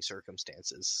extenuating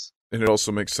circumstances. And it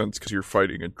also makes sense because you're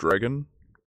fighting a dragon.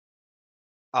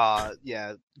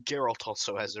 Yeah, Geralt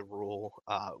also has a rule,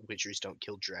 Witchers don't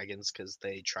kill dragons because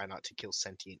they try not to kill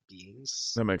sentient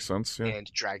beings. That makes sense, yeah. And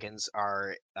dragons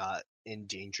are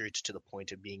endangered to the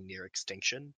point of being near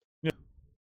extinction. Yeah.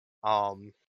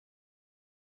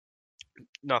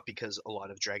 Not because a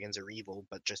lot of dragons are evil,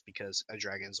 but just because a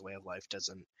dragon's way of life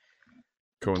doesn't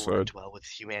coincide well with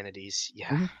humanity's.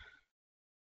 Yeah.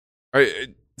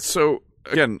 Mm-hmm. So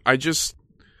again,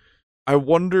 I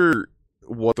wonder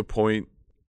what the point,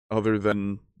 other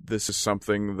than this is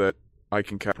something that I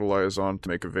can capitalize on to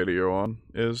make a video on,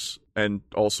 is, and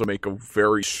also make a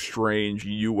very strange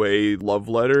UA love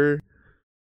letter.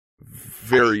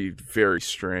 Very, very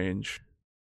strange.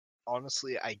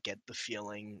 Honestly, I get the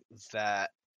feeling that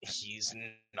he's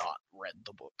not read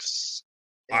the books.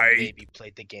 And maybe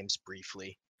played the games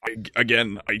briefly. I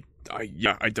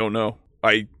don't know.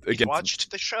 He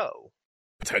watched the show.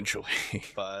 Potentially.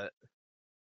 But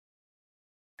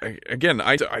I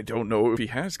don't know if he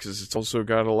has, because it's also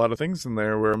got a lot of things in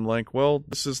there where I'm like, well,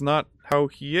 this is not how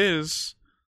he is.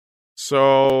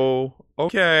 So,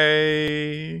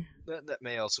 okay. That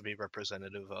may also be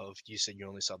representative of, you said you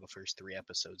only saw the first 3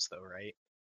 episodes, though, right?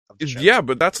 Of the show? Yeah,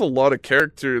 but that's a lot of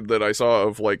character that I saw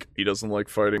of, like, he doesn't like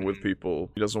fighting with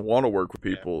people. He doesn't want to work with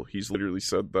people. Yeah. He's literally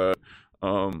said that.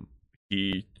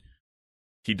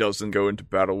 He doesn't go into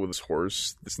battle with his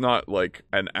horse. It's not, like,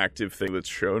 an active thing that's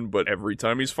shown, but every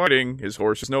time he's fighting, his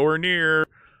horse is nowhere near.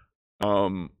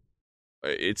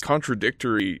 It's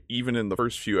contradictory even in the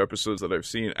first few episodes that I've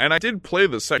seen. And I did play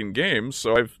the second game,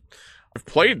 so I've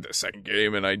played the second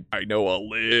game, and I know a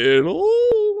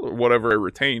little, whatever I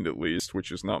retained at least,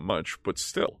 which is not much, but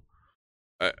still.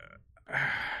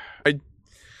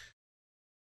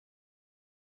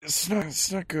 It's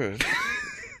not good.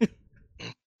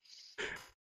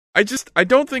 I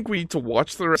don't think we need to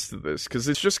watch the rest of this, because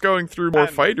it's just going through more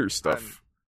fighter stuff.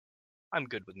 I'm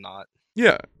good with not.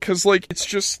 Yeah, because, like, it's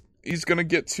just, he's gonna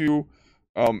get to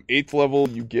 8th level,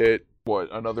 you get, what,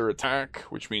 another attack,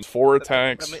 which means 4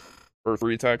 attacks, or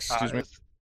 3 attacks, excuse me.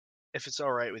 If it's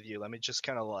alright with you, let me just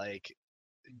kind of, like,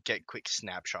 get quick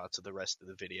snapshots of the rest of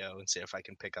the video and see if I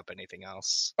can pick up anything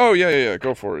else. Oh, yeah,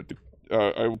 go for it.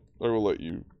 I will let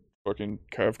you fucking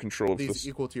have control of this. These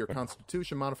equal to your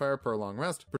Constitution modifier per long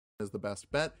rest is the best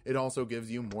bet. It also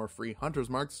gives you more free hunter's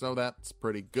marks, so that's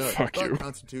pretty good. Fuck you.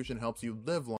 Constitution helps you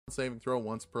live long, saving throw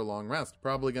once per long rest.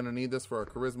 Probably gonna need this for a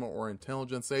charisma or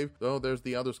intelligence save, though there's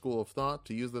the other school of thought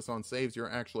to use this on saves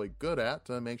you're actually good at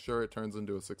to make sure it turns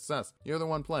into a success. You're the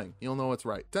one playing, you'll know it's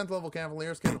right. 10th level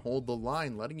Cavaliers can hold the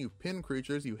line, letting you pin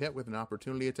creatures you hit with an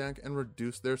opportunity attack and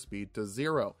reduce their speed to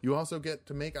 0. You also get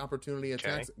to make opportunity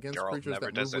attacks against creatures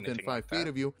that move within 5 feet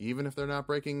of you, even if they're not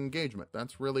breaking engagement.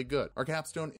 That's really good. Our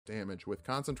capstone damage with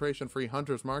concentration-free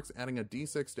hunter's marks, adding a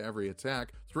d6 to every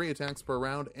attack, 3 attacks per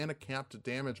round, and a capped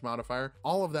damage modifier.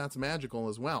 All of that's magical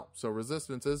as well, so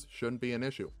resistances shouldn't be an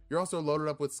issue. You're also loaded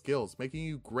up with skills, making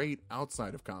you great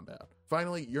outside of combat.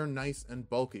 Finally, you're nice and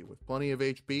bulky, with plenty of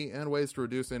HP and ways to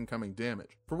reduce incoming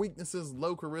damage. For weaknesses,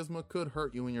 low charisma could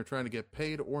hurt you when you're trying to get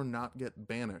paid or not get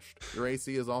banished. Your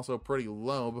AC is also pretty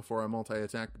low before a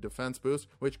multi-attack defense boost,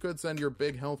 which could send your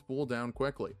big health pool down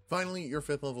quickly. Finally, your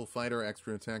 5th level fighter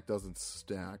extra attack doesn't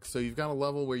stack, so you've got a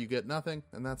level where you get nothing,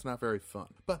 and that's not very fun.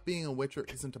 But being a Witcher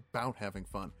isn't about having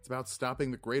fun. It's about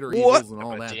stopping the greater evils and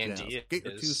all that jazz. Get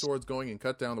your 2 swords going and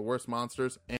cut down the worst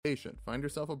monsters, and patient. Find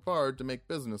yourself a bard to make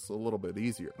business a little bit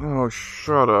easier. Oh,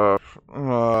 shut up.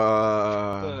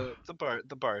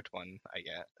 The bard one, I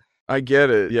get. I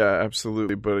get it, yeah,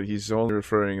 absolutely, but he's only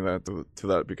referring that to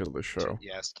that because of the show.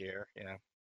 Yeah, scare, yeah.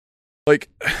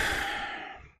 Like,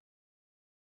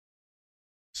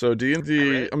 so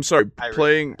D&D, I'm sorry,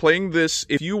 playing this,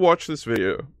 if you watch this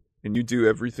video and you do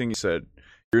everything he said,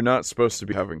 you're not supposed to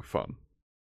be having fun.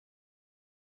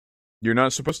 You're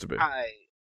not supposed to be.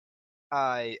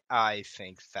 I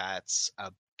think that's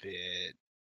a bit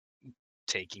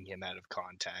taking him out of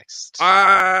context.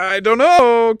 I don't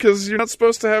know, because you're not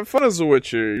supposed to have fun as a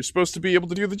Witcher. You're supposed to be able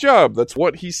to do the job. That's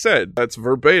what he said. That's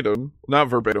verbatim. Not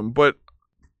verbatim, but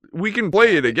we can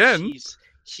play it again.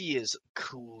 He is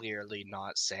clearly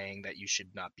not saying that you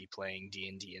should not be playing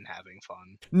D&D and having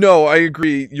fun. No, I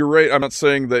agree. You're right. I'm not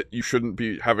saying that you shouldn't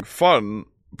be having fun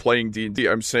playing D&D.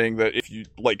 I'm saying that if you,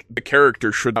 like, the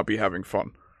character should not be having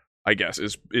fun, I guess,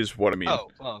 is what I mean. Oh,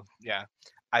 well, yeah.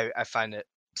 I find it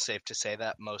safe to say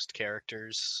that most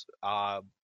characters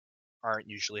aren't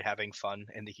usually having fun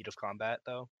in the heat of combat,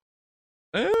 though.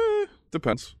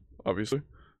 Depends, obviously.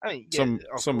 I mean, yeah,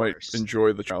 some might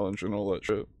enjoy the challenge and all that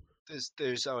shit.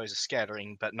 There's always a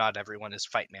scattering, but not everyone is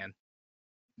Fight Man.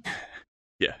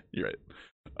 Yeah, you're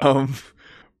right.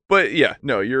 But yeah,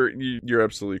 no, you're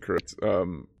absolutely correct.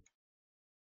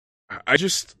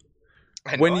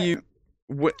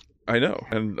 I know,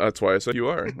 and that's why I said you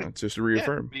are. Just to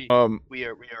reaffirm. Yeah, we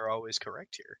are always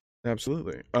correct here.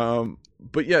 Absolutely.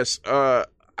 But yes, I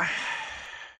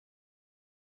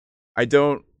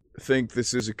don't think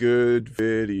this is a good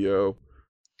video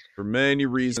for many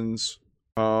reasons.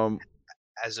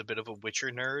 As a bit of a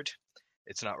Witcher nerd,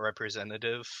 it's not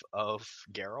representative of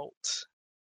Geralt.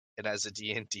 And as a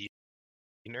D&D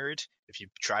nerd, if you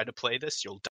try to play this,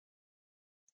 you'll die.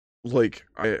 Like,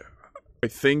 I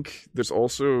think there's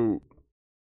also,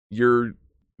 you're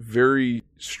very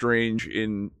strange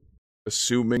in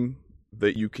assuming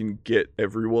that you can get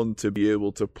everyone to be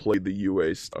able to play the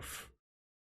UA stuff.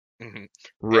 Mm-hmm.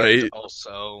 Right? And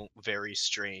also very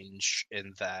strange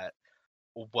in that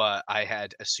what I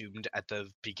had assumed at the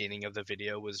beginning of the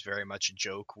video was very much a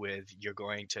joke with you're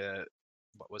going to,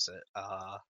 what was it?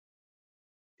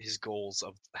 His goals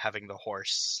of having the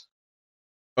horse.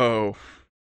 Oh.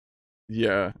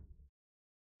 Yeah.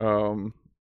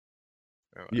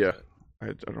 Yeah.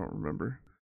 I don't remember.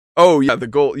 Oh yeah, the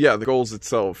goals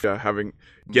itself. Yeah,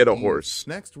 get a horse.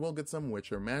 Next, we'll get some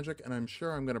Witcher magic, and I'm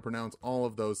sure I'm going to pronounce all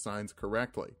of those signs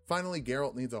correctly. Finally,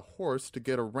 Geralt needs a horse to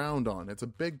get around on. It's a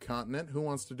big continent. Who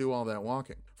wants to do all that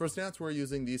walking? For stats, we're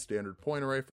using the standard point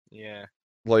array. Yeah.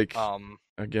 Like,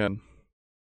 again,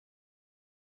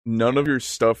 none of your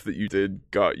stuff that you did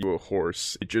got you a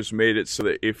horse. It just made it so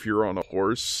that if you're on a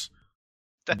horse,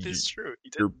 that is true.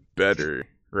 You're better,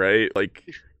 right? Like,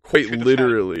 quite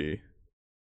literally.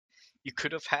 You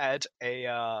could have had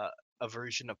a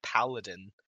version of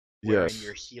Paladin wherein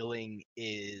your healing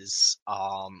is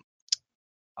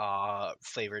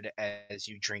flavored as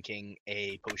you drinking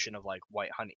a potion of like white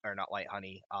honey, or not white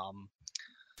honey,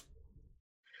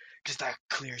 because that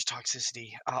clears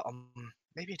toxicity.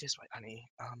 Maybe it is white honey.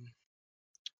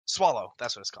 Swallow.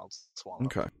 That's what it's called. Swallow.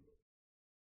 Okay.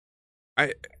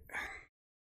 I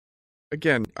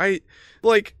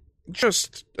like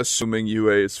just assuming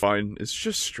UA is fine. It's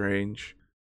just strange.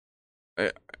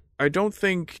 I don't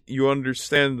think you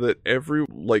understand that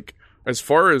as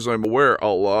far as I'm aware, a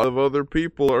lot of other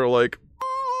people are like,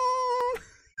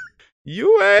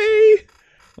 UA,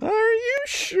 are you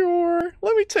sure?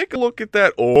 Let me take a look at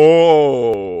that.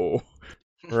 Oh,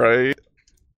 right.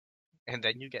 And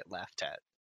then you get laughed at.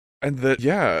 And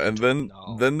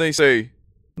then they say,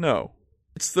 no,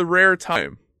 it's the rare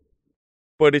time,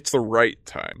 but it's the right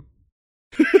time.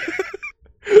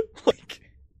 Like,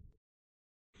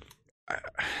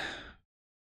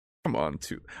 come on,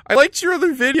 I liked your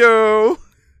other video,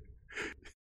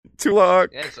 Tulok.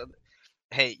 Yeah,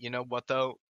 hey, you know what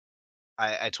though?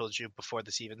 I told you before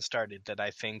this even started that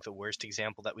I think the worst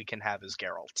example that we can have is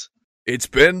Geralt. It's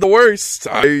been the worst.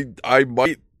 I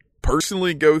might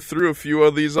personally go through a few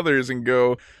of these others and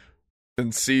go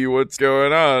and see what's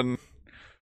going on.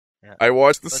 Yeah. I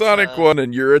watched the Sonic one,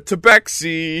 and you're a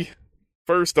Tabaxi.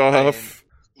 First off,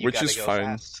 which is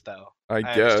fine. Fast, though. I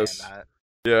guess. That.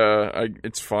 Yeah,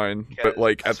 it's fine. But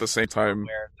like at the same time,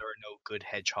 there are no good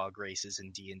hedgehog races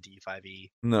in D&D 5e.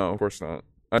 No, of course not.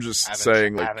 I'm just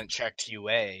saying. I haven't checked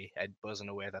UA. I wasn't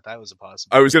aware that was a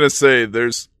possibility. I was gonna say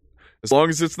as long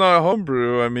as it's not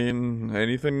homebrew. I mean,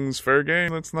 anything's fair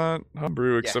game. That's not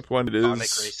homebrew, except when it is. Sonic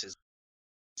races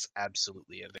is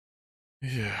absolutely a.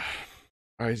 Yeah,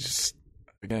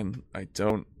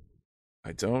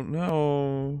 I don't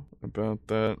know about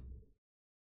that.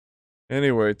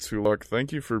 Anyway, Tulok,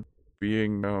 thank you for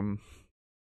being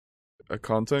a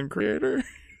content creator,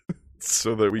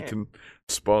 so that we can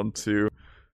respond to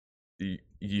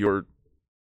your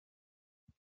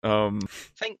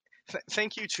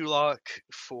Thank you, Tulok,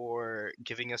 for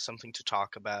giving us something to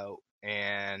talk about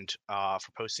and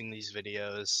for posting these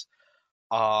videos.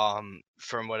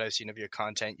 From what I've seen of your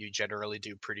content, you generally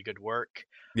do pretty good work.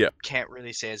 Yeah. Can't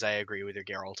really say as I agree with your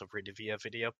Geralt of Rivia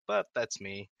video, but that's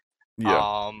me.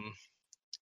 Yeah.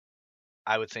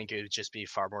 I would think it would just be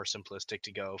far more simplistic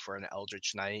to go for an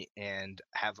Eldritch Knight and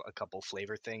have a couple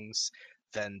flavor things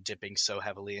than dipping so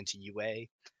heavily into UA.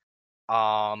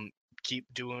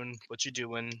 Keep doing what you're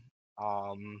doing.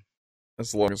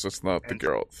 As long as it's not the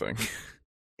Geralt thing.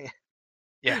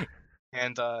 Yeah.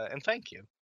 And thank you.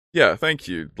 Yeah, thank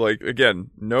you. Like, again,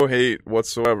 no hate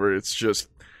whatsoever. It's just,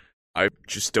 I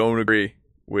just don't agree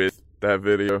with that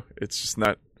video. It's just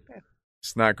not,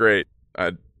 it's not great.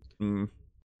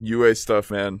 UA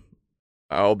stuff, man.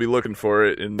 I'll be looking for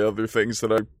it in the other things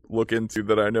that I look into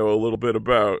that I know a little bit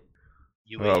about.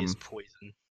 UA is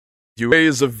poison. UA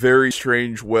is a very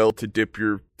strange well to dip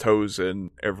your toes in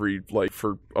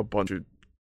for a bunch of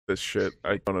this shit.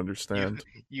 I don't understand.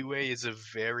 UA is a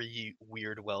very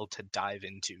weird well to dive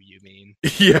into, you mean?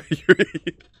 Yeah.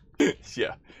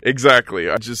 Yeah, exactly.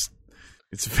 It's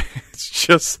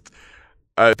just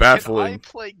baffling. Can I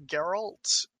play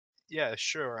Geralt? Yeah,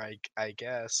 sure, I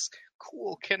guess.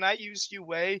 Cool, can I use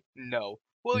UA? No.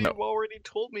 Well, no. You already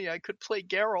told me I could play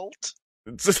Geralt.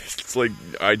 It's like,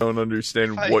 I don't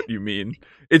understand what you mean.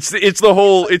 It's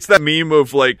that meme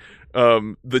of like,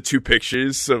 the two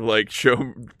pictures of like,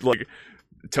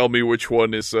 tell me which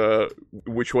one is UA,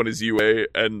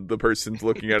 and the person's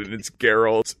looking at it, and it's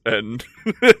Geralt and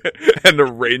and a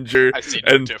ranger. I see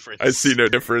no difference. I see no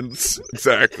difference.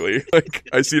 Exactly. Like,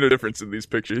 I see no difference in these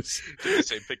pictures. They're the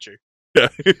same picture. Yeah.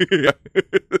 Yeah.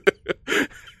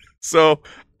 So,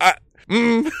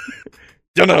 you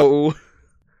know.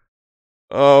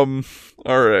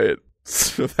 Alright.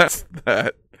 So that's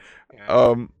that.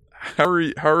 Yeah. How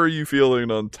are you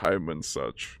feeling on time and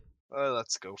such?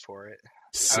 Let's go for it.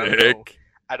 Sick.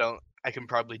 I can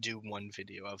probably do one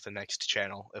video of the next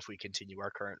channel if we continue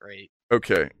our current rate.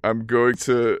 Okay, I'm going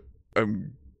to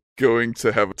going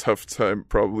to have a tough time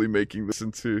probably making this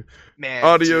into Man,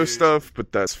 audio dude, stuff,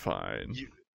 but that's fine.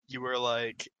 You were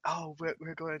like, oh,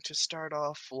 we're going to start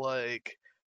off like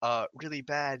really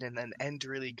bad and then end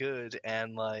really good,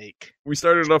 and like We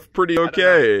started off pretty I don't know,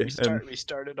 okay, and we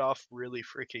started off really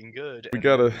freaking good, we and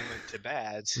got then a we went to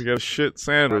bad. we got a shit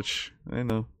sandwich. I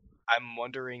know. I'm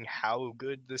wondering how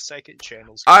good the second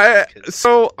channel's I going to be,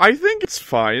 'cause think it's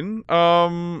fine.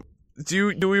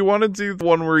 Do we want to do the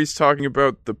one where he's talking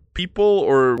about the people,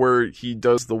 or where he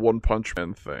does the One Punch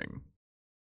Man thing?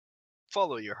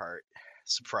 follow your heart.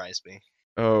 Surprise me.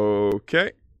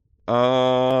 Okay.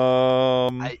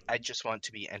 I just want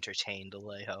to be entertained,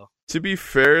 Alejo. To be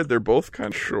fair, they're both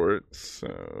kind of short,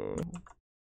 so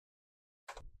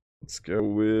let's go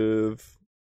with.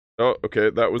 Oh, okay,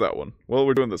 that was that one. Well,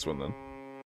 we're doing this one then.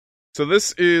 So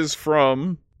this is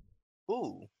from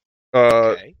Ooh.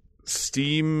 uh Okay.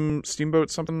 Steamboat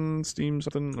something.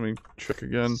 Let me check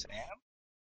again.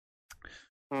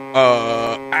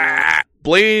 Sam?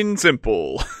 Blaine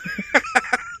Simple.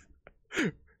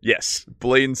 Yes,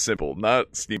 Blaine Simple,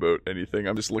 not Steamboat anything.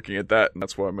 I'm just looking at that, and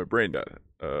that's why my brain got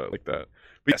like that.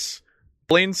 But yes,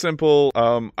 Blaine Simple.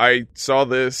 I saw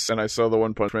this, and I saw the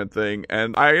One Punch Man thing,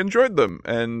 and I enjoyed them,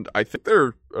 and I think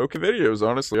they're okay videos.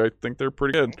 Honestly, I think they're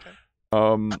pretty good.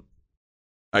 Okay.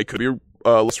 I could be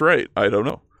less right. I don't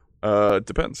know.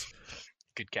 Depends.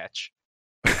 Good catch.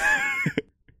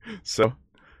 So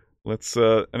let's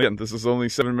and again, this is only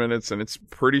 7 minutes, and it's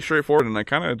pretty straightforward, and I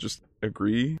kind of just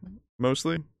agree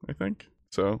mostly, I think.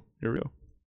 So here we go.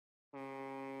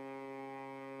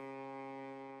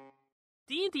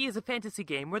 D&D is a fantasy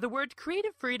game where the word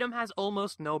creative freedom has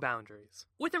almost no boundaries.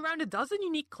 With around a dozen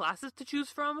unique classes to choose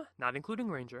from, not including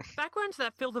Ranger, backgrounds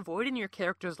that fill the void in your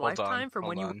character's lifetime from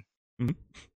when you... Mhm.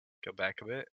 Go back a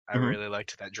bit. I Mhm. really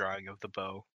liked that drawing of the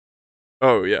bow.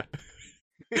 Oh yeah,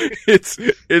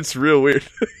 it's real weird.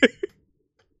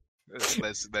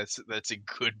 That's a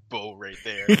good bow right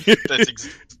there.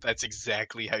 That's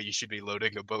exactly how you should be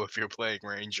loading a bow if you're playing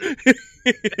Ranger.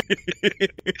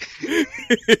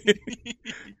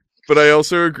 But I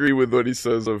also agree with what he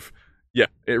says of, yeah,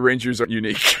 Rangers aren't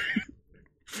unique.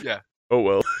 Yeah. Oh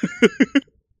well.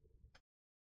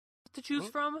 to choose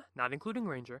from, not including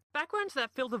Ranger. Backgrounds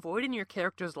that fill the void in your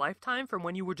character's lifetime from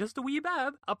when you were just a wee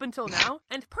bab up until now,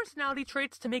 and personality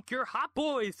traits to make your hot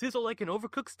boy sizzle like an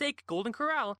overcooked steak Golden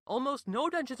Corral. Almost no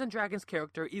Dungeons & Dragons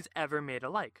character is ever made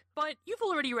alike. But you've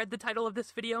already read the title of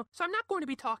this video, so I'm not going to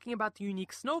be talking about the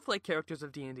unique snowflake characters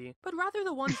of D&D, but rather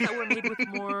the ones that were made with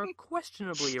more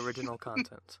questionably original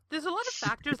content. There's a lot of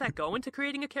factors that go into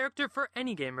creating a character for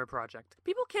any game or project.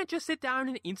 People can't just sit down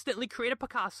and instantly create a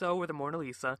Picasso or the Mona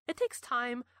Lisa. It takes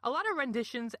time, a lot of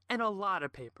renditions, and a lot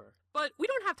of paper. But we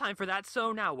don't have time for that,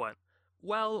 so now what?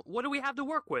 Well, what do we have to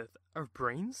work with? Our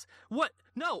brains? What?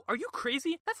 No, are you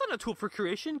crazy? That's not a tool for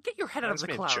creation. Get your head out of the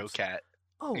clouds. Joe Cat,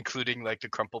 including like the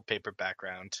crumpled paper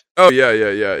background. Oh yeah.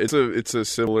 It's a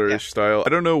similar-ish style. I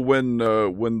don't know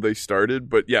when they started,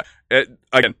 but yeah.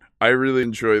 Again, I really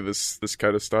enjoy this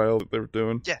kind of style that they're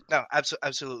doing. Yeah, no,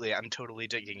 absolutely. I'm totally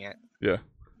digging it. Yeah.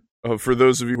 For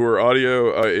those of you who are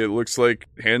audio, it looks like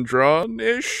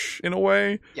hand-drawn-ish in a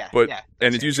way. Yeah, but yeah,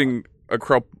 and it's using a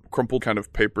crumpled kind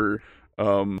of paper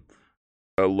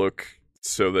look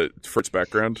so that for its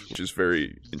background, which is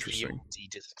very interesting. D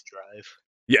disk drive.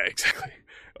 Yeah, exactly.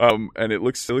 And it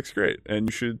looks great, and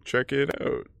you should check it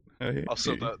out. Hey.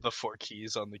 Also, the four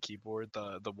keys on the keyboard,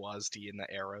 the WASD and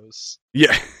the arrows.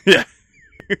 Yeah, yeah.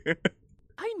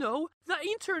 I know, the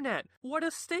internet! What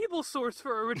a stable source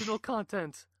for original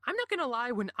content! I'm not gonna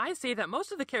lie when I say that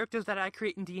most of the characters that I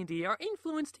create in D&D are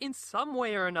influenced in some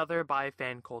way or another by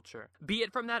fan culture. Be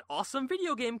it from that awesome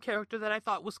video game character that I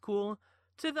thought was cool,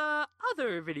 to the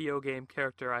other video game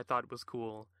character I thought was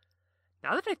cool.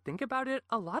 Now that I think about it,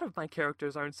 a lot of my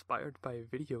characters are inspired by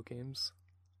video games.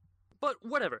 But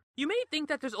whatever. You may think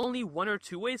that there's only one or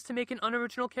two ways to make an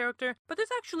unoriginal character, but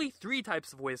there's actually 3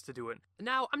 types of ways to do it.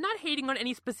 Now, I'm not hating on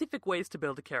any specific ways to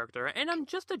build a character, and I'm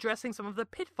just addressing some of the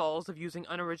pitfalls of using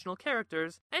unoriginal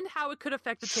characters, and how it could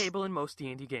affect the table in most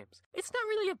D&D games. It's not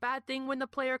really a bad thing when the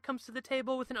player comes to the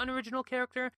table with an unoriginal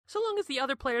character, so long as the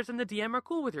other players and the DM are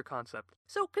cool with your concept.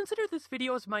 So consider this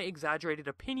video as my exaggerated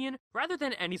opinion, rather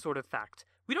than any sort of fact.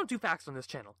 We don't do facts on this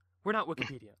channel. We're not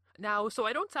Wikipedia. Now, so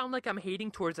I don't sound like I'm hating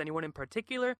towards anyone in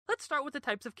particular, let's start with the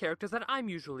types of characters that I'm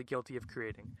usually guilty of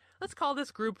creating. Let's call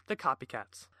this group the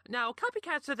copycats. Now,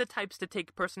 copycats are the types to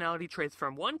take personality traits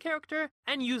from one character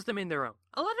and use them in their own.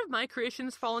 A lot of my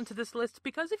creations fall into this list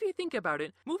because if you think about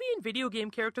it, movie and video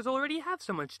game characters already have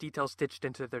so much detail stitched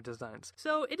into their designs.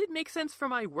 So it did make sense for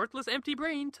my worthless empty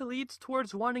brain to lead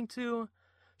towards wanting to...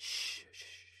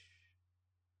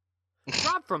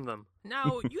 rob from them.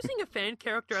 Now, using a fan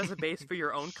character as a base for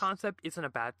your own concept isn't a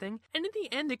bad thing, and in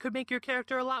the end it could make your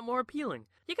character a lot more appealing.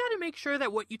 You gotta make sure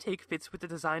that what you take fits with the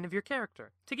design of your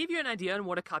character. To give you an idea on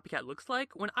what a copycat looks like,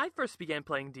 when I first began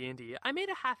playing D&D, I made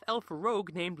a half-elf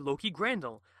rogue named Loki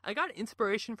Grandel. I got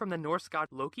inspiration from the Norse god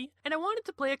Loki, and I wanted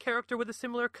to play a character with a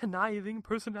similar conniving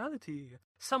personality.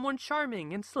 Someone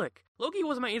charming and slick. Loki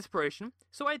was my inspiration,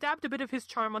 so I dabbed a bit of his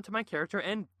charm onto my character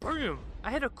and boom!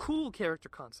 I had a cool character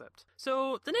concept.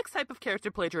 So, the next type of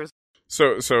character plagiarism.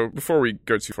 So before we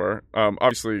go too far,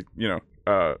 obviously,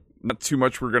 not too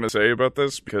much we're gonna say about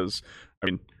this because, I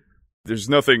mean, there's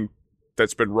nothing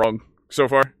that's been wrong so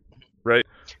far, right?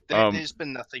 There's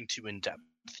been nothing too in depth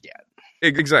yet.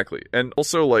 Exactly, and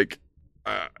also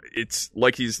it's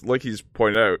like he's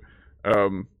pointed out,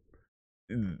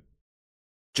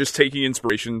 just taking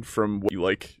inspiration from what you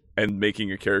like and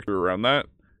making a character around that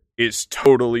is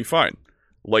totally fine.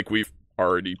 Like we've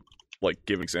already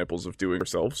given examples of doing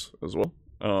ourselves as well.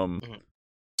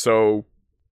 So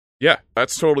yeah,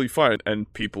 that's totally fine,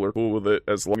 and people are cool with it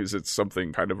as long as it's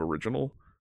something kind of original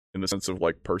in the sense of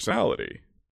personality.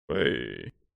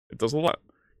 Hey, it does a lot,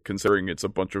 considering it's a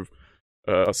bunch of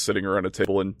us sitting around a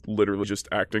table and literally just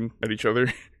acting at each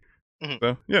other.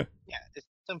 So yeah, it's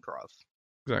improv.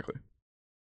 Exactly.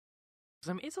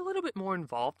 Is a little bit more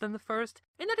involved than the first,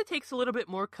 in that it takes a little bit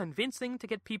more convincing to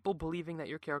get people believing that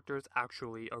your character is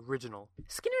actually original.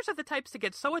 Skinners are the types to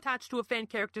get so attached to a fan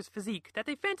character's physique that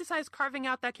they fantasize carving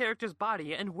out that character's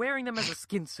body and wearing them as a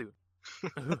skin suit.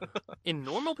 In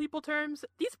normal people terms,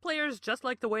 these players just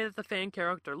like the way that the fan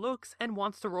character looks and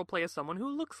wants to roleplay as someone who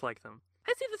looks like them.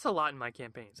 I see this a lot in my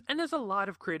campaigns, and there's a lot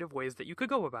of creative ways that you could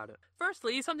go about it.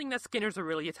 Firstly, something that Skinners are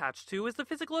really attached to is the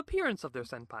physical appearance of their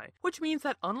senpai, which means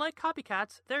that unlike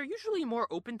copycats, they're usually more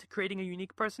open to creating a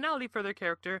unique personality for their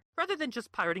character, rather than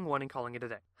just pirating one and calling it a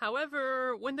day.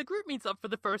 However, when the group meets up for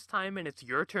the first time and it's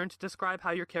your turn to describe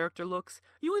how your character looks,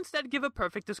 you instead give a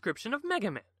perfect description of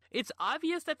Mega Man. It's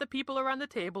obvious that the people around the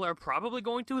table are probably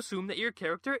going to assume that your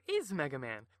character is Mega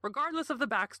Man, regardless of the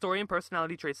backstory and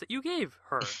personality traits that you gave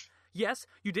her. Yes,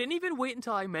 you didn't even wait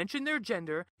until I mentioned their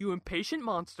gender, you impatient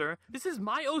monster. This is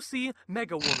my OC,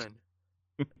 Mega Woman.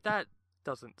 That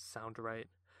doesn't sound right.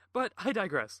 But I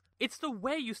digress. It's the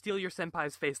way you steal your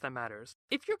senpai's face that matters.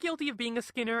 If you're guilty of being a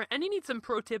Skinner and you need some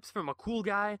pro tips from a cool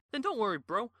guy, then don't worry,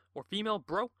 bro, or female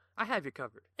bro. I have you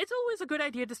covered. It's always a good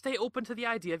idea to stay open to the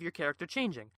idea of your character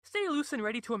changing. Stay loose and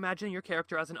ready to imagine your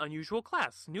character as an unusual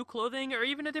class, new clothing, or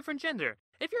even a different gender.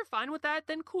 If you're fine with that,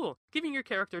 then cool. Giving your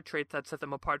character traits that set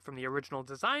them apart from the original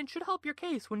design should help your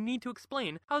case when you need to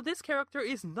explain how this character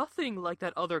is nothing like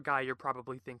that other guy you're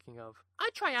probably thinking of. I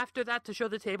try after that to show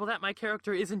the table that my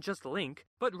character isn't just Link,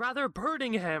 but rather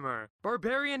Birdinghammer,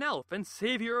 barbarian elf and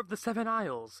savior of the Seven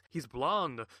Isles. He's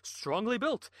blonde, strongly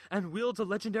built, and wields a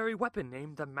legendary weapon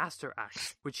named the Master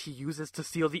Axe, which he uses to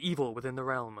seal the evil within the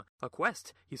realm. A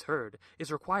quest, he's heard,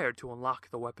 is required to unlock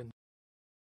the weapon.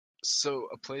 So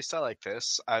a playstyle like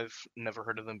this, I've never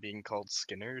heard of them being called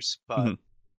Skinners, but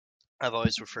I've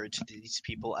always referred to these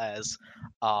people as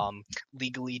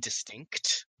legally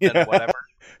distinct and whatever.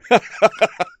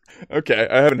 Okay,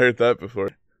 I haven't heard that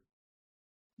before.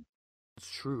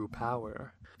 True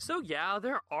power. So yeah,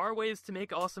 there are ways to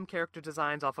make awesome character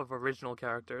designs off of original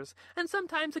characters, and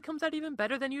sometimes it comes out even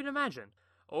better than you'd imagine.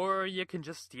 Or you can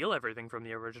just steal everything from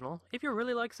the original. If you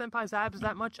really like Senpai's abs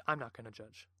that much, I'm not gonna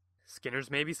judge.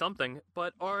 Skinners may be something,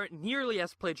 but are nearly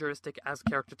as plagiaristic as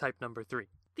character type number 3.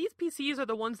 These PCs are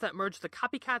the ones that merge the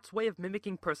copycat's way of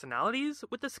mimicking personalities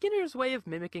with the Skinner's way of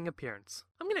mimicking appearance.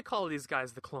 I'm gonna call these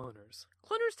guys the cloners.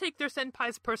 Cloners take their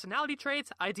senpai's personality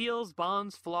traits, ideals,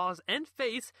 bonds, flaws, and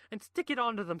face and stick it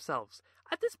onto themselves.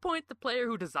 At this point, the player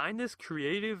who designed this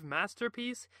creative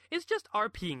masterpiece is just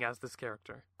RPing as this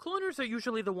character. Cloners are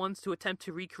usually the ones to attempt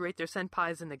to recreate their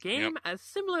senpais in the game as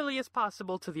similarly as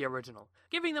possible to the original,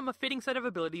 giving them a fitting set of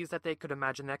abilities that they could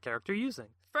imagine that character using.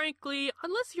 Frankly,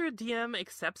 unless your DM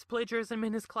accepts plagiarism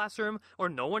in his classroom, or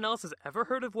no one else has ever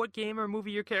heard of what game or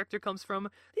movie your character comes from,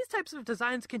 these types of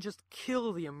designs can just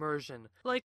kill the immersion.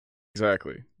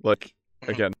 Exactly.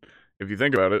 Again, if you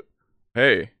think about it,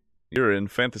 hey, you're in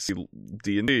fantasy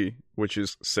D&D, which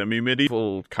is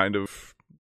semi-medieval, kind of.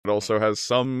 It also has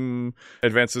some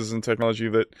advances in technology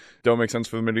that don't make sense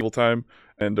for the medieval time,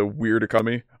 and a weird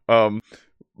economy.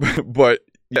 But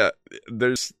yeah,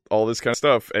 there's all this kind of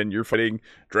stuff, and you're fighting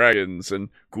dragons and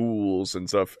ghouls and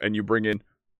stuff, and you bring in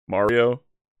Mario.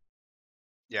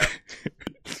 Yeah.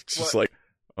 It's just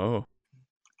oh.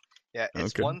 Yeah,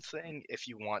 it's okay. one thing if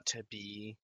you want to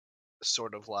be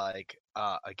sort of like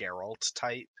a Geralt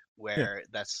type, where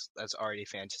that's already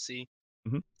fantasy.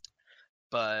 Mm-hmm.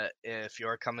 But if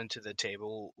you're coming to the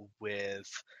table with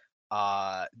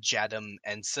Jadam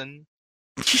Ensign,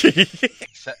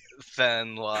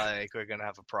 then like we're gonna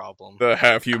have a problem. The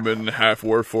half human, half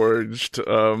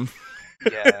warforged.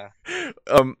 Yeah.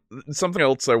 Something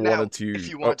else I wanted to. If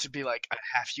you want to be like a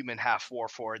half human, half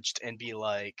warforged, and be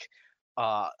like,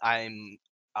 I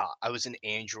was an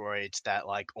android that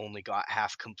like only got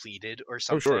half completed or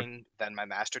something. Sure. Then my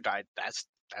master died. That's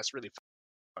really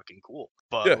fucking cool.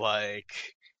 But like,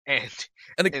 and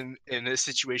in a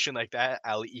situation like that,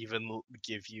 I'll even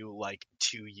give you like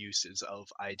 2 uses of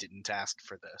I didn't ask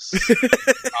for this.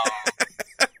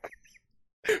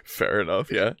 Fair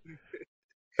enough. Yeah.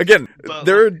 Again, But,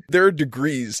 there are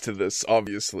degrees to this,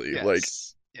 obviously. Yes. Like,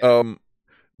 Yeah.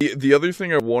 the other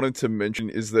thing I wanted to mention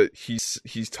is that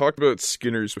he's talked about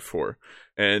Skinners before,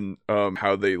 and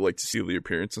how they like to steal the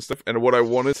appearance and stuff. And what I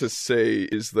wanted to say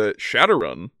is that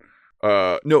Shadowrun,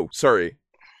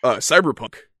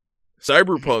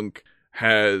 Cyberpunk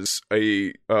has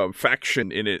a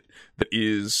faction in it that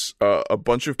is a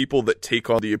bunch of people that take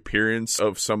on the appearance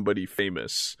of somebody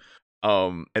famous.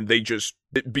 And they just,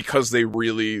 because they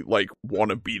really like want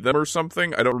to be them or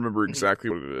something. I don't remember exactly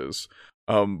what it is.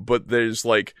 But there's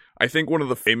like, I think one of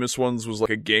the famous ones was like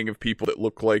a gang of people that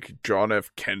look like John F.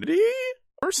 Kennedy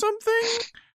or something.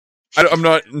 I'm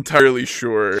not entirely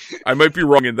sure. I might be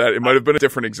wrong in that. It might have been a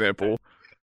different example.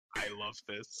 I love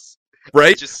this.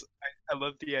 Right? I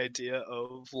love the idea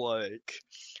of like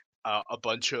a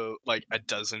bunch of like a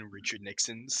dozen Richard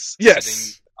Nixons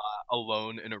sitting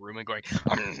alone in a room and going,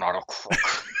 "I'm not a crook."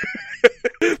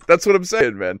 That's what I'm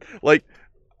saying, man. Like,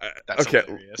 That's okay,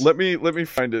 hilarious. let me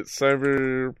find it.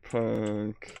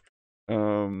 Cyberpunk.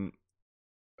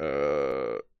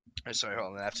 Sorry,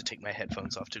 hold on. I have to take my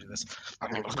headphones off to do this.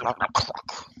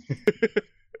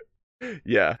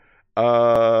 Yeah.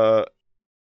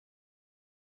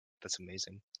 That's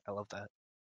amazing. I love that.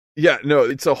 Yeah, no,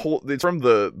 it's from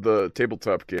the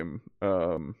tabletop game.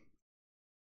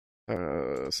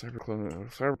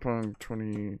 Cyberpunk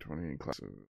 2020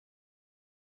 classes.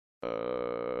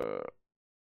 I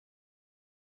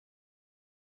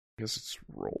guess it's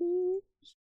roles.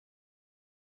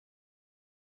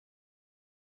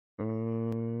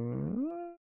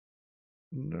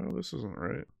 No, this isn't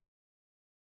right.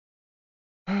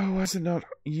 Oh, why is it not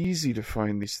easy to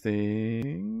find these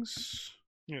things?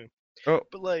 Yeah. Oh,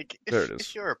 But like, there it is.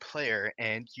 if you're a player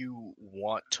and you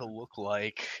want to look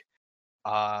like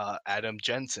Adam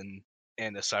Jensen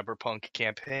in a Cyberpunk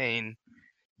campaign,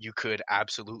 you could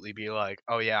absolutely be like,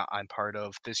 "Oh yeah, I'm part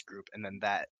of this group," and then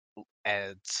that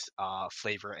adds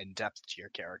flavor and depth to your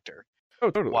character, Oh,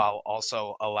 totally. while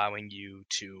also allowing you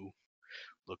to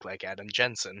look like Adam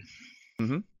Jensen.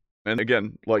 Mm-hmm. And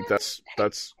again, like that's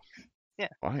Yeah.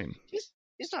 fine.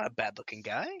 He's not a bad-looking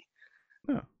guy.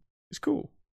 No, he's cool.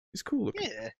 He's cool looking.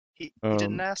 Yeah, he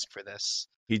didn't ask for this.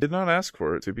 He did not ask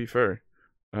for it, to be fair.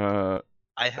 I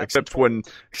have Except when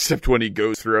he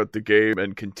goes throughout the game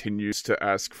and continues to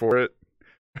ask for it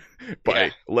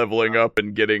by leveling up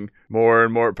and getting more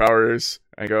and more powers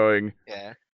and going,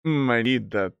 Yeah. I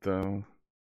need that though.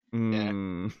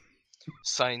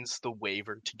 Signs the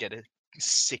waiver to get a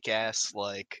sick ass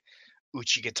like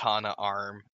Uchigatana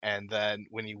arm, and then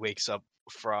when he wakes up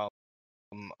from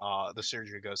the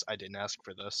surgery, goes, "I didn't ask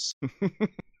for this."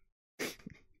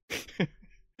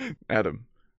 Adam,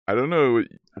 I don't know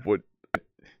what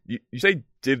you say.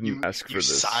 Didn't ask for you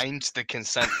this. signed the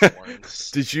consent forms.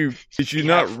 Did you We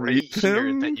not have read right here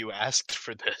them? that you asked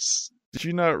for this? Did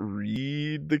you not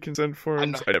read the consent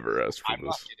forms? I never asked for I'm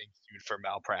not this. getting sued for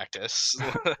malpractice.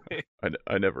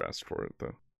 I never asked for it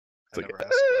though. It's I like, never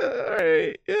asked for it.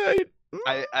 alright, yeah.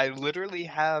 I literally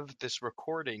have this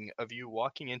recording of you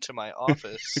walking into my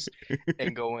office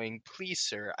and going, "Please,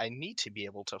 sir, I need to be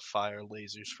able to fire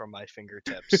lasers from my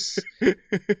fingertips."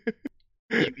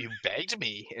 You begged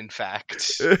me, in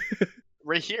fact.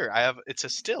 Right here, it's a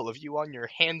still of you on your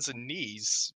hands and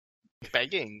knees,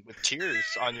 begging with tears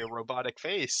on your robotic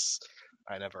face.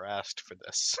 I never asked for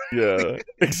this. Yeah,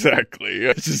 exactly.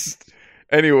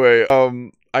 Anyway,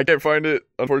 I can't find it.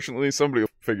 Unfortunately, somebody will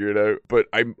figure it out. But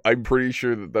I'm pretty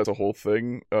sure that that's a whole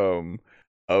thing.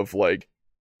 Of like,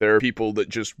 there are people that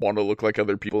just want to look like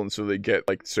other people, and so they get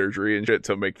like surgery and shit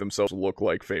to make themselves look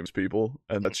like famous people,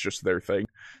 and that's just their thing.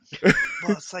 Well,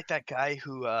 it's like that guy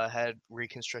who had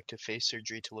reconstructive face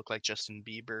surgery to look like Justin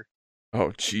Bieber. Oh,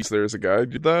 jeez, there's a guy who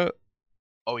did that?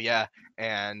 Oh yeah,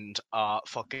 and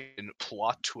fucking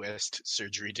plot twist,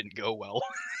 surgery didn't go well.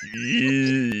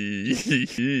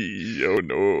 Oh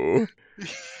no.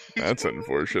 That's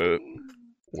unfortunate.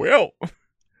 Well,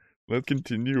 let's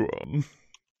continue on.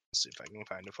 see if I can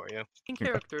find it for you.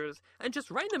 Characters, and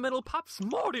just right in the middle pops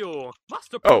Mario,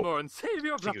 Master Oh. Plumber and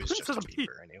Savior I of the think it was just Princess a Peach.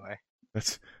 beaver anyway.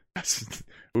 That's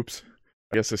oops.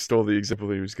 I guess I stole the example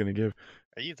that he was gonna give.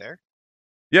 Are you there?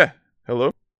 Yeah.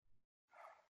 Hello?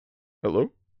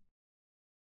 Hello?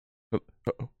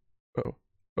 Uh-oh. Uh-oh.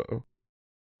 Uh-oh.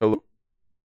 Hello?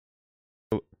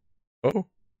 Hello? Uh-oh.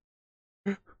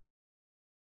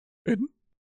 Aiden?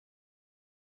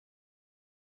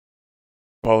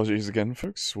 Apologies again,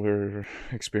 folks. We're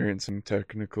experiencing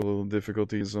technical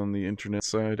difficulties on the internet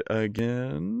side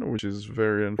again, which is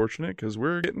very unfortunate because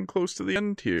we're getting close to the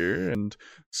end here, and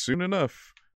soon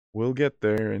enough we'll get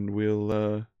there and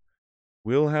we'll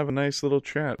have a nice little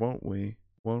chat, won't we?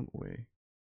 Won't we?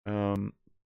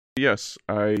 Yes,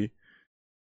 I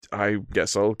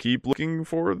guess I'll keep looking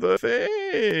for the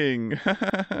thing.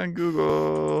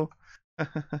 Google.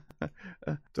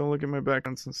 Don't look at my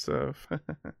backgrounds and stuff.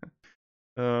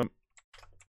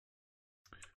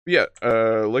 Yeah,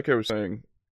 like I was saying,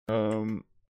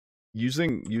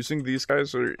 using these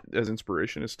guys as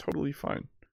inspiration is totally fine.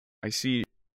 I see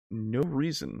no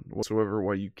reason whatsoever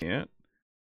why you can't.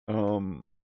 Oh,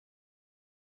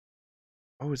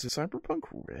 is it Cyberpunk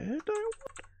Red?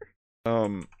 I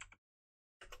wonder.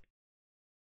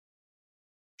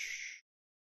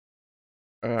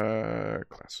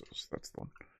 Classes. That's the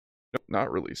one. Nope,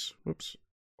 not release. Whoops.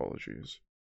 Apologies.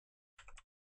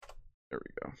 There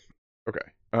we go.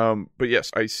 Okay. But yes,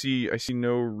 I see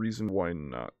no reason why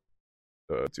not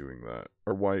doing that,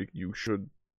 or why you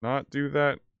should not do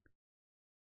that,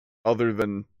 other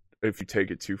than if you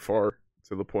take it too far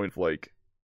to the point of, like,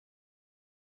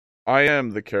 I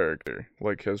am the character,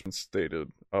 like has been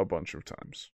stated a bunch of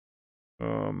times.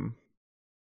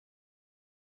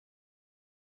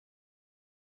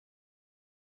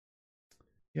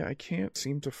 Yeah, I can't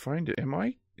seem to find it. Am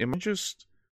I just...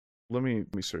 Let me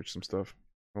search some stuff.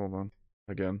 Hold on.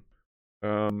 Again.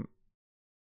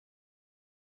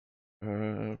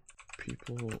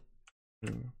 People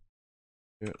who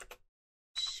get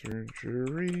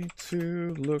surgery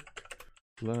to look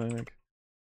like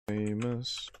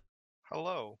famous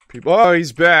Hello. people. Oh,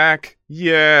 he's back!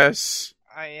 Yes!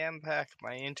 I am back.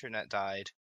 My internet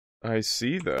died. I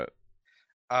see that.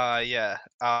 Yeah.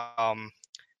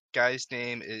 Guy's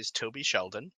name is Toby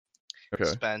Sheldon. Okay.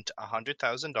 Spent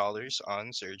 $100,000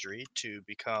 on surgery to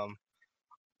become...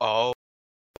 Oh.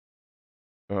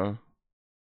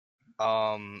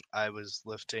 I was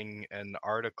lifting an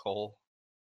article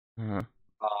to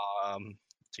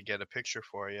get a picture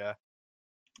for you,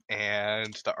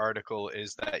 and the article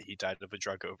is that he died of a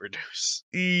drug overdose.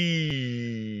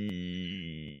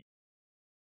 Yikes.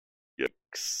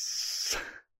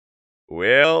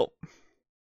 Well,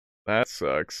 that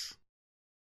sucks.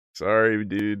 Sorry,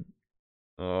 dude.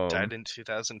 Died in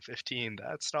 2015.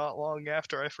 That's not long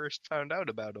after I first found out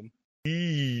about him.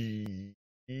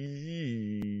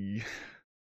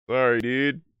 Sorry,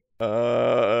 dude.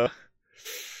 Well,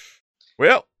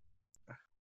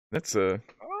 that's a...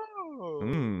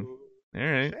 Oh.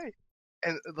 Alright. Okay.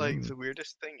 And, like, the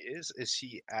weirdest thing is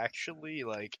he actually,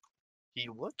 like, he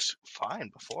looked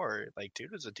fine before. Like,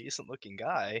 dude was a decent-looking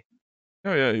guy.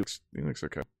 Oh, yeah, he looks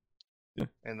okay. Yeah.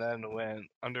 And then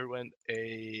underwent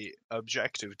a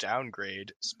objective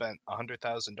downgrade, spent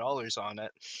 $100,000 on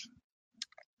it,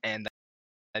 and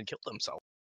then killed himself.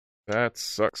 That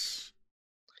sucks.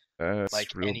 That's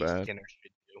Like real any bad. Skinner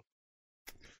should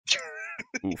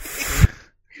do. Oof.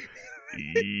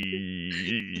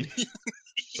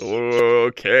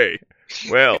 Okay.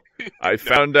 Well, I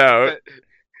found out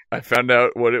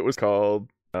what it was called.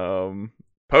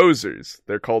 Posers.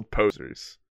 They're called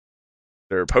posers.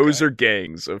 They're poser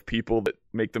gangs of people that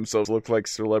make themselves look like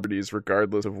celebrities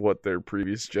regardless of what their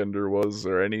previous gender was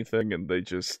or anything, and they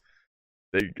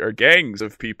are gangs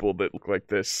of people that look like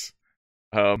this.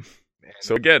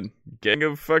 So again, gang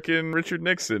of fucking Richard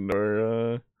Nixon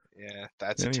or yeah,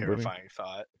 that's anybody. a terrifying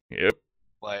thought. Yep.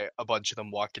 Like a bunch of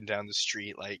them walking down the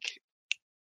street, like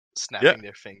snapping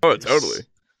their fingers. Oh, totally.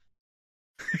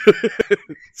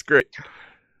 It's great.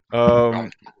 All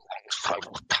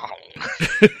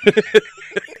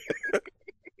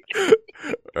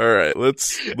right,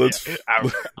 let's. Yeah,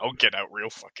 I'll get out real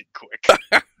fucking quick.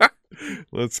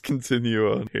 Let's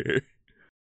continue on here.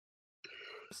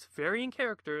 Varying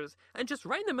characters, and just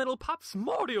right in the middle pops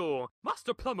Mario,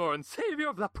 Master Plumber and Savior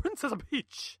of the Princess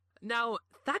Peach. Now,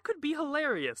 that could be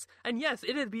hilarious. And yes,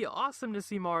 it'd be awesome to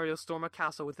see Mario storm a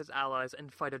castle with his allies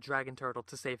and fight a dragon turtle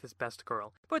to save his best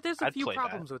girl. But there's a I'd few play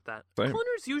problems with that. Same.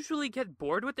 Cloners usually get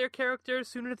bored with their characters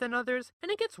sooner than others,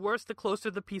 and it gets worse the closer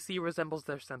the PC resembles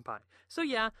their senpai. So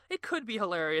yeah, it could be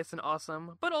hilarious and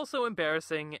awesome, but also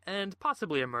embarrassing and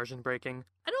possibly immersion breaking.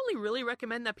 I'd only really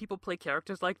recommend that people play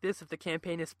characters like this if the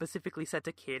campaign is specifically set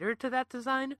to cater to that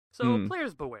design, so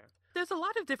players beware. There's a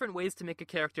lot of different ways to make a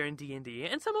character in D&D,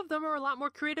 and some of them are a lot more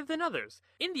creative than others.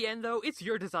 In the end, though, it's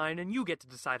your design, and you get to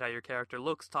decide how your character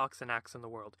looks, talks, and acts in the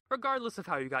world, regardless of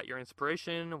how you got your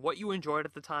inspiration, what you enjoyed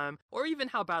at the time, or even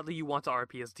how badly you want to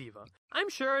RP as Diva. I'm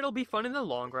sure it'll be fun in the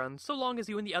long run, so long as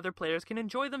you and the other players can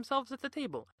enjoy themselves at the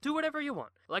table. Do whatever you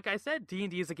want. Like I said,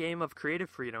 D&D is a game of creative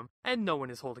freedom, and no one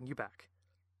is holding you back.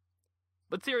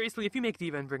 But seriously, if you make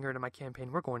Diva and bring her into my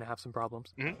campaign, we're going to have some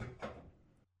problems. Mm-hmm.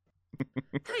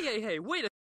 Hey, wait a...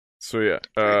 So yeah,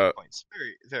 Very good points.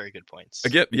 Very, very good points.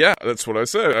 again, yeah, that's what I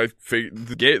said. I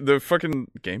figured the fucking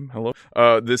game. Hello.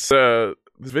 This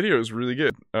video is really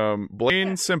good.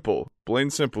 Blaine Simple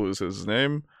is his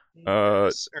name. He's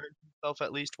earned himself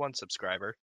at least one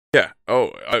subscriber. Yeah.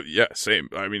 Oh, yeah. Same.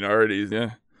 I mean, already.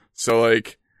 Yeah. So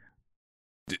like,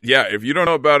 yeah. If you don't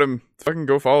know about him, fucking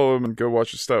go follow him and go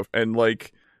watch his stuff. And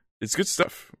like, it's good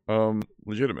stuff.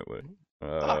 Legitimately.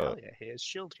 Hell yeah, he has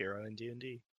Shield Hero in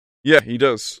D&D. Yeah, he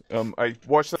does. I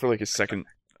watched that for like a second.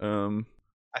 I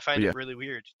find yeah. it really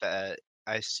weird that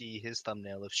I see his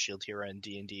thumbnail of Shield Hero in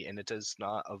D&D, and it does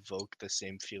not evoke the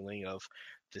same feeling of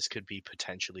this could be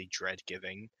potentially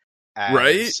dread-giving as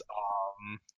Right?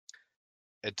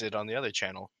 It did on the other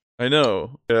channel. I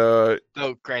know. Though,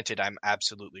 granted, I'm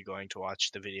absolutely going to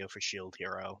watch the video for Shield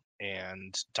Hero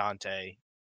and Dante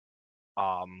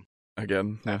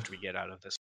Again, yeah, after we get out of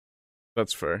this.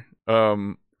 that's fair.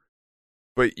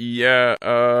 But yeah,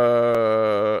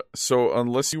 so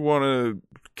unless you want to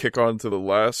kick on to the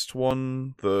last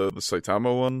one, the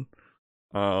Saitama one,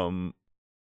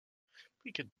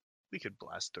 We could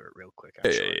blast through it real quick,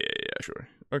 yeah, actually. sure.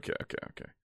 Okay.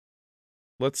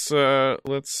 Let's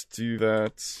do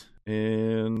that,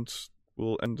 and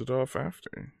we'll end it off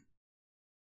after.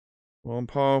 One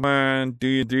Paul Man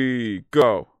D&D,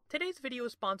 go! Today's video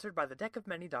is sponsored by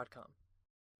thedeckofmany.com.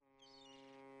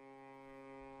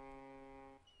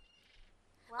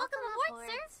 Welcome aboard,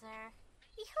 sir.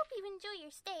 We hope you enjoy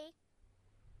your stay.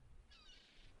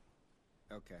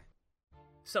 Okay.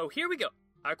 So here we go.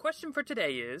 Our question for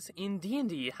today is, in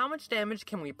D&D, how much damage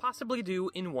can we possibly do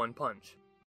in one punch?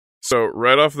 So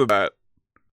right off the bat,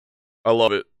 I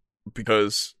love it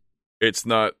because it's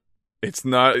not.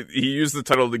 He used the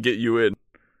title to get you in,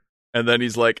 and then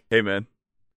he's like, "Hey man,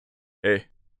 hey,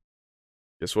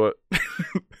 guess what?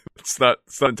 It's not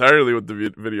entirely what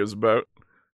the video's about.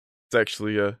 It's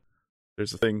actually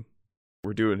there's a thing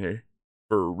we're doing here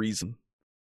for a reason."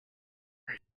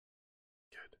 Right.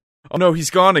 Good. Oh no,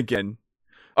 he's gone again.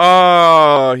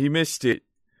 Oh, he missed it.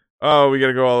 Oh, we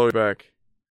gotta go all the way back.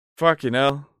 Fucking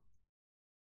hell.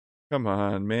 Come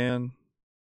on, man.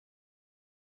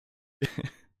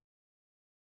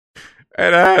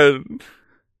 And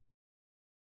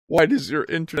why does your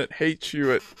internet hate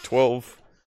you at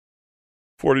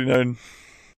 12:49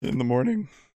 in the morning?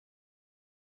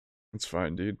 It's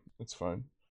fine, dude. It's fine.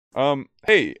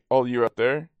 Hey, all you out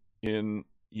there in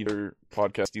either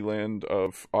podcasty land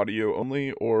of audio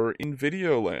only or in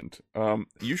video land,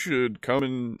 you should come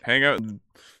and hang out in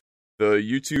the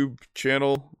YouTube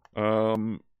channel,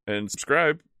 and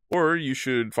subscribe, or you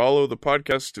should follow the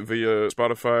podcast via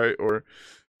Spotify or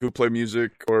Google Play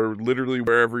Music or literally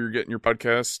wherever you're getting your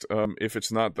podcast. If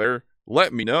it's not there,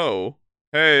 let me know.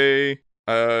 Hey,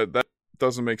 that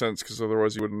doesn't make sense because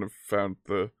otherwise you wouldn't have found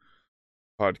the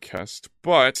podcast.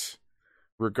 But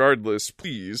regardless,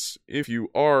 please, if you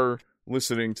are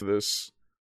listening to this,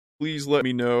 please let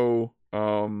me know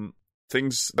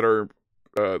things that are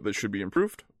that should be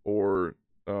improved, or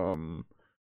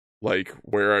like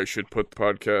where I should put the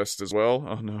podcast as well.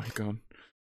 Oh no, he's gone.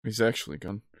 He's actually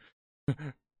gone.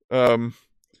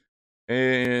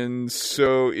 And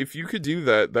so if you could do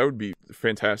that, that would be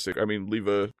fantastic. I mean, leave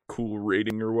a cool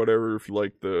rating or whatever if you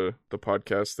like the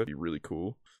podcast. That'd be really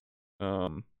cool.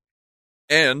 And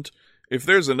if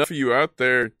there's enough of you out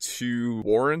there to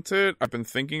warrant it, I've been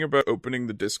thinking about opening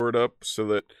the Discord up so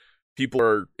that people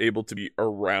are able to be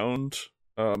around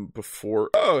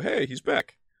before. Oh, hey, he's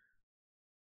back.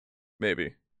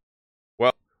 Maybe.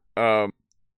 Well,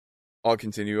 I'll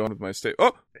continue on with my stay.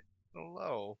 Oh,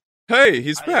 Hello. hey,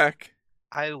 he's back.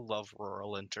 I love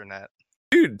rural internet.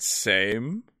 Dude,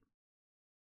 same.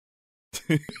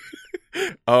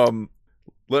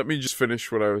 Let me just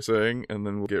finish what I was saying, and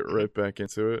then we'll get right back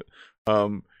into it.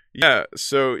 yeah,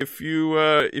 so if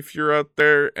you're out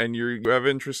there and you have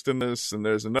interest in this, and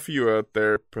there's enough of you out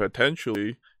there,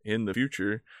 potentially in the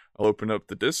future, I'll open up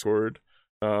the Discord,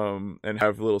 and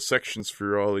have little sections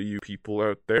for all of you people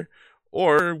out there,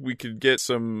 or we could get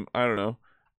some, I don't know,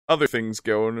 other things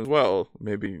going as well.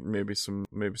 Maybe some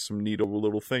neat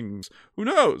little things. Who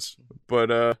knows?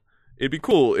 But it'd be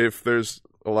cool if there's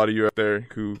a lot of you out there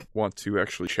who want to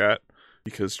actually chat,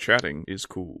 because chatting is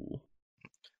cool.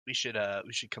 We should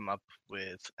come up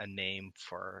with a name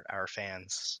for our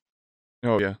fans.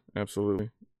 Oh yeah, absolutely.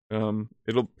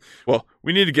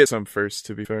 We need to get some first,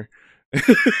 to be fair.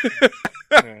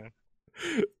 Yeah.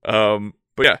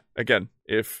 But yeah, again,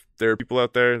 if there are people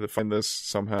out there that find this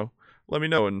somehow, let me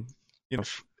know, and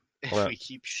If that. we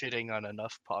keep shitting on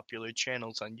enough popular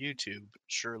channels on YouTube,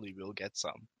 surely we'll get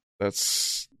some.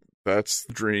 That's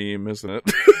the dream, isn't it?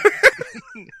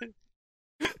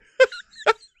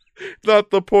 Not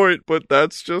the point, but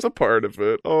that's just a part of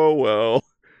it. Oh well.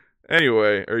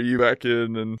 Anyway, are you back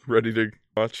in and ready to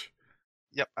watch?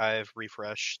 Yep, I've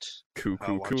refreshed. Cool.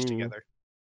 Watch together.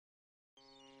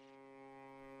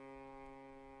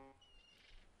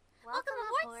 Welcome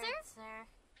aboard, sir.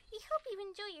 We hope you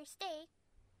enjoy your stay.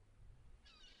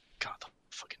 God, the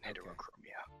fucking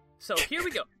heterochromia. So here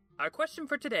we go. Our question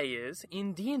for today is,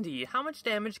 in D&D, how much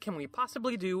damage can we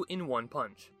possibly do in one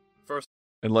punch? First,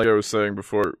 And like I was saying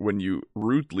before, when you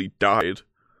rudely died,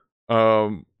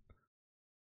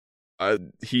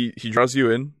 he draws you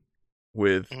in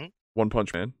with One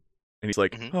Punch Man, and he's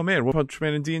like, "Oh man, One Punch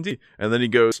Man in D&D," and then he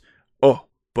goes, "Oh,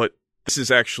 but this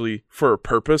is actually for a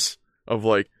purpose of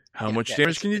like, how much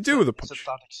damage can you do with a punch?" It's a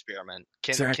thought experiment.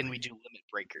 Can we do limit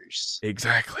breakers?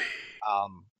 Exactly.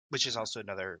 Which is also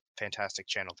another fantastic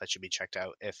channel that should be checked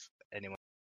out if anyone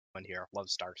here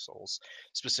loves Dark Souls,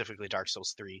 specifically Dark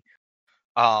Souls 3.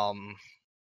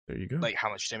 There you go. Like, how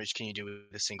much damage can you do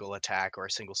with a single attack or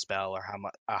a single spell, or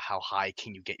how high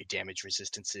can you get your damage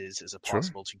resistances? Is it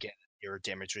possible to get your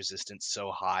damage resistance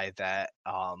so high that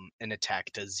an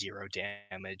attack does 0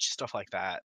 damage? Stuff like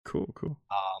that. Cool.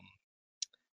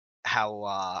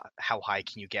 How high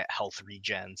can you get health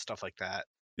regen? Stuff like that.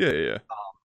 Yeah.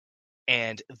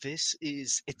 And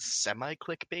it's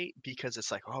semi-clickbait, because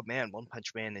it's like, oh man, One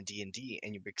Punch Man in D&D,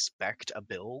 and you expect a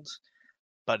build,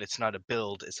 but it's not a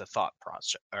build, it's a thought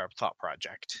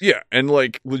project. Yeah, and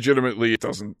like legitimately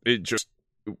it just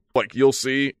like, you'll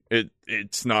see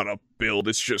it's not a build,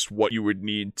 it's just what you would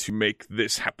need to make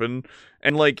this happen.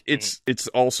 And like it's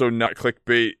also not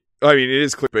clickbait. I mean, it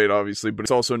is clickbait obviously, but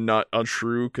it's also not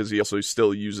untrue, because he also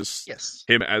still uses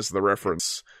him as the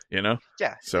reference,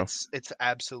 Yeah. So it's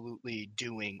absolutely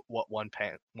doing what One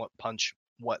Punch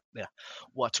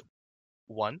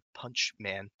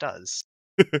Man does.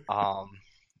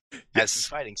 As his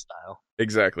fighting style.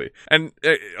 Exactly. And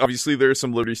obviously there's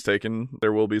some liberties taken.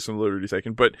 There will be some liberties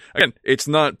taken. But again, it's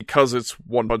not because it's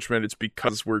One Punch Man, it's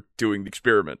because we're doing the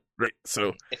experiment. Right?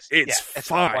 So it's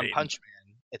fine. Not One Punch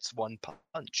Man. It's One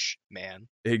Punch Man.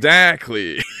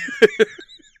 Exactly.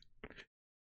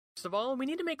 First of all, we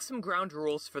need to make some ground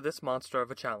rules for this monster of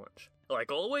a challenge.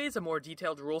 Like always, a more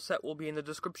detailed rule set will be in the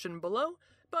description below,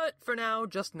 but for now,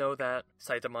 just know that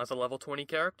Saitama's a level 20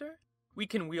 character. We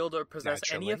can wield or possess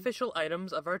any official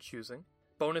items of our choosing.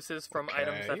 Bonuses from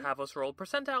items that have us roll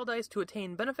percentile dice to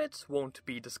attain benefits won't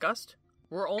be discussed.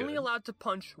 We're only allowed to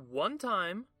punch one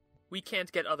time. We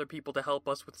can't get other people to help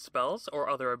us with spells or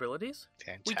other abilities.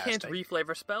 Fantastic. We can't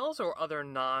reflavor spells or other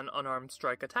non-unarmed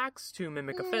strike attacks to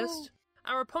mimic a fist.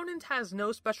 Our opponent has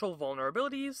no special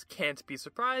vulnerabilities, can't be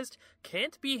surprised,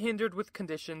 can't be hindered with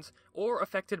conditions, or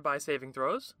affected by saving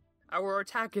throws. Our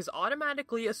attack is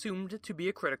automatically assumed to be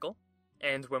a critical.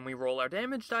 And when we roll our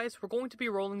damage dice, we're going to be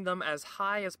rolling them as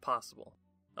high as possible.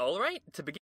 Alright, to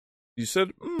begin... You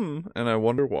said, and I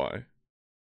wonder why.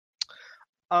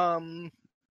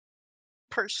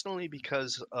 Personally,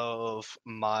 because of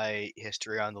my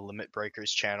history on the Limit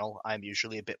Breakers channel, I'm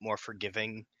usually a bit more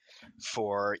forgiving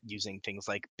for using things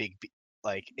like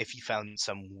like if you found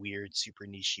some weird super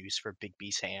niche use for Big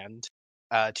B's hand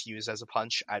to use as a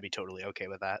punch, I'd be totally okay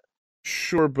with that.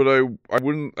 Sure, but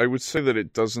I would say that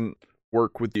it doesn't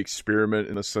work with the experiment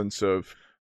in the sense of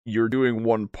you're doing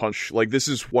one punch. Like, this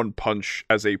is one punch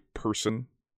as a person,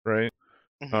 right?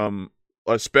 Mm-hmm.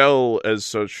 A spell as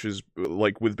such is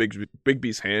like with Big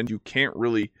B's hand, you can't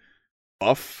really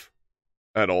buff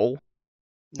at all.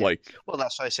 Yeah. Like, well,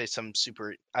 that's why I say some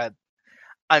super.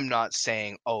 I'm not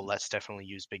saying, oh, let's definitely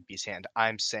use Big B's hand.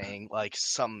 I'm saying like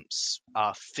some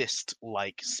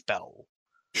fist-like spell.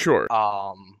 Sure.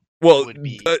 Well,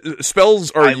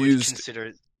 spells are used.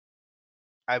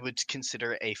 I would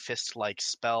consider a fist-like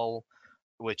spell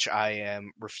which I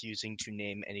am refusing to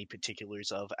name any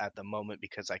particulars of at the moment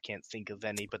because I can't think of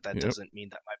any, but that doesn't mean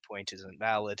that my point isn't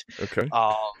valid. Okay.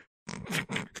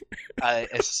 A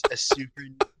super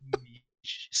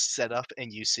niche setup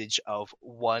and usage of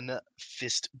one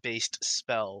fist-based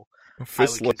spell. A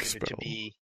fist-like spell. To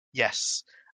be, yes,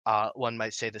 one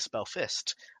might say the spell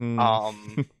fist.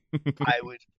 Mm. I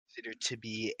would consider to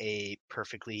be a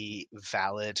perfectly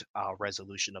valid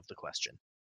resolution of the question.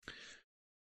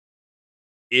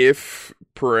 If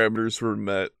parameters were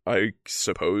met, I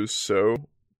suppose so.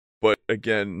 But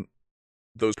again,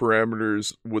 those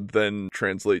parameters would then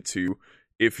translate to,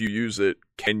 if you use it,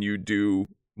 can you do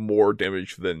more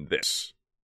damage than this?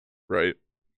 Right?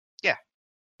 Yeah.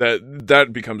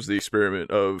 That becomes the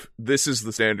experiment of, this is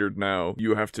the standard now,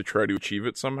 you have to try to achieve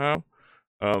it somehow.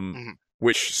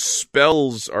 Which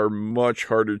spells are much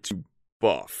harder to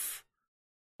buff.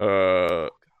 Like,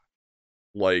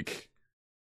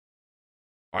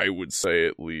 I would say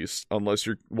at least, unless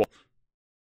you're, well,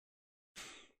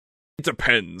 it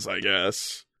depends, I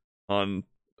guess, on,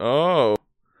 oh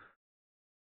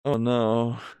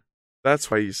no,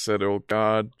 that's why you said, oh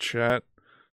god, chat.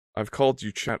 I've called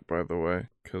you chat, by the way,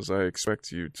 because I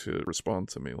expect you to respond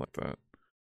to me like that,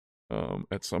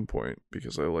 at some point,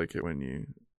 because I like it when you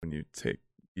take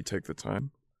the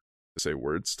time to say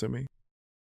words to me.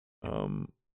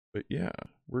 But yeah,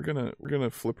 we're gonna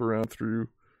flip around through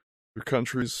the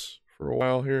countries for a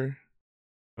while here.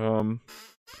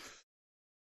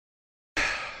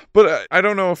 But I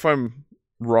don't know if I'm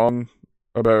wrong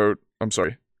about,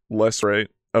 less right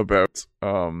about,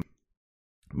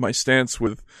 my stance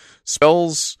with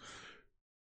spells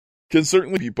can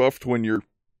certainly be buffed when you're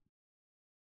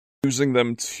using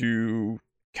them to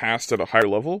cast at a higher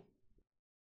level,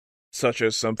 such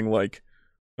as something like,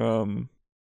 I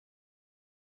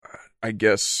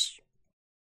guess,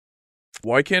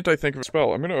 why can't I think of a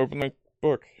spell? I'm gonna open my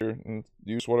book here and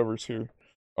use whatever's here.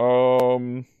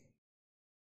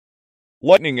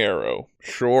 Lightning Arrow,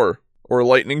 sure. Or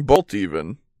Lightning Bolt,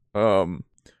 even.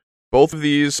 Both of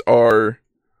these are,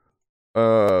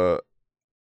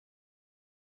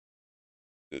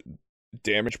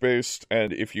 damage-based,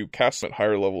 and if you cast at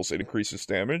higher levels, it increases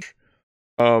damage.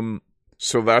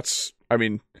 So that's, I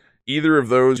mean, either of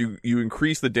those, you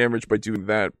increase the damage by doing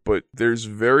that, but there's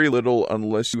very little,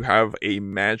 unless you have a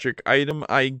magic item,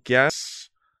 I guess,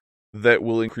 that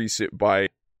will increase it by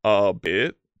a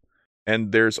bit.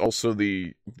 And there's also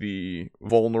the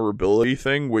vulnerability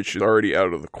thing, which is already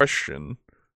out of the question,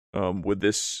 with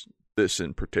this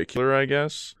in particular, I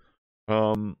guess,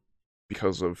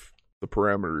 because of the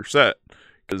parameter set,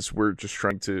 because we're just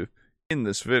trying to, in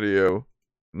this video,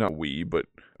 not we, but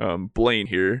Blaine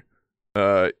here,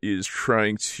 is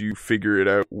trying to figure it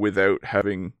out without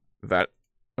having that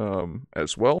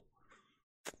as well.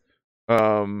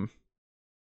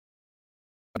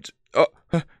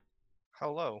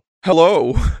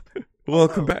 Hello.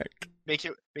 Welcome back. Make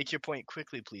your point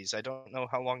quickly, please. I don't know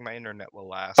how long my internet will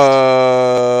last.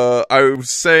 I was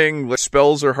saying that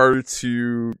spells are harder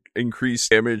to increase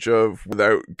damage of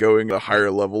without going a higher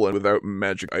level and without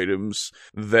magic items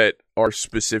that are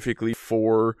specifically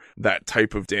for that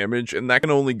type of damage, and that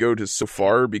can only go to so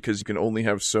far because you can only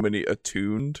have so many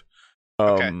attuned.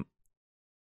 Okay.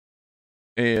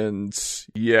 And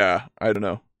yeah, I don't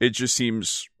know. It just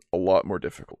seems a lot more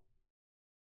difficult.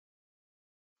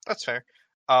 That's fair.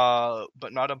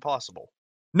 But not impossible.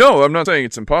 No, I'm not saying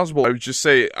it's impossible. I would just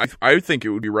say I think it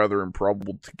would be rather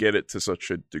improbable to get it to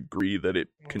such a degree that it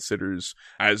considers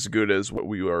as good as what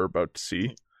we are about to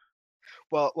see.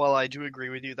 Well, I do agree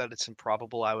with you that it's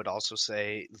improbable. I would also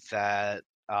say that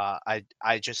I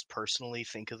just personally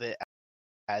think of it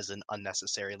as an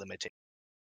unnecessary limitation.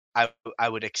 I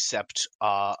would accept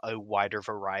a wider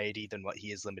variety than what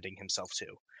he is limiting himself to.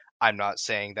 I'm not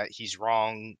saying that he's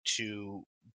wrong to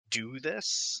do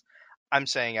this. I'm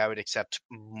saying I would accept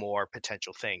more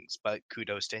potential things, but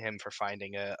kudos to him for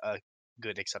finding a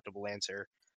good, acceptable answer,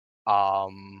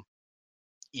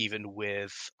 even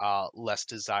with less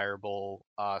desirable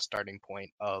starting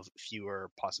point of fewer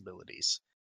possibilities.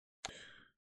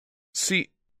 See,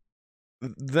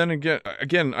 then again,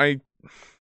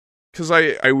 because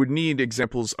I would need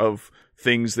examples of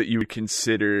things that you would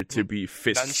consider to be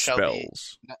fist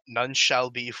spells. None shall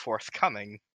be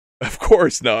forthcoming. Of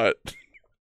course not.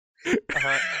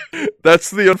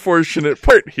 That's the unfortunate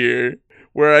part here,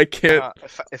 where I can't.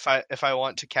 If I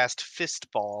want to cast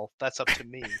Fistball, that's up to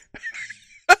me.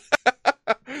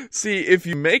 See, if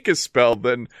you make a spell,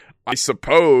 then I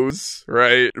suppose,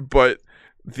 right? But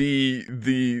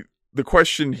the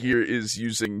question here is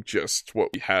using just what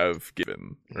we have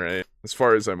given, right? As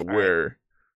far as I'm aware.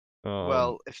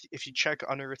 Well, if you check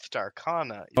Unearthed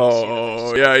Arcana, you'll see that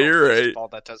Oh, yeah, you're right. Ball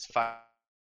that does 5.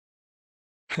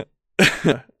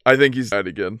 I think he's died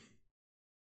again.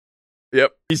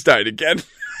 Yep, he's died again.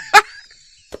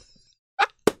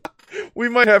 We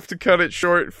might have to cut it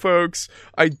short, folks.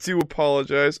 I do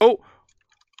apologize. Oh,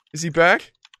 is he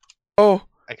back? Oh,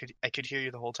 I could hear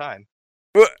you the whole time.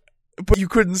 But you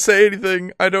couldn't say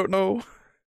anything. I don't know.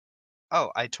 Oh,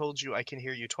 I told you I can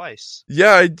hear you twice.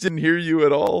 Yeah, I didn't hear you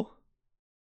at all.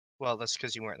 Well, that's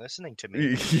because you weren't listening to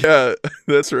me. Yeah,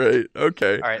 that's right.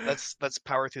 Okay. All right, let's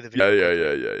power through the video.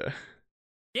 Yeah.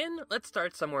 Again, let's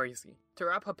start somewhere easy. To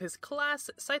wrap up his class,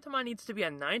 Saitama needs to be a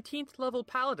 19th level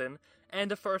paladin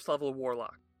and a 1st level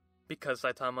warlock. Because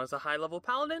Saitama is a high level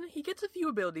paladin, he gets a few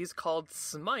abilities called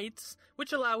smites,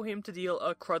 which allow him to deal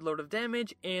a crud load of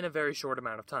damage in a very short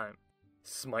amount of time.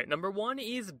 Smite number 1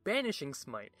 is Banishing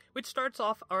Smite, which starts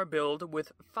off our build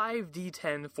with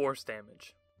 5d10 force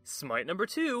damage. Smite number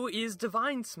 2 is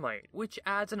Divine Smite, which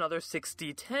adds another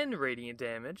 6d10 radiant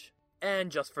damage.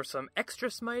 And just for some extra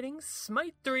smiting,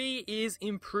 Smite 3 is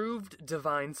Improved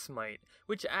Divine Smite,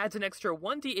 which adds an extra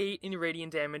 1d8 in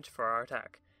radiant damage for our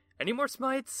attack. Any more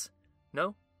smites?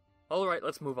 No? Alright,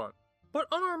 let's move on. But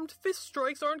unarmed fist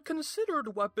strikes aren't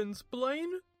considered weapons,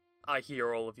 Blaine. I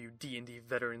hear all of you D&D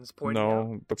veterans pointing out.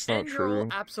 No, that's not and true. you're all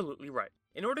absolutely right.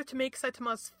 In order to make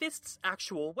Saitama's fists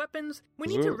actual weapons, we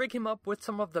need to rig him up with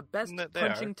some of the best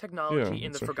punching technology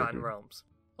in the Forgotten Realms.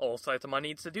 All Saitama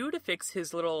needs to do to fix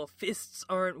his little fists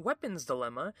aren't weapons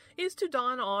dilemma is to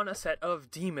don on a set of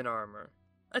demon armor.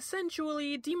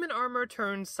 Essentially, demon armor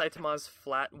turns Saitama's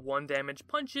flat 1 damage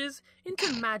punches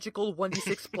into magical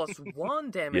 1d6 plus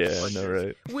 1 damage punches, I know,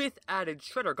 right? with added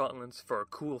shredder gauntlets for a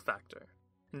cool factor.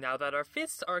 Now that our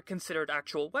fists are considered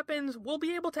actual weapons, we'll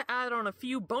be able to add on a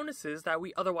few bonuses that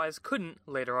we otherwise couldn't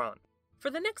later on.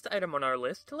 For the next item on our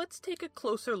list, let's take a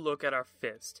closer look at our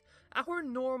fist. Our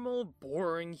normal,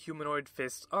 boring humanoid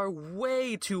fists are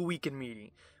way too weak and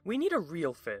meaty. We need a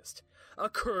real fist. A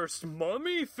cursed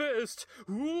mummy fist!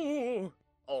 Ooh!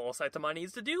 All Saitama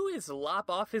needs to do is lop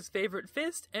off his favorite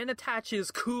fist and attach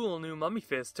his cool new mummy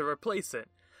fist to replace it.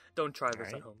 Don't try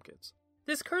this at home, kids.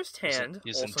 This cursed hand,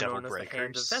 also known as the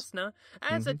Hand of Vesna,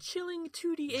 adds a chilling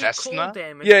 2d8 cold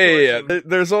damage. Yeah.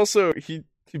 There's also he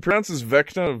pronounces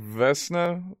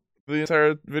Vesna the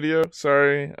entire video.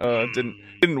 Sorry,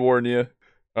 didn't warn you.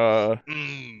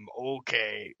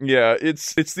 Okay. Yeah,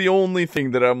 it's the only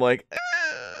thing that I'm like,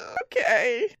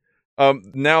 okay.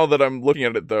 Now that I'm looking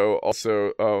at it though,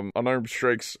 also, unarmed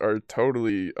strikes are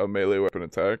totally a melee weapon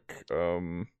attack.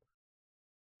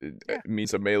 It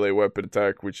means a melee weapon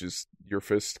attack, which is your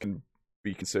fist can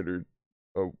be considered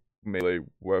a melee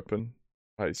weapon,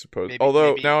 I suppose.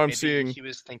 Although now I'm seeing he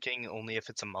was thinking only if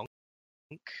it's a monk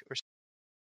or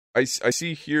something. I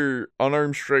see here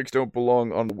unarmed strikes don't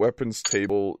belong on the weapons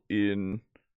table in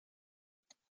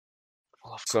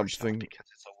something because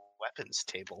it's a weapons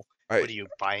table. What are you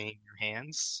buying your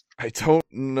hands? I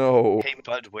don't know. Hey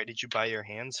bud, where did you buy your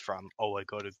hands from? Oh, I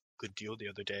got a good deal the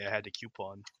other day. I had a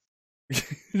coupon.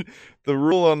 The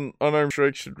rule on unarmed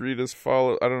strike should read as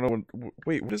follows. I don't know.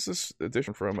 Wait, what is this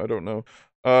edition from? I don't know.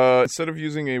 Instead of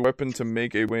using a weapon to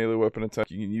make a melee weapon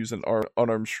attack, you can use an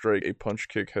unarmed strike, a punch,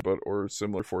 kick, headbutt, or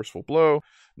similar forceful blow,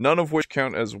 none of which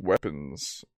count as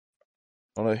weapons.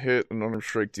 On a hit, an unarmed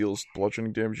strike deals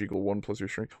bludgeoning damage equal 1 plus your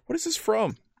strength. What is this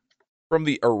from? From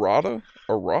the errata?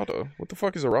 Errata? What the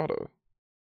fuck is errata?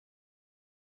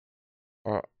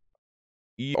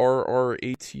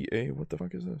 ERRATA? What the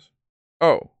fuck is this?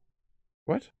 Oh.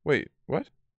 What? Wait, what?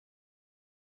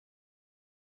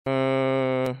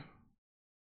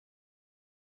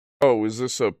 Oh, is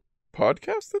this a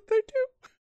podcast that they do?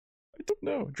 I don't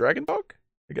know. Dragon Talk?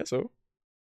 I guess so.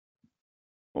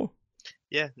 Oh.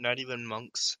 Yeah, not even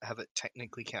monks have it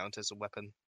technically count as a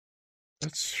weapon.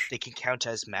 They can count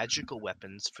as magical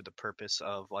weapons for the purpose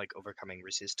of, like, overcoming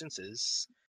resistances.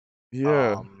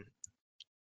 Yeah.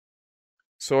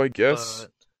 So I guess...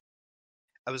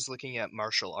 I was looking at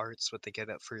martial arts, what they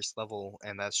get at first level,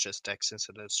 and that's just dex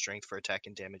instead of strength for attack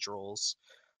and damage rolls.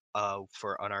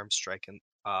 For unarmed strike and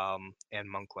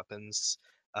monk weapons,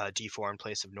 D4 in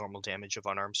place of normal damage of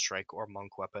unarmed strike or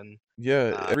monk weapon.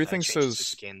 Yeah, everything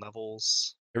says gain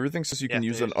levels. Everything says you can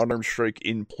use an unarmed strike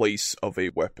in place of a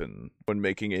weapon when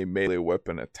making a melee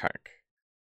weapon attack.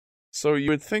 So you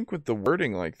would think with the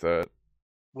wording like that,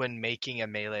 when making a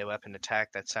melee weapon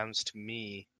attack, that sounds to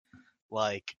me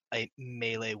like a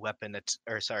melee weapon,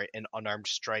 an unarmed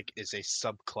strike is a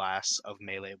subclass of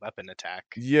melee weapon attack.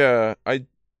 Yeah,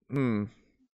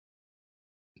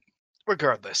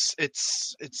 Regardless,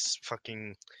 it's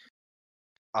fucking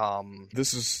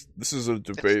This is a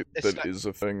debate it's that is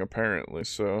a thing apparently.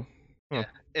 So yeah,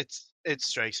 it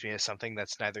strikes me as something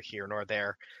that's neither here nor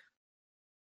there.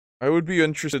 I would be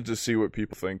interested to see what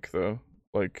people think, though.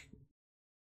 Like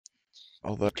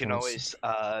all that. You can always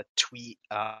tweet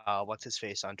what's his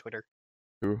face on Twitter.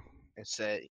 Who? And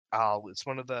say it's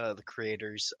one of the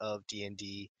creators of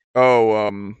D&D.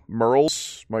 Oh,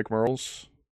 Merles, Mike Merles.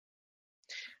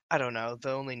 I don't know.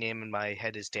 The only name in my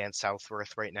head is Dan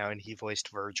Southworth right now, and he voiced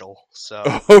Virgil. So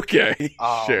okay,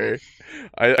 sure.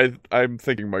 I'm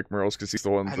thinking Mike Merles because he's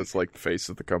the one that's like the face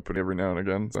of the company every now and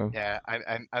again. So yeah,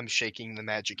 I'm shaking the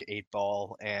magic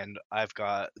 8-ball, and I've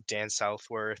got Dan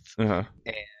Southworth, and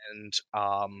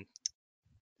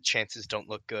chances don't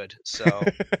look good. So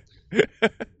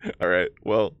all right,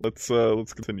 well let's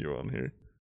continue on here.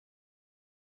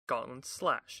 Gauntlet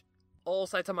Slash. All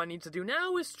Saitama needs to do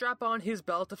now is strap on his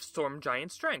belt of Storm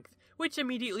Giant Strength, which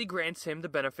immediately grants him the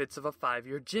benefits of a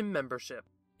 5-year gym membership.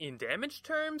 In damage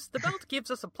terms, the belt gives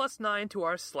us a +9 to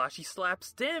our Slashy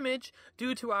Slaps damage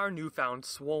due to our newfound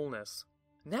swollenness.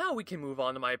 Now we can move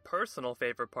on to my personal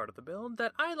favorite part of the build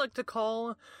that I like to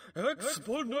call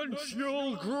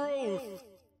Exponential Growth.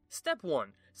 Step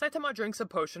 1. Saitama drinks a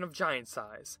potion of giant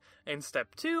size, and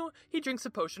Step 2, he drinks a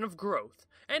potion of growth,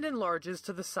 and enlarges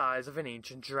to the size of an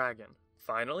ancient dragon.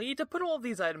 Finally, to put all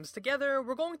these items together,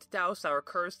 we're going to douse our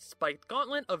cursed spiked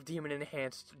gauntlet of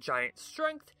demon-enhanced giant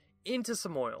strength into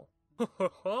some oil. Ho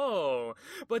ho ho!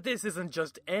 But this isn't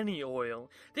just any oil.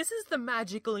 This is the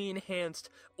magically enhanced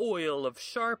Oil of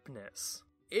Sharpness.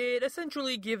 It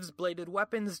essentially gives bladed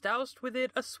weapons doused with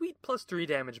it a sweet +3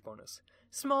 damage bonus.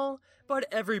 Small, but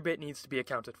every bit needs to be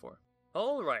accounted for.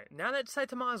 Alright, now that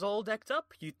Saitama is all decked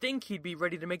up, you'd think he'd be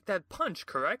ready to make that punch,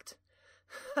 correct?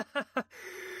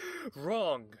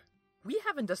 Wrong. We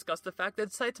haven't discussed the fact that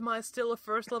Saitama is still a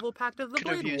first-level Pact of the Could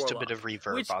have Blade used Warlock, a bit of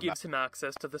reverb which on gives that. him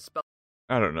access to the spell.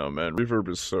 I don't know, man. Reverb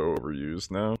is so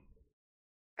overused now.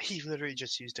 He literally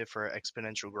just used it for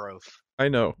exponential growth. I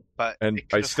know, But and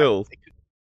I still...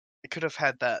 It could have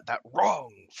had that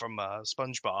wrong from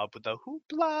SpongeBob with the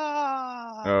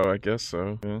hoopla. Oh, I guess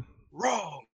so, yeah.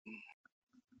 Wrong.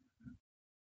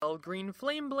 Green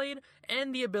Flame Blade,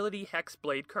 and the ability Hex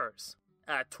Blade Curse.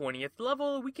 At 20th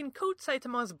level, we can coat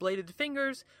Saitama's bladed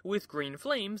fingers with green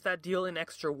flames that deal an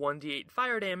extra 1d8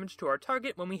 fire damage to our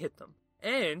target when we hit them.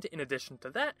 And, in addition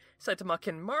to that, Saitama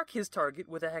can mark his target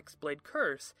with a Hexblade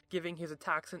Curse, giving his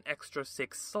attacks an extra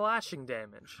 6 slashing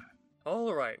damage.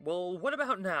 Alright, well, what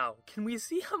about now? Can we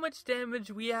see how much damage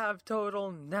we have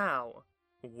total now?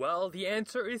 Well, the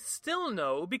answer is still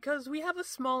no, because we have a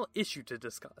small issue to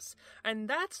discuss, and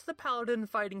that's the paladin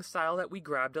fighting style that we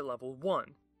grabbed at level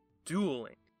 1.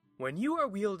 Dueling. When you are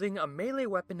wielding a melee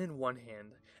weapon in one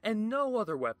hand, and no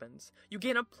other weapons, you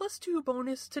gain a +2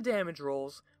 bonus to damage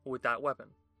rolls with that weapon.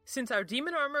 Since our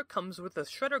demon armor comes with a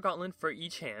shredder gauntlet for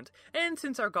each hand, and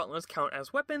since our gauntlets count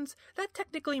as weapons, that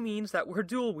technically means that we're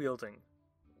dual wielding.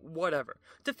 Whatever.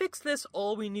 To fix this,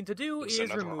 all we need to do is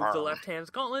remove the left hand's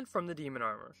gauntlet from the demon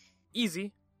armor.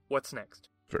 Easy. What's next?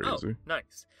 Very easy.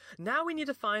 Nice. Now we need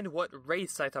to find what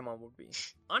race Saitama would be.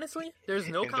 Honestly, there's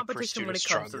no competition when it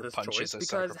comes to this choice,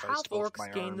 because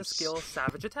half-orcs gain the skill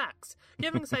Savage Attacks,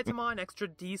 giving Saitama an extra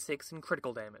d6 in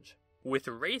critical damage. With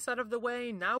race out of the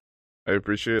way, now... I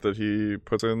appreciate that he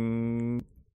puts in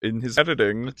his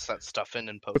editing. Puts that stuff in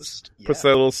and post. Puts that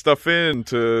little stuff in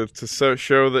to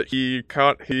show that he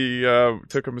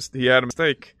had a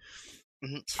mistake.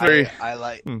 Mm-hmm. It's very... I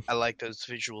like those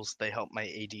visuals. They help my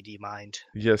ADD mind.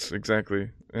 Yes,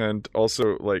 exactly. And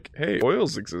also, like, hey,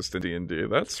 oils exist in D&D.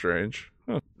 That's strange.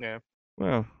 Huh. Yeah.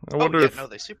 Well, I wonder if... No,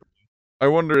 they super... I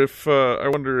wonder if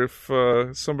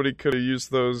somebody could have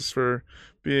used those for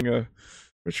being a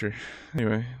Witcher.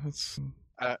 Anyway, that's...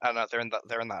 I don't know.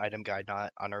 They're in the item guide,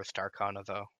 not Unearthed Arcana,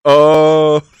 though.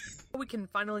 Oh. We can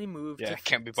finally move to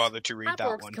can't be bothered to read that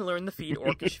orcs one. Can learn the feat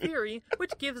Orcish Fury,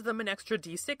 which gives them an extra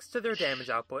d6 to their damage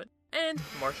output, and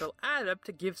Martial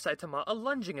Adept gives Saitama a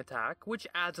lunging attack, which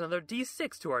adds another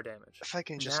d6 to our damage. If I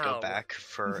can just go back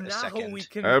for a second. We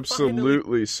can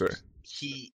absolutely, sir.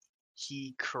 He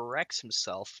corrects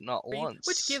himself not once,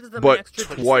 which gives them but an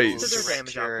extra twice. To their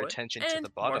damage your output, attention and to the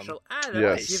bottom. Martial Adept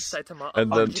Yes. gives Saitama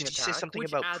And a then- lunging Did you say attack, something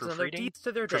which about adds another proofreading? d6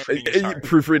 to their damage. Proofreading. Sorry.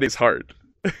 Proofreading's hard.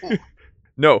 Ooh.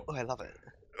 No. Oh, I love it.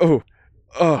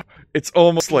 It's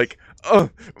almost like,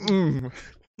 oh,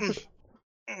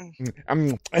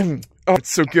 it's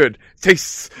so good.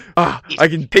 Tastes, I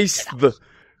can taste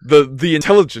the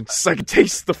intelligence. I can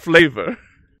taste the flavor.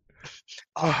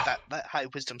 Oh, that high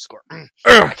wisdom score.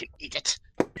 I can eat it.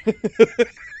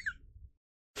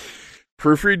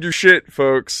 Proofread your shit,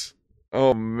 folks.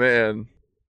 Oh, man.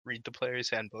 Read the player's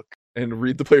handbook. And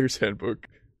read the player's handbook.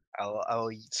 I'll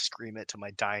scream it to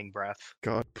my dying breath.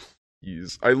 God,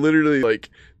 please. I literally, like,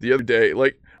 the other day,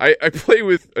 like, I play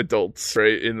with adults,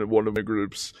 right, in one of my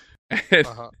groups, and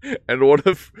and one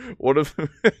of one of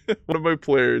my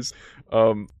players,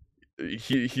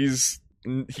 he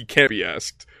can't be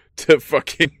asked to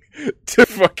fucking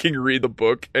read the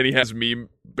book, and he has me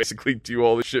basically do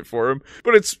all the shit for him.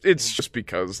 But it's just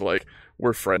because, like,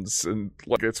 we're friends, and,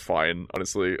 like, it's fine,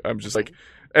 honestly. I'm just like,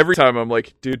 every time I'm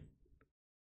like, dude,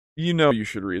 you know you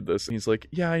should read this. And he's like,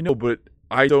 yeah, I know, but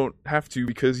I don't have to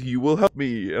because you will help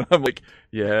me. And I'm like,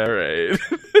 yeah, right.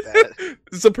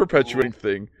 It's a perpetuating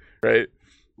thing, right?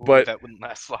 But that wouldn't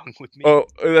last long with me. Oh,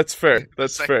 that's fair.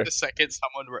 That's fair. The second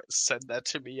someone said that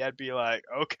to me, I'd be like,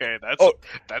 okay,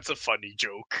 that's a funny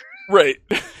joke. Right.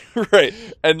 Right.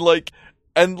 And like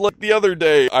the other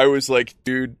day, I was like,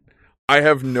 dude, I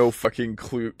have no fucking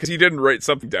clue. Because he didn't write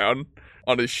something down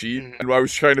on his sheet, and I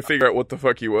was trying to figure out what the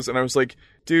fuck he was, and I was like,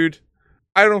 dude,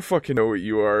 I don't fucking know what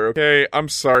you are, okay? I'm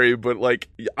sorry, but, like,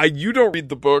 you don't read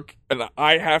the book, and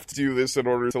I have to do this in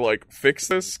order to, like, fix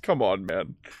this? Come on,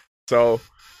 man. So,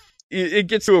 it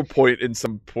gets to a point in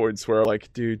some points where,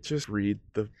 like, dude, just read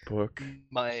the book.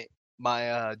 My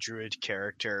druid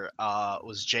character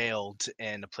was jailed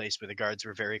in a place where the guards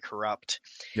were very corrupt.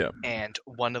 Yeah. And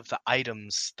one of the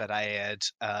items that I had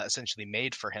essentially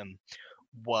made for him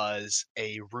was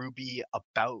a ruby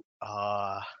about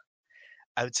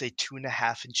I would say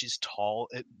 2.5 inches tall,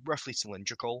 roughly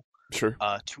cylindrical. Sure.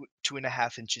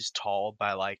 2.5 inches tall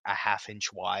by like a 1/2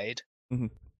 inch wide. Mm-hmm.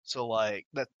 So like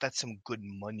that's some good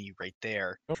money right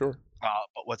there. Oh, sure.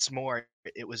 But what's more,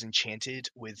 it was enchanted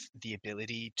with the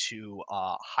ability to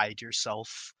hide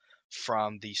yourself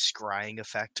from the scrying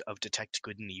effect of detect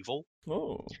good and evil.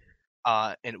 Oh.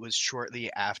 And it was shortly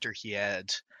after he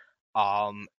had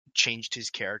changed his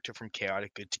character from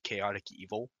chaotic good to chaotic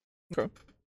evil. Okay.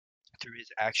 Through his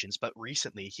actions, but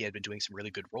recently he had been doing some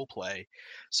really good roleplay,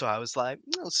 so I was like,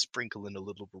 I'll sprinkle in a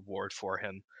little reward for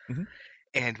him. Mm-hmm.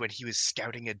 And when he was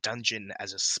scouting a dungeon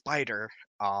as a spider,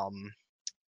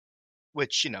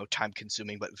 which, you know, time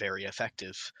consuming but very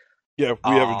effective. Yeah,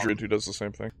 we have a druid who does the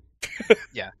same thing.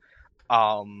 Yeah.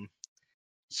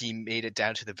 He made it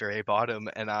down to the very bottom,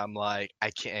 and I'm like,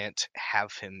 I can't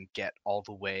have him get all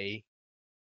the way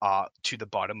to the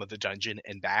bottom of the dungeon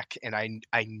and back, and I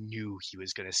knew he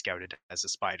was going to scout it as a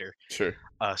spider. Sure.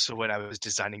 So when I was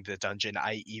designing the dungeon,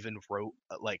 I even wrote,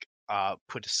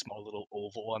 put a small little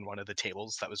oval on one of the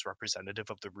tables that was representative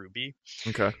of the ruby.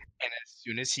 Okay. And as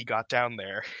soon as he got down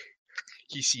there,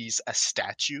 he sees a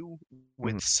statue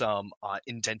with some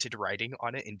indented writing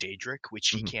on it in Daedric, which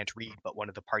he can't read, but one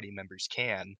of the party members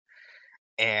can.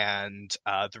 And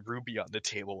the ruby on the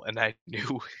table, and I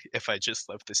knew if I just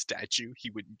left the statue, he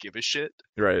wouldn't give a shit.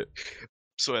 Right.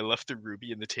 So I left the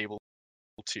ruby in the table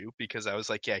too, because I was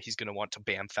like, yeah, he's gonna want to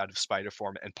bamf out of spider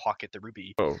form and pocket the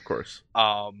ruby. Oh, of course.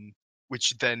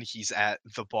 Which then he's at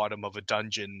the bottom of a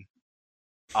dungeon,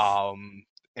 and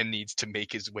needs to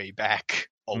make his way back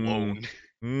alone.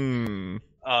 So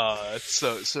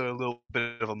a little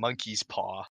bit of a monkey's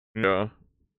paw. Yeah.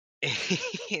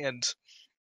 And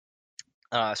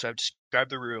so I've described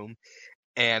the room,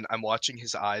 and I'm watching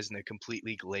his eyes, and they're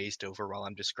completely glazed over while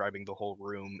I'm describing the whole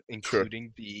room,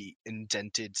 including the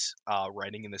indented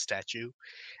writing in the statue.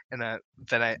 And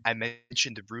then I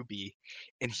mentioned the ruby,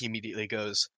 and he immediately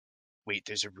goes, wait,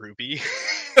 there's a ruby?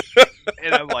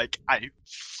 And I'm like, I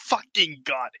fucking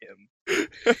got him.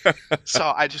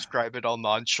 So I describe it all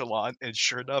nonchalant, and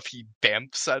sure enough, he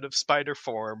bamfs out of spider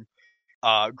form,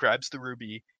 grabs the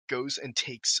ruby, goes and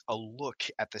takes a look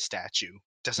at the statue.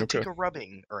 Doesn't take a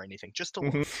rubbing or anything, just a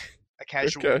look, a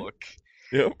casual look.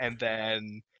 Yep. And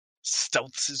then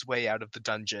stealths his way out of the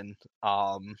dungeon,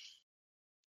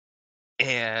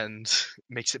 and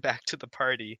makes it back to the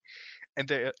party.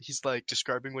 And he's like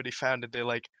describing what he found, and they're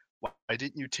like, why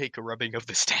didn't you take a rubbing of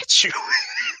the statue?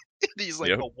 And he's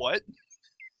like, a what?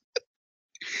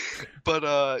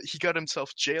 But he got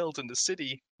himself jailed in the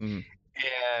city.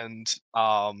 And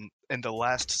in the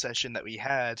last session that we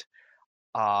had,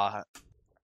 one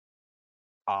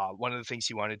of the things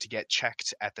he wanted to get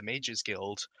checked at the Mages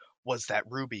Guild was that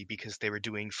ruby, because they were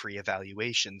doing free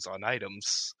evaluations on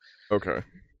items. Okay.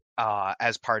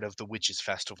 As part of the Witches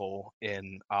Festival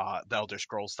in the Elder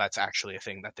Scrolls. That's actually a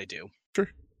thing that they do. Sure.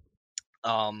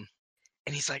 And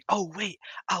he's like, oh wait,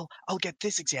 I'll get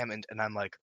this examined. And I'm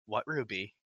like, what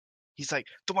ruby? He's like,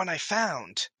 the one I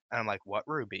found. And I'm like, what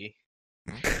ruby?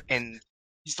 And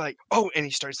he's like, oh, and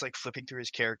he starts like flipping through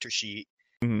his character sheet,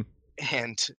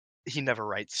 and he never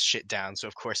writes shit down, so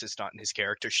of course it's not in his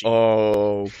character sheet.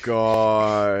 Oh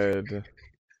god.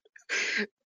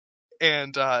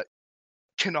 And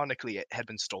canonically, it had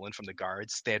been stolen from the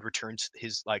guards. They had returned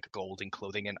his like gold and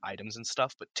clothing and items and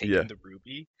stuff, but taken the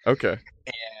ruby. Okay.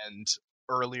 And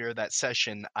earlier that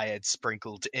session, I had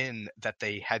sprinkled in that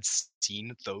they had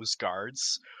seen those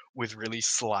guards with really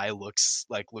sly looks,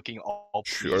 like looking all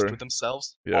pleased with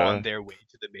themselves on their way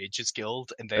to the Mages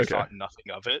Guild, and they thought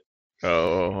nothing of it.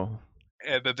 Oh.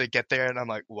 And then they get there, and I'm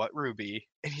like, "What ruby?"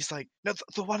 And he's like, "No,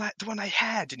 the one I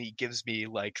had." And he gives me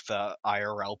like the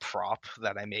IRL prop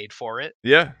that I made for it.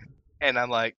 Yeah. And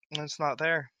I'm like, "It's not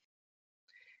there."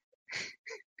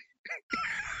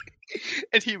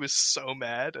 And he was so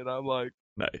mad, and I'm like,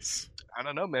 "Nice. I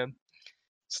don't know, man.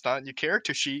 It's not in your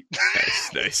character sheet."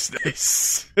 Nice.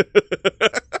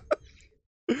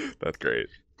 That's great.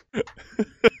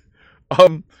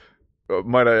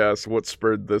 Might I ask what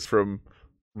spurred this from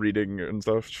reading and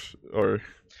stuff, or?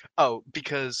 Oh,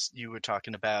 because you were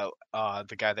talking about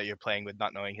the guy that you're playing with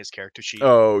not knowing his character sheet.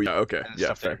 Oh, yeah, okay.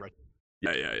 Yeah, fair.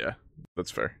 Yeah.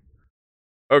 That's fair.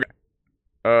 Okay.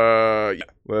 Yeah,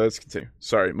 let's continue.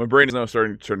 Sorry, my brain is now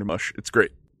starting to turn to mush. It's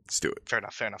great. Let's do it. Fair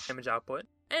enough. Damage output.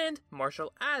 And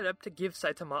martial adept to give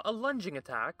Saitama a lunging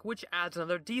attack, which adds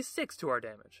another d6 to our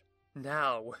damage.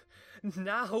 Now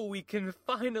we can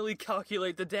finally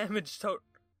calculate the damage total.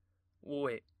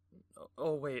 Wait.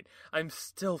 Oh, wait. I'm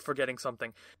still forgetting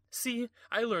something. See,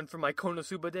 I learned from my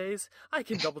Konosuba days. I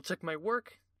can double-check my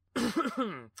work.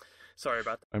 Sorry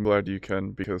about that. I'm glad you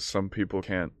can, because some people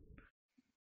can't.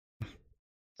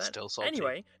 Still salty.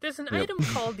 Anyway, there's an item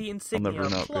called the Insignia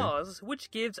Claws,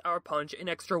 which gives our punch an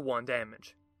extra 1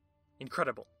 damage.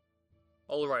 Incredible.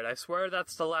 Alright, I swear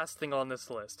that's the last thing on this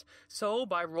list. So,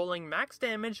 by rolling max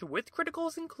damage with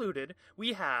criticals included,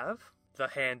 we have the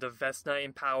Hand of Vesna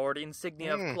Empowered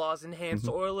Insignia of Claws Enhanced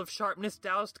Oil of Sharpness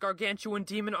Doused Gargantuan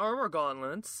Demon Armor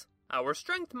Gauntlets, our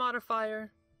Strength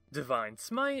modifier, Divine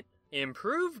Smite,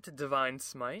 Improved Divine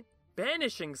Smite,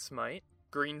 Banishing Smite,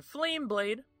 Green Flame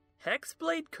Blade,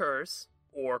 Hexblade Curse,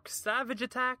 Orc Savage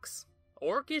Attacks,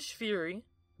 Orcish Fury,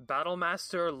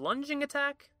 Battlemaster Lunging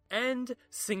Attack, and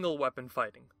Single Weapon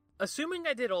Fighting. Assuming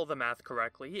I did all the math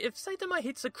correctly, if Saitama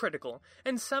hits a critical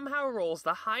and somehow rolls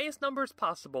the highest numbers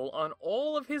possible on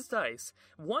all of his dice,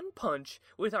 one punch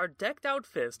with our decked out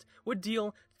fist would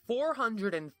deal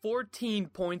 414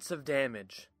 points of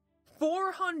damage.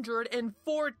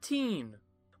 414!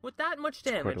 With that much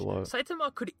damage,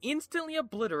 Saitama could instantly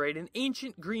obliterate an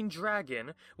ancient green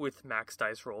dragon, with max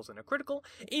dice rolls and a critical,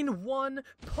 in one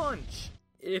punch.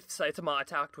 If Saitama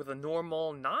attacked with a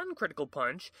normal, non-critical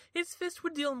punch, his fist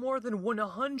would deal more than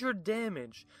 100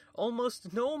 damage.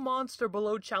 Almost no monster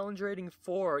below challenge rating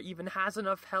 4 even has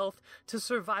enough health to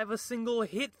survive a single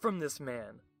hit from this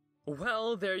man.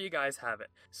 Well, there you guys have it.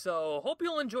 So, hope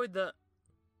you all enjoyed the...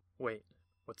 Wait,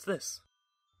 what's this?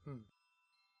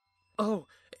 Oh,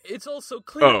 it's also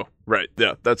clear. Oh, right.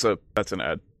 Yeah, that's an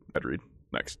ad. I'd read.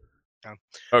 Next. Yeah.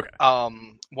 Okay.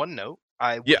 One note.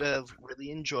 I would have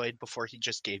really enjoyed, before he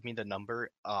just gave me the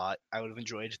number, I would have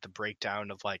enjoyed the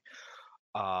breakdown of like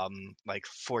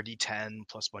 4d10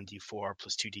 plus 1d4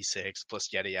 plus 2d6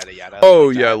 plus yada yada yada. Oh,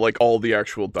 like yeah, like all the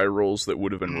actual die rolls that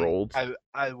would have been rolled.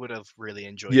 I would have really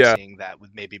enjoyed seeing that,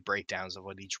 with maybe breakdowns of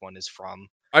what each one is from.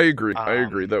 I agree.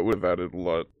 That would have added a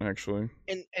lot, actually.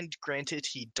 And granted,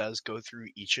 he does go through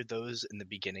each of those in the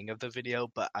beginning of the video,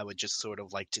 but I would just sort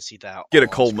of like to see that. Get a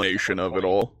culmination of it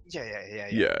all. Yeah.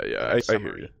 I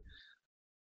hear you.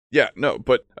 Yeah, no,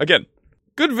 but again,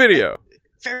 good video.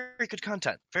 Very good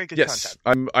content. Very good content.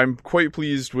 Yes, I'm quite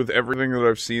pleased with everything that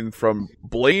I've seen from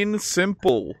Blaine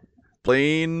Simple.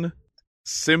 On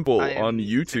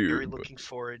YouTube. I'm very looking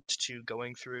forward to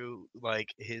going through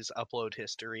like his upload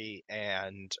history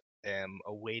and am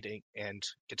awaiting and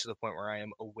get to the point where I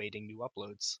am awaiting new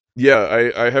uploads.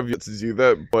 Yeah, I have yet to do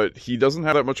that, but he doesn't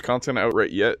have that much content out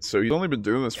right yet, so he's only been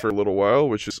doing this for a little while,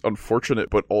 which is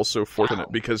unfortunate but also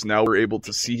fortunate because now we're able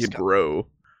to see him grow.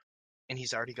 And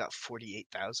he's already got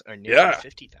 48,000 or nearly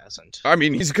 50,000. I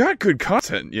mean, he's got good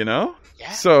content, you know?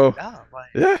 Yeah. So,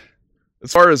 yeah.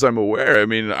 As far as I'm aware, I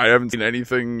mean, I haven't seen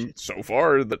anything so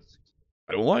far that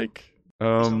I don't like. He's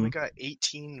only got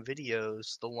 18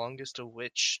 videos, the longest of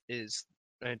which is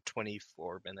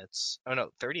 24 minutes. Oh no,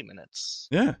 30 minutes.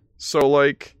 Yeah. So,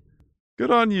 like, good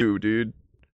on you, dude.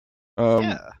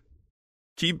 Yeah.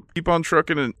 Keep on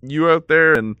trucking, and you out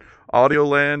there in Audio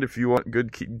Land, if you want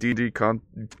good D&D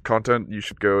content, you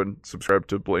should go and subscribe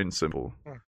to Blaine Simple.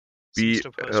 Seems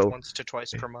to post once to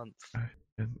twice per month.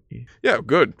 Yeah,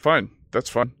 good, fine. That's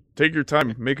fine. Take your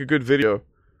time, make a good video.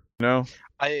 You know?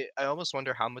 I almost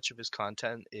wonder how much of his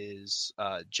content is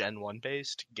Gen 1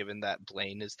 based, given that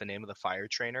Blaine is the name of the fire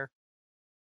trainer.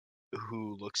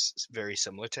 who looks very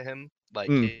similar to him, like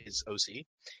Mm. his OC,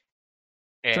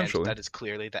 and Potentially. that is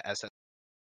clearly the SS.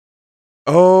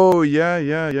 Oh, yeah.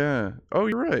 Oh,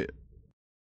 you're right.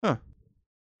 Huh.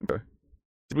 Okay.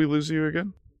 Did we lose you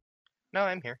again? No,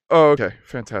 I'm here. Oh, okay.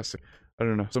 Fantastic. I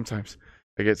don't know. Sometimes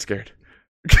I get scared.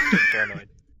 Paranoid.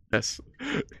 Yes.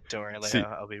 Don't worry, Leia. See-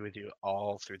 I'll be with you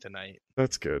all through the night.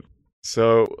 That's good.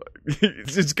 So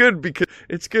it's good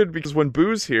because when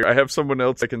Boo's here, I have someone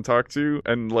else I can talk to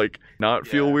and like not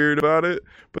feel Yeah. weird about it.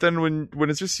 But then when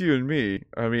it's just you and me,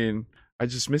 I mean, I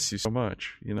just miss you so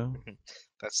much, you know?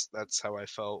 That's how I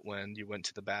felt when you went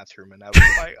to the bathroom, and I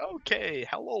was like, "Okay,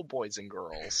 hello, boys and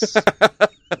girls,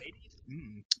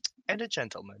 ladies, and a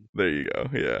gentleman." There you go.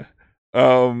 Yeah.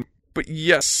 But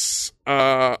yes,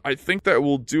 I think that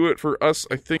will do it for us.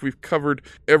 I think we've covered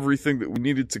everything that we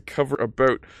needed to cover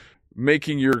about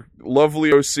making your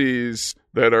lovely OCs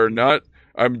that are not,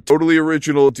 I'm totally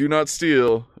original, do not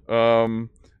steal, and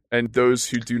those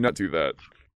who do not do that.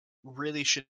 Really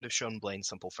should have shown Blaine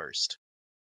Simple first,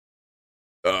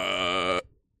 Wait,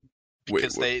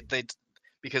 because what?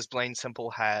 because Blaine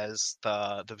Simple has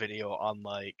the video on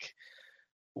like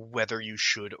whether you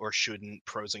should or shouldn't,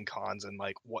 pros and cons, and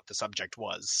like what the subject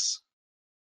was.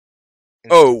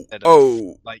 Instead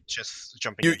of, like just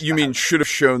jumping. You into you the mean how- should have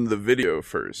shown the video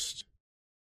first?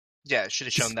 Yeah, should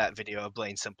have shown that video of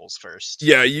Blaine Simple's first.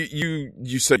 Yeah,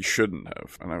 you said you shouldn't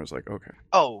have, and I was like, okay.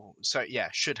 Oh, sorry. Yeah,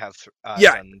 should have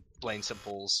Yeah. done Blaine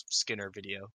Simple's Skinner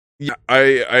video. Yeah,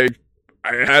 I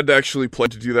had actually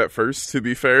planned to do that first, to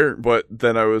be fair, but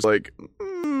then I was like,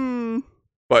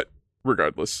 but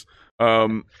regardless,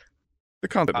 the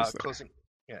content is there.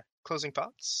 Closing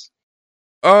thoughts.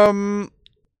 I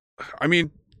mean,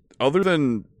 other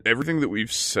than everything that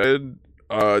we've said,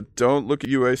 don't look at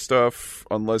UA stuff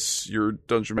unless your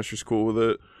dungeon master's cool with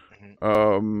it.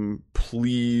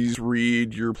 Please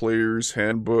read your player's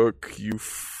handbook, you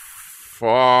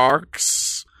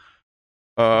fox.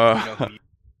 You know who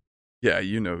Yeah,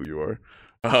 you know who you are.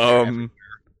 they're everywhere.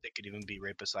 They could even be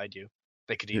right beside you.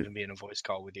 They could even be in a voice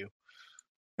call with you.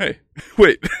 Hey,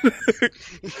 wait.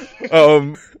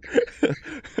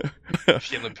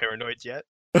 Feeling paranoid yet?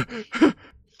 You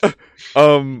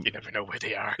never know where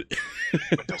they are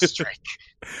when they'll strike.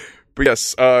 But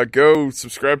yes, go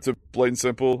subscribe to Blaine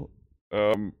Simple.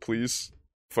 Please.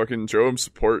 Fucking show him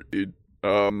support, dude.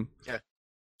 Yeah.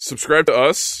 Subscribe to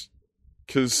us,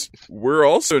 because we're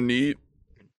also neat.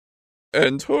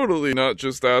 And totally not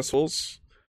just assholes.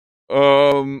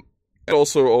 And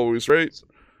also always right.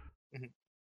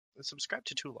 Subscribe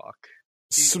to Tulok.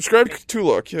 Subscribe to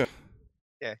Tulok, yeah.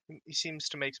 Yeah, he seems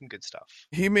to make some good stuff.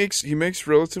 He makes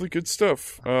relatively good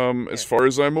stuff. As far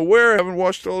as I'm aware, I haven't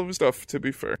watched all of his stuff, to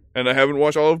be fair. And I haven't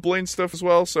watched all of Blaine's stuff as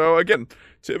well, so again,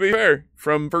 to be fair,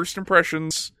 from first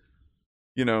impressions,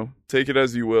 take it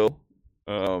as you will.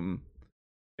 And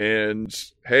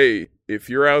hey, if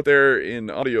you're out there in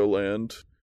audio land,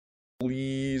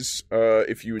 please,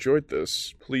 if you enjoyed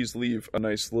this, please leave a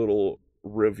nice little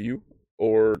review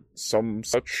or some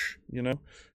such,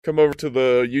 Come over to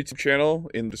the YouTube channel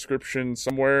in the description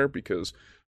somewhere, because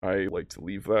I like to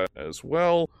leave that as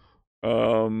well.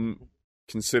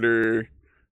 Consider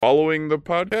following the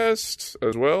podcast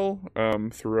as well,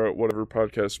 throughout whatever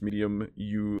podcast medium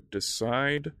you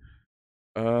decide.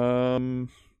 Any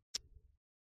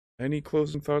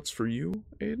closing thoughts for you,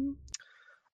 Aiden?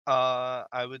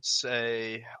 I would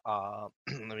say, let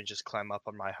me just climb up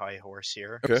on my high horse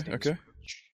here. Okay.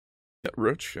 Yeah,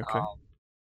 Roach, okay.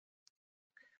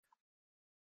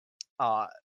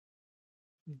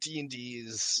 D&D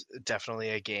is definitely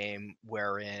a game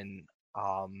wherein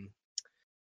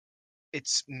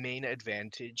its main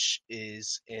advantage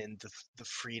is in the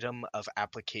freedom of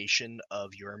application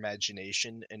of your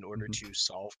imagination in order to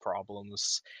solve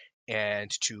problems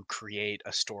and to create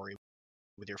a story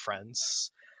with your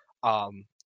friends.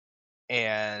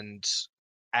 And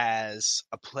as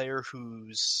a player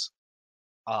who's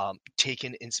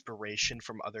taken inspiration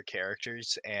from other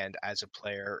characters, and as a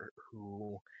player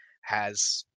who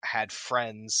has had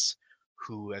friends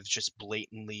who have just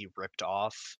blatantly ripped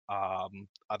off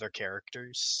other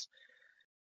characters,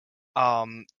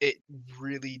 it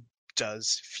really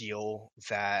does feel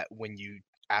that when you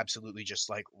absolutely just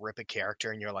like rip a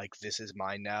character and you're like, this is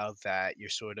mine now, that you're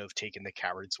sort of taking the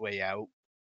coward's way out,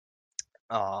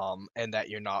 and that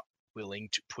you're not willing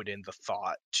to put in the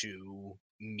thought to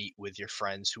meet with your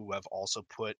friends who have also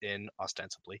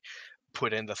ostensibly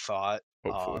put in the thought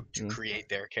to create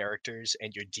their characters,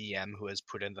 and your DM who has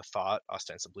put in the thought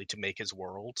ostensibly to make his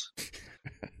world.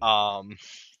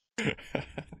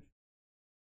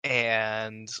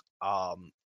 And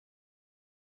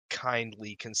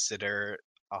kindly consider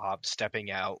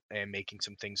stepping out and making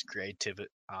some things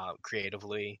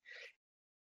creatively.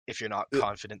 If you're not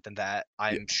confident in that,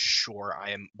 I'm sure,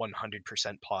 I am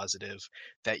 100% positive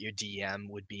that your DM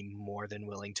would be more than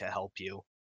willing to help you.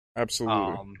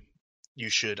 Absolutely. You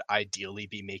should ideally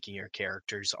be making your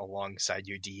characters alongside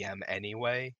your DM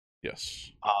anyway.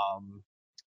 Yes.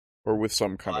 Or with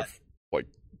some kind of like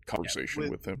conversation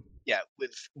with him. Yeah,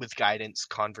 with guidance,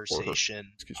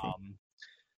 conversation. Excuse me.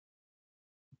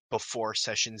 Before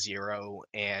session 0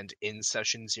 and in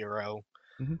session 0.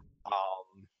 Mm-hmm.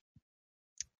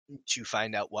 To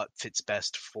find out what fits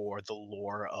best for the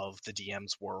lore of the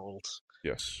DM's world.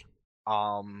 Yes.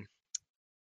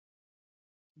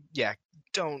 Yeah,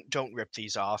 don't rip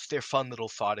these off. They're fun little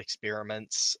thought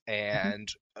experiments and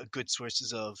good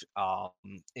sources of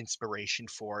inspiration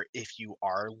for if you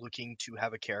are looking to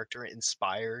have a character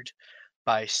inspired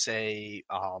by, say,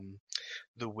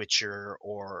 The Witcher,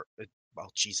 or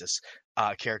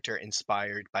character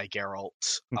inspired by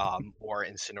Geralt, or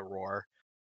Incineroar.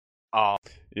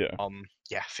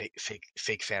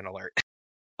 Fake fan alert.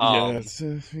 I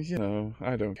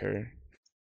don't care.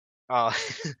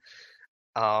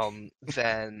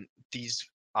 Then these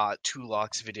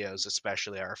Tulok's videos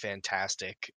especially are a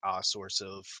fantastic source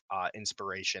of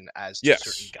inspiration as to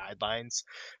certain guidelines.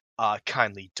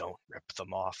 Kindly don't rip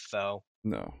them off, though.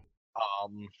 No.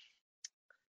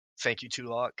 Thank you,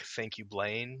 Tulok. Thank you,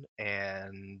 Blaine.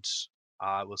 And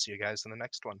we'll see you guys in the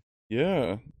next one.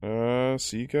 Yeah.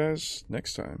 See you guys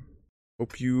next time.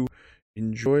 Hope you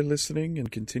enjoy listening and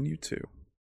continue to.